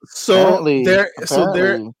end. So there,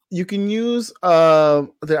 you can use I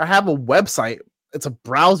have a website. It's a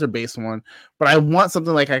browser-based one, but I want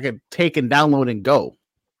something like I could take and download and go.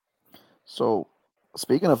 So,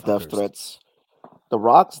 speaking of death threats, The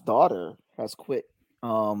Rock's daughter has quit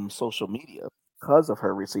social media because of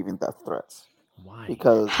her receiving death threats. Why?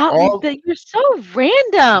 Because you're so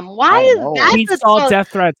random. Why is that? We saw death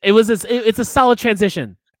threats. It's a solid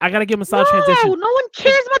transition. I gotta give him a solid transition. No one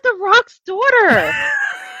cares about The Rock's daughter.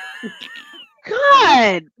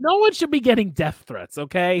 God, no one should be getting death threats.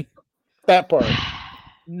 Okay. That part.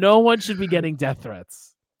 No one should be getting death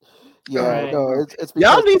threats. Yeah, right. No, it's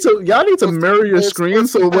y'all need to mirror your screen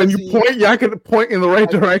so when you point, y'all can point in the right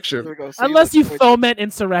direction. Unless you foment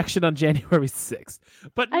insurrection on January 6th,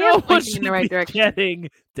 but no one should be getting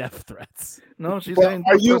death threats. No, she's saying.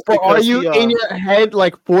 Are you in your head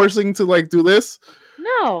like forcing to like do this?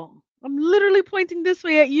 No, I'm literally pointing this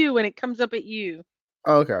way at you when it comes up at you.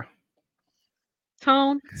 Okay.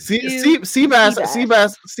 Tone. Seabass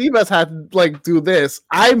had to like do this.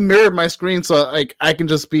 I mirrored my screen so like I can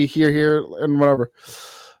just be here and whatever.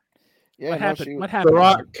 Yeah, what no, happened? she- What happened? The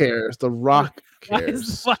Rock cares. The Rock Why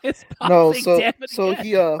cares. is Paul No, saying so damn it so again?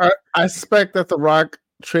 he I expect that the Rock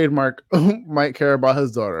trademark might care about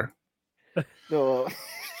his daughter. no.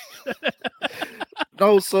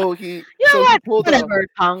 No, so he You know so he what? pulled Whatever,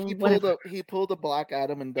 Kong. he Whatever. pulled a Black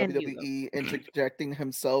Adam in And you WWE, interjecting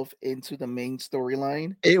himself into the main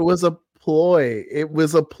storyline. It was a ploy. It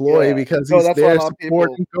was a ploy Yeah. because No, he's that's why a there lot of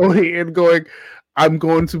people- supporting going. I'm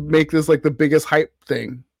going to make this like the biggest hype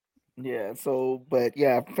thing. Yeah, so but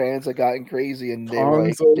yeah, fans have gotten crazy and they were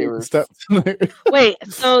like they were Wait,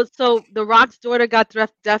 so the Rock's daughter got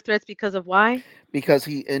death threats because of why? because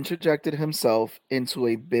he interjected himself into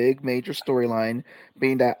a big major storyline,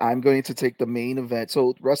 being that I'm going to take the main event.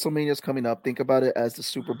 So WrestleMania is coming up. Think about it as the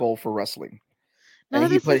Super Bowl for wrestling. None And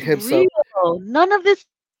of he this put is himself. real. None of this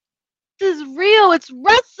is real. It's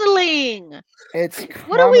wrestling. It's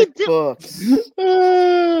What do we comic do? books.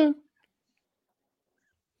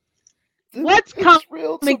 What's It's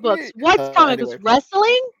real to comic books? me. What's comic Anyway. books?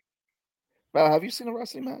 Wrestling? Val, have you seen a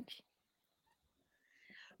wrestling match?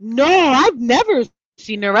 No, I've never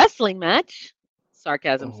seen a wrestling match.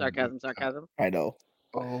 Sarcasm, Oh sarcasm, sarcasm. I know.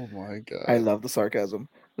 Oh my god! I love the sarcasm.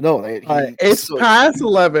 No, it's past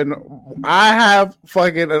 11. I have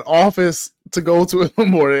fucking an office to go to in the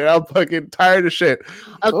morning. I'm fucking tired of shit.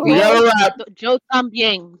 Okay. We gotta wrap. Joe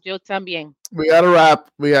también. We gotta wrap.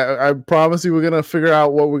 I promise you, we're gonna figure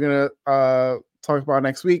out what we're gonna talk about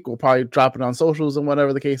next week. We'll probably drop it on socials and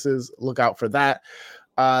whatever the case is. Look out for that.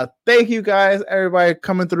 Thank you guys, everybody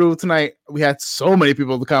coming through tonight. We had so many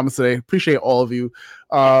people in the comments today. Appreciate all of you.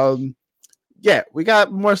 Yeah, we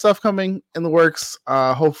got more stuff coming in the works.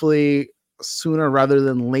 Hopefully sooner rather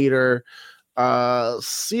than later.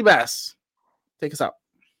 Seabass, take us out.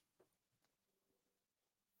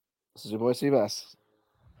 This is your boy Seabass.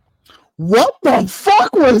 What the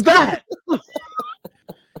fuck was that?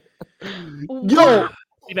 Yo,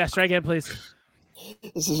 Seabass, try again, please.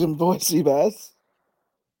 This is your boy Seabass.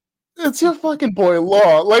 It's your fucking boy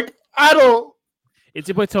Law. Like, I don't. It's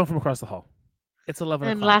your boy Tone from across the hall. It's 11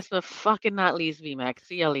 And o'clock. last but fucking not least, VMAX.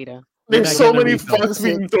 See ya later. There's so many fucks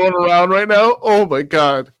being thrown around right now. Oh my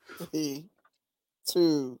god. 3,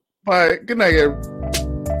 2. Bye. Good night,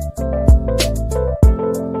 everybody.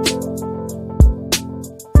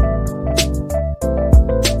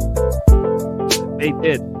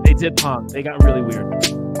 They did Pong. They got really weird.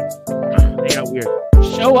 They got weird.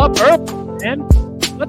 Show up, Earl, man.